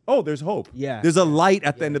like, oh, there's hope. Yeah. There's a light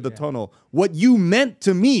at the end of the tunnel. What you meant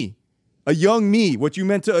to me, a young me, what you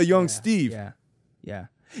meant to a young Steve. Yeah. Yeah.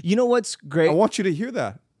 You know what's great? I want you to hear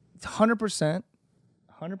that. 100%.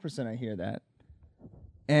 100% I hear that.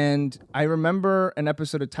 And I remember an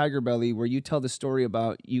episode of TigerBelly where you tell the story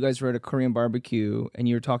about you guys were at a Korean barbecue and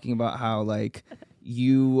you were talking about how like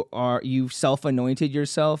you self-anointed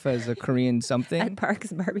yourself as a Korean something. At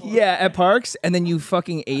Parks Barbecue. Yeah, at Parks, and then you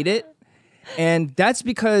fucking ate it. And that's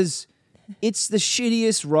because it's the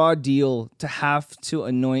shittiest raw deal to have to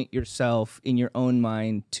anoint yourself in your own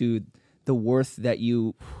mind to the worth that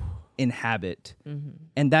you inhabit. Mm-hmm.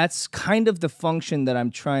 And that's kind of the function that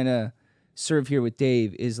I'm trying to serve here with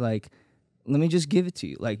Dave is like, let me just give it to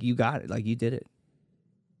you. Like, you got it. Like, you did it.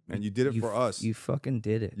 And you did it for us. You fucking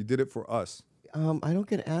did it. You did it for us. I don't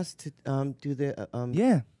get asked to do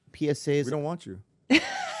the PSAs. We don't want you.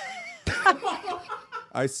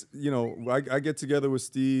 I get together with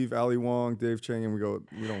Steve, Ali Wong, Dave Chang, and we go,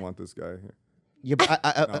 we don't want this guy here. Yeah, but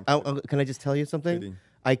can I just tell you something? Kidding.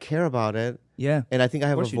 I care about it. Yeah. And I think I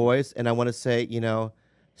have a course you do. voice, and I want to say,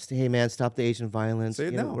 hey, man, stop the Asian violence. Say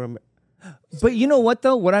it now. But you know what,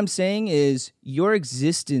 though? What I'm saying is your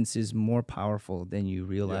existence is more powerful than you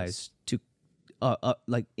realize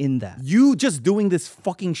like in that. You just doing this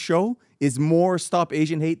fucking show is more Stop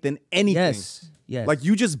Asian Hate than anything. Yes. Like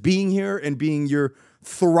you just being here and being your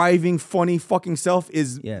thriving, funny fucking self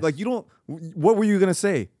is like you don't. What were you gonna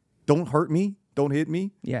say? Don't hurt me. Don't hit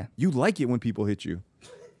me. Yeah. You like it when people hit you.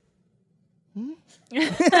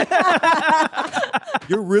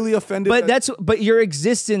 You're really offended. But your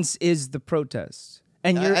existence is the protest,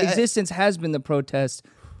 and your existence has been the protest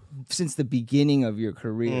since the beginning of your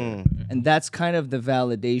career, and that's kind of the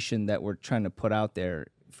validation that we're trying to put out there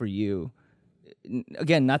for you.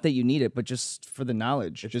 Again, not that you need it, but just for the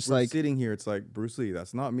knowledge. Just we're like sitting here, it's like Bruce Lee.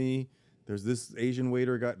 That's not me. There's this Asian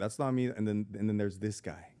waiter guy. That's not me. And then there's this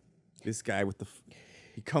guy with the.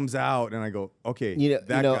 He comes out, and I go, okay,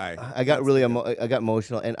 that guy. I got really I got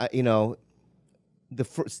emotional, and the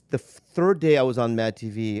third day I was on Mad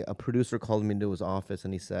TV, a producer called me into his office,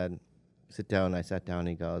 and he said, "Sit down." And I sat down, and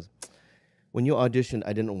he goes, "When you auditioned,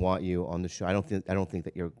 I didn't want you on the show. I don't think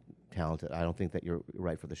that you're talented. I don't think that you're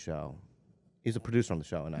right for the show." He's a producer on the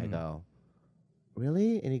show, and I go,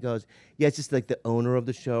 "Really?" And he goes, "Yeah, it's just like the owner of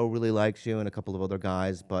the show really likes you, and a couple of other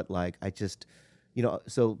guys, but like I just."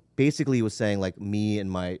 So basically he was saying like me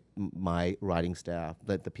and my writing staff,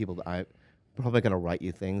 that the people that I'm probably going to write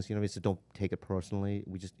you things, he said, don't take it personally.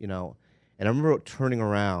 We just, and I remember turning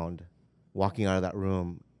around, walking out of that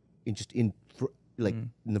room in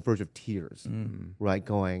the verge of tears, right?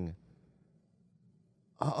 Going,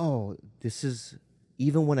 oh, this is,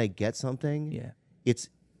 even when I get something,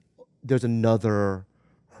 there's another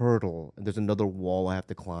hurdle, and there's another wall I have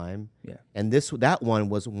to climb. Yeah. And that one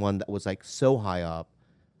was one that was like so high up,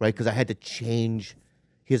 right? Because I had to change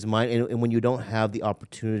his mind. And when you don't have the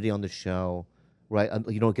opportunity on the show, right,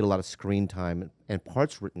 you don't get a lot of screen time and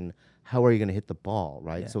parts written, how are you going to hit the ball,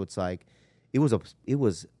 right? Yeah. So it's like, it was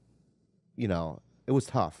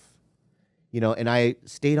tough, and I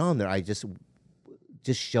stayed on there. I just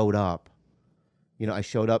showed up, I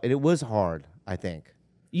showed up, and it was hard, I think.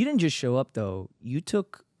 You didn't just show up, though. You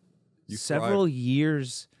took several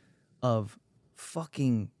years of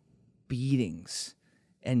fucking beatings,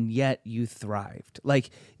 and yet you thrived. Like,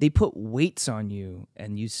 they put weights on you,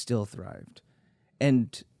 and you still thrived.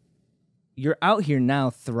 And you're out here now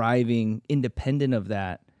thriving independent of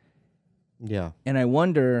that. Yeah. And I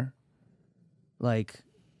wonder, like,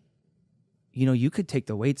 you could take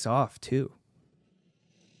the weights off, too.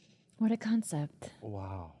 What a concept.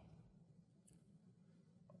 Wow.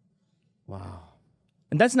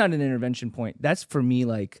 And that's not an intervention point. That's for me,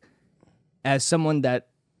 like, as someone that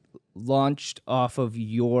launched off of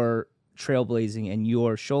your trailblazing and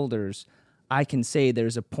your shoulders, I can say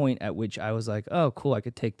there's a point at which I was like, oh, cool, I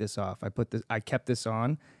could take this off. I kept this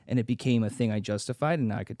on, and it became a thing I justified, and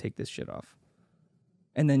now I could take this shit off.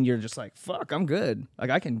 And then you're just like, fuck, I'm good. Like,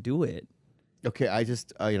 I can do it. Okay, I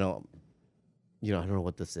just, I don't know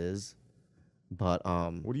what this is. But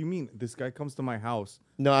what do you mean? This guy comes to my house.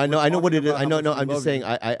 No, I know what it is. I know. No, I'm just saying.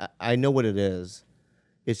 I know what it is.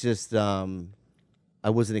 It's just I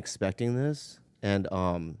wasn't expecting this, and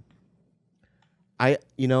I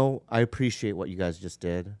appreciate what you guys just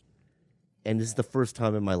did, and this is the first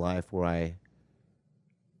time in my life where I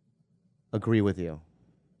agree with you,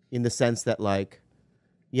 in the sense that like,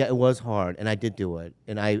 yeah, it was hard, and I did do it,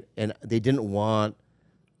 and they didn't want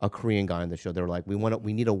a Korean guy on the show. They were like,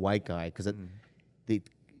 we need a white guy because they,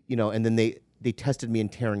 you know, and then they tested me in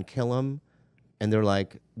Taron Killam, and they're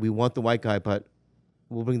like, we want the white guy, but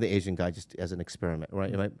we'll bring the Asian guy just as an experiment,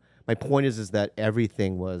 right? And my point is that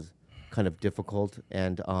everything was kind of difficult,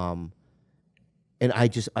 and I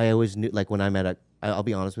always knew, like, when I'll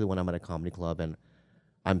be honest with you, when I'm at a comedy club and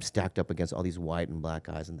I'm stacked up against all these white and black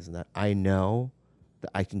guys and this and that, I know that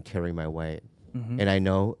I can carry my weight. And I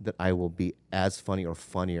know that I will be as funny or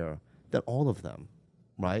funnier than all of them,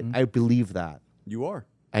 right? I believe that. You are.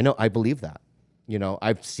 I know, I believe that. You know,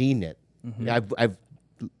 I've seen it.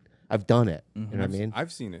 I've done it. You know what I mean?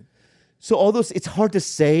 I've seen it. So all those, it's hard to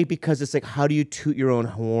say because it's like, how do you toot your own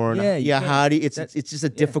horn? Yeah, how do you, it's just a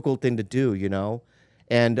difficult thing to do, you know?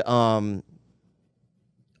 And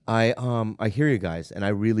I hear you guys, and I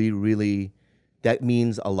really, really, that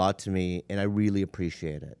means a lot to me, and I really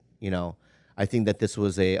appreciate it, you know? I think that this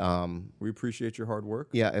was a... we appreciate your hard work.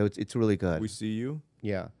 Yeah, it's really good. We see you.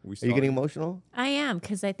 Yeah. Are you getting emotional? I am,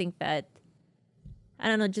 because I think that, I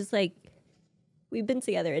don't know, just like, we've been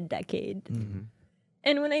together a decade.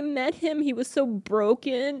 And when I met him, he was so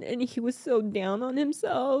broken, and he was so down on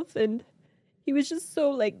himself, and he was just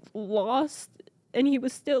so, like, lost, and he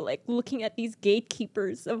was still, like, looking at these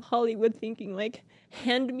gatekeepers of Hollywood thinking, like,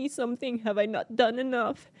 hand me something, have I not done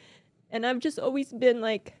enough? And I've just always been,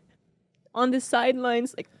 like, on the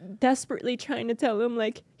sidelines, like, desperately trying to tell him,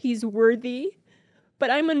 like, he's worthy. But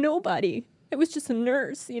I'm a nobody. I was just a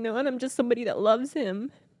nurse, you know, and I'm just somebody that loves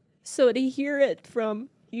him. So to hear it from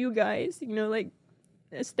you guys, you know, like,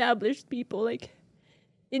 established people, like,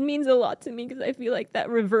 it means a lot to me because I feel like that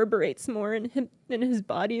reverberates more in him, in his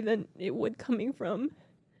body than it would coming from,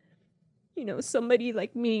 you know, somebody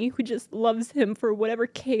like me who just loves him for whatever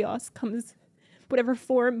chaos comes, whatever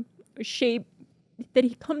form or shape that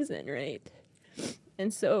he comes in, right?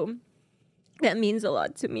 And so that means a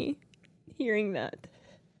lot to me, hearing that.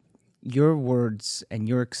 Your words and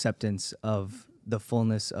your acceptance of the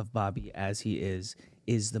fullness of Bobby as he is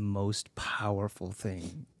the most powerful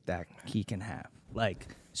thing that he can have. Like,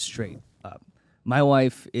 straight up. My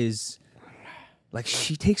wife is, like,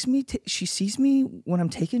 she takes me, she sees me when I'm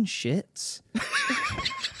taking shits.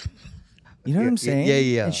 You know what I'm saying?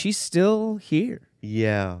 Yeah. And she's still here.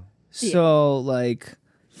 Yeah. So, like,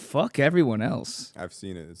 fuck everyone else. I've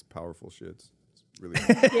seen it. It's powerful shit. It's really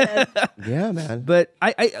Yeah, man. But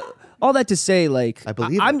I all that to say, like, I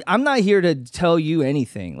believe I'm not here to tell you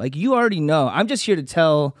anything. Like, you already know. I'm just here to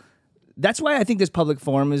tell. That's why I think this public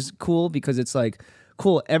forum is cool, because it's like,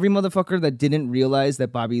 cool, every motherfucker that didn't realize that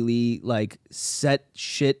Bobby Lee, like, set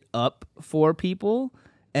shit up for people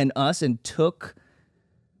and us and took,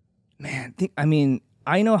 man, I mean,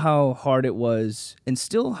 I know how hard it was, and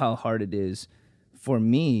still how hard it is for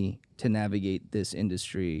me to navigate this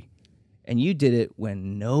industry. And you did it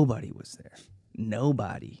when nobody was there.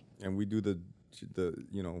 Nobody. And we do the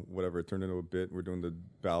you know, whatever, it turned into a bit. We're doing the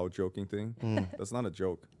bow joking thing. That's not a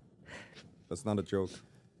joke. That's not a joke.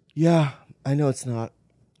 Yeah, I know it's not.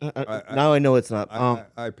 Now I know it's not.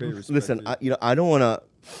 I pay respect. Listen, to you know, I don't want to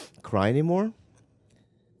cry anymore.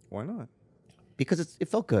 Why not? Because it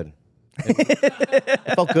felt good.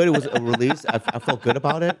 It felt good. It was a release. I felt good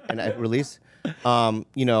about it, and I released.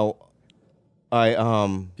 You know,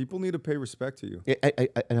 people need to pay respect to you. I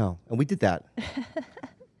know, and we did that.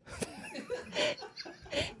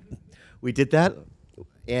 We did that,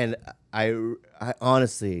 and I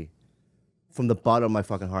honestly, from the bottom of my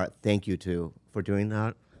fucking heart, thank you for doing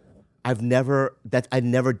that. I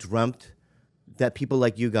never dreamt that people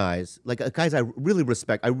like you guys, like guys I really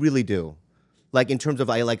respect, I really do. Like, in terms of,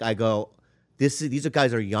 I go, these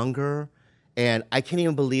guys are younger, and I can't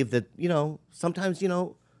even believe that, you know, sometimes, you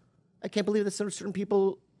know, I can't believe that certain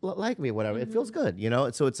people like me, whatever. It feels good, you know?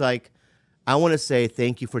 So it's like, I want to say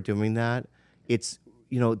thank you for doing that. It's,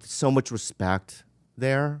 you know, so much respect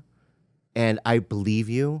there, and I believe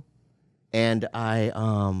you, and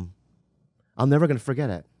I'm never going to forget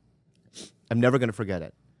it. I'm never going to forget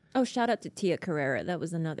it. Oh, shout out to Tia Carrera. That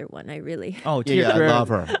was another one I really... Oh, Tia I love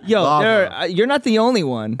her. Yo, Love her. you're not the only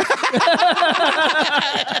one.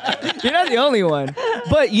 You're not the only one.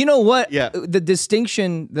 But you know what? Yeah. The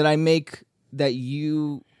distinction that I make that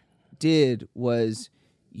you did was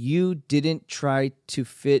you didn't try to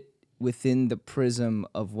fit within the prism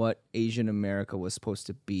of what Asian America was supposed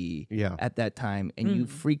to be at that time. And you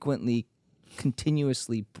frequently,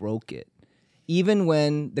 continuously broke it. even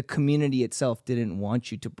when the community itself didn't want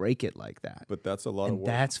you to break it like that. But that's a lot of work.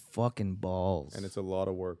 That's fucking balls. And it's a lot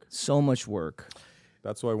of work. So much work.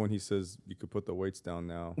 That's why when he says you could put the weights down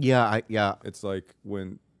now. Yeah, It's like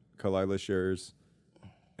when Khalyla shares,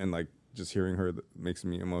 and like just hearing her makes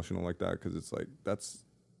me emotional like that, because it's like that's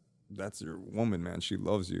your woman, man. She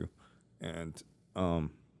loves you, and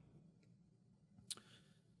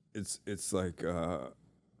it's like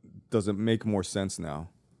does it make more sense now?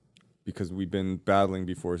 Because we've been battling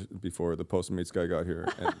before the Postmates guy got here,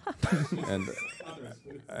 and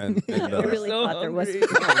I really thought there was.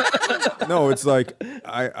 no, it's like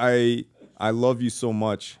I love you so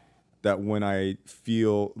much that when I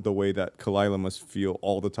feel the way that Khalyla must feel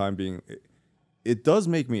all the time, it does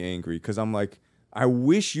make me angry, because I'm like, I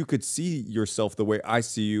wish you could see yourself the way I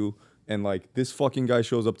see you, and like this fucking guy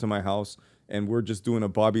shows up to my house and we're just doing a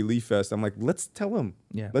Bobby Lee fest. I'm like, let's tell him.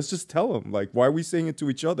 Yeah. Let's just tell him. Like, why are we saying it to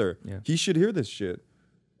each other? Yeah. He should hear this shit.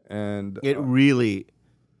 And it really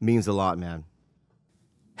means a lot, man.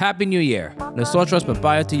 Happy New Year. Nosotros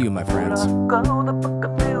papaya to you, my friends.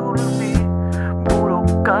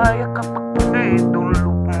 Kaya kapatid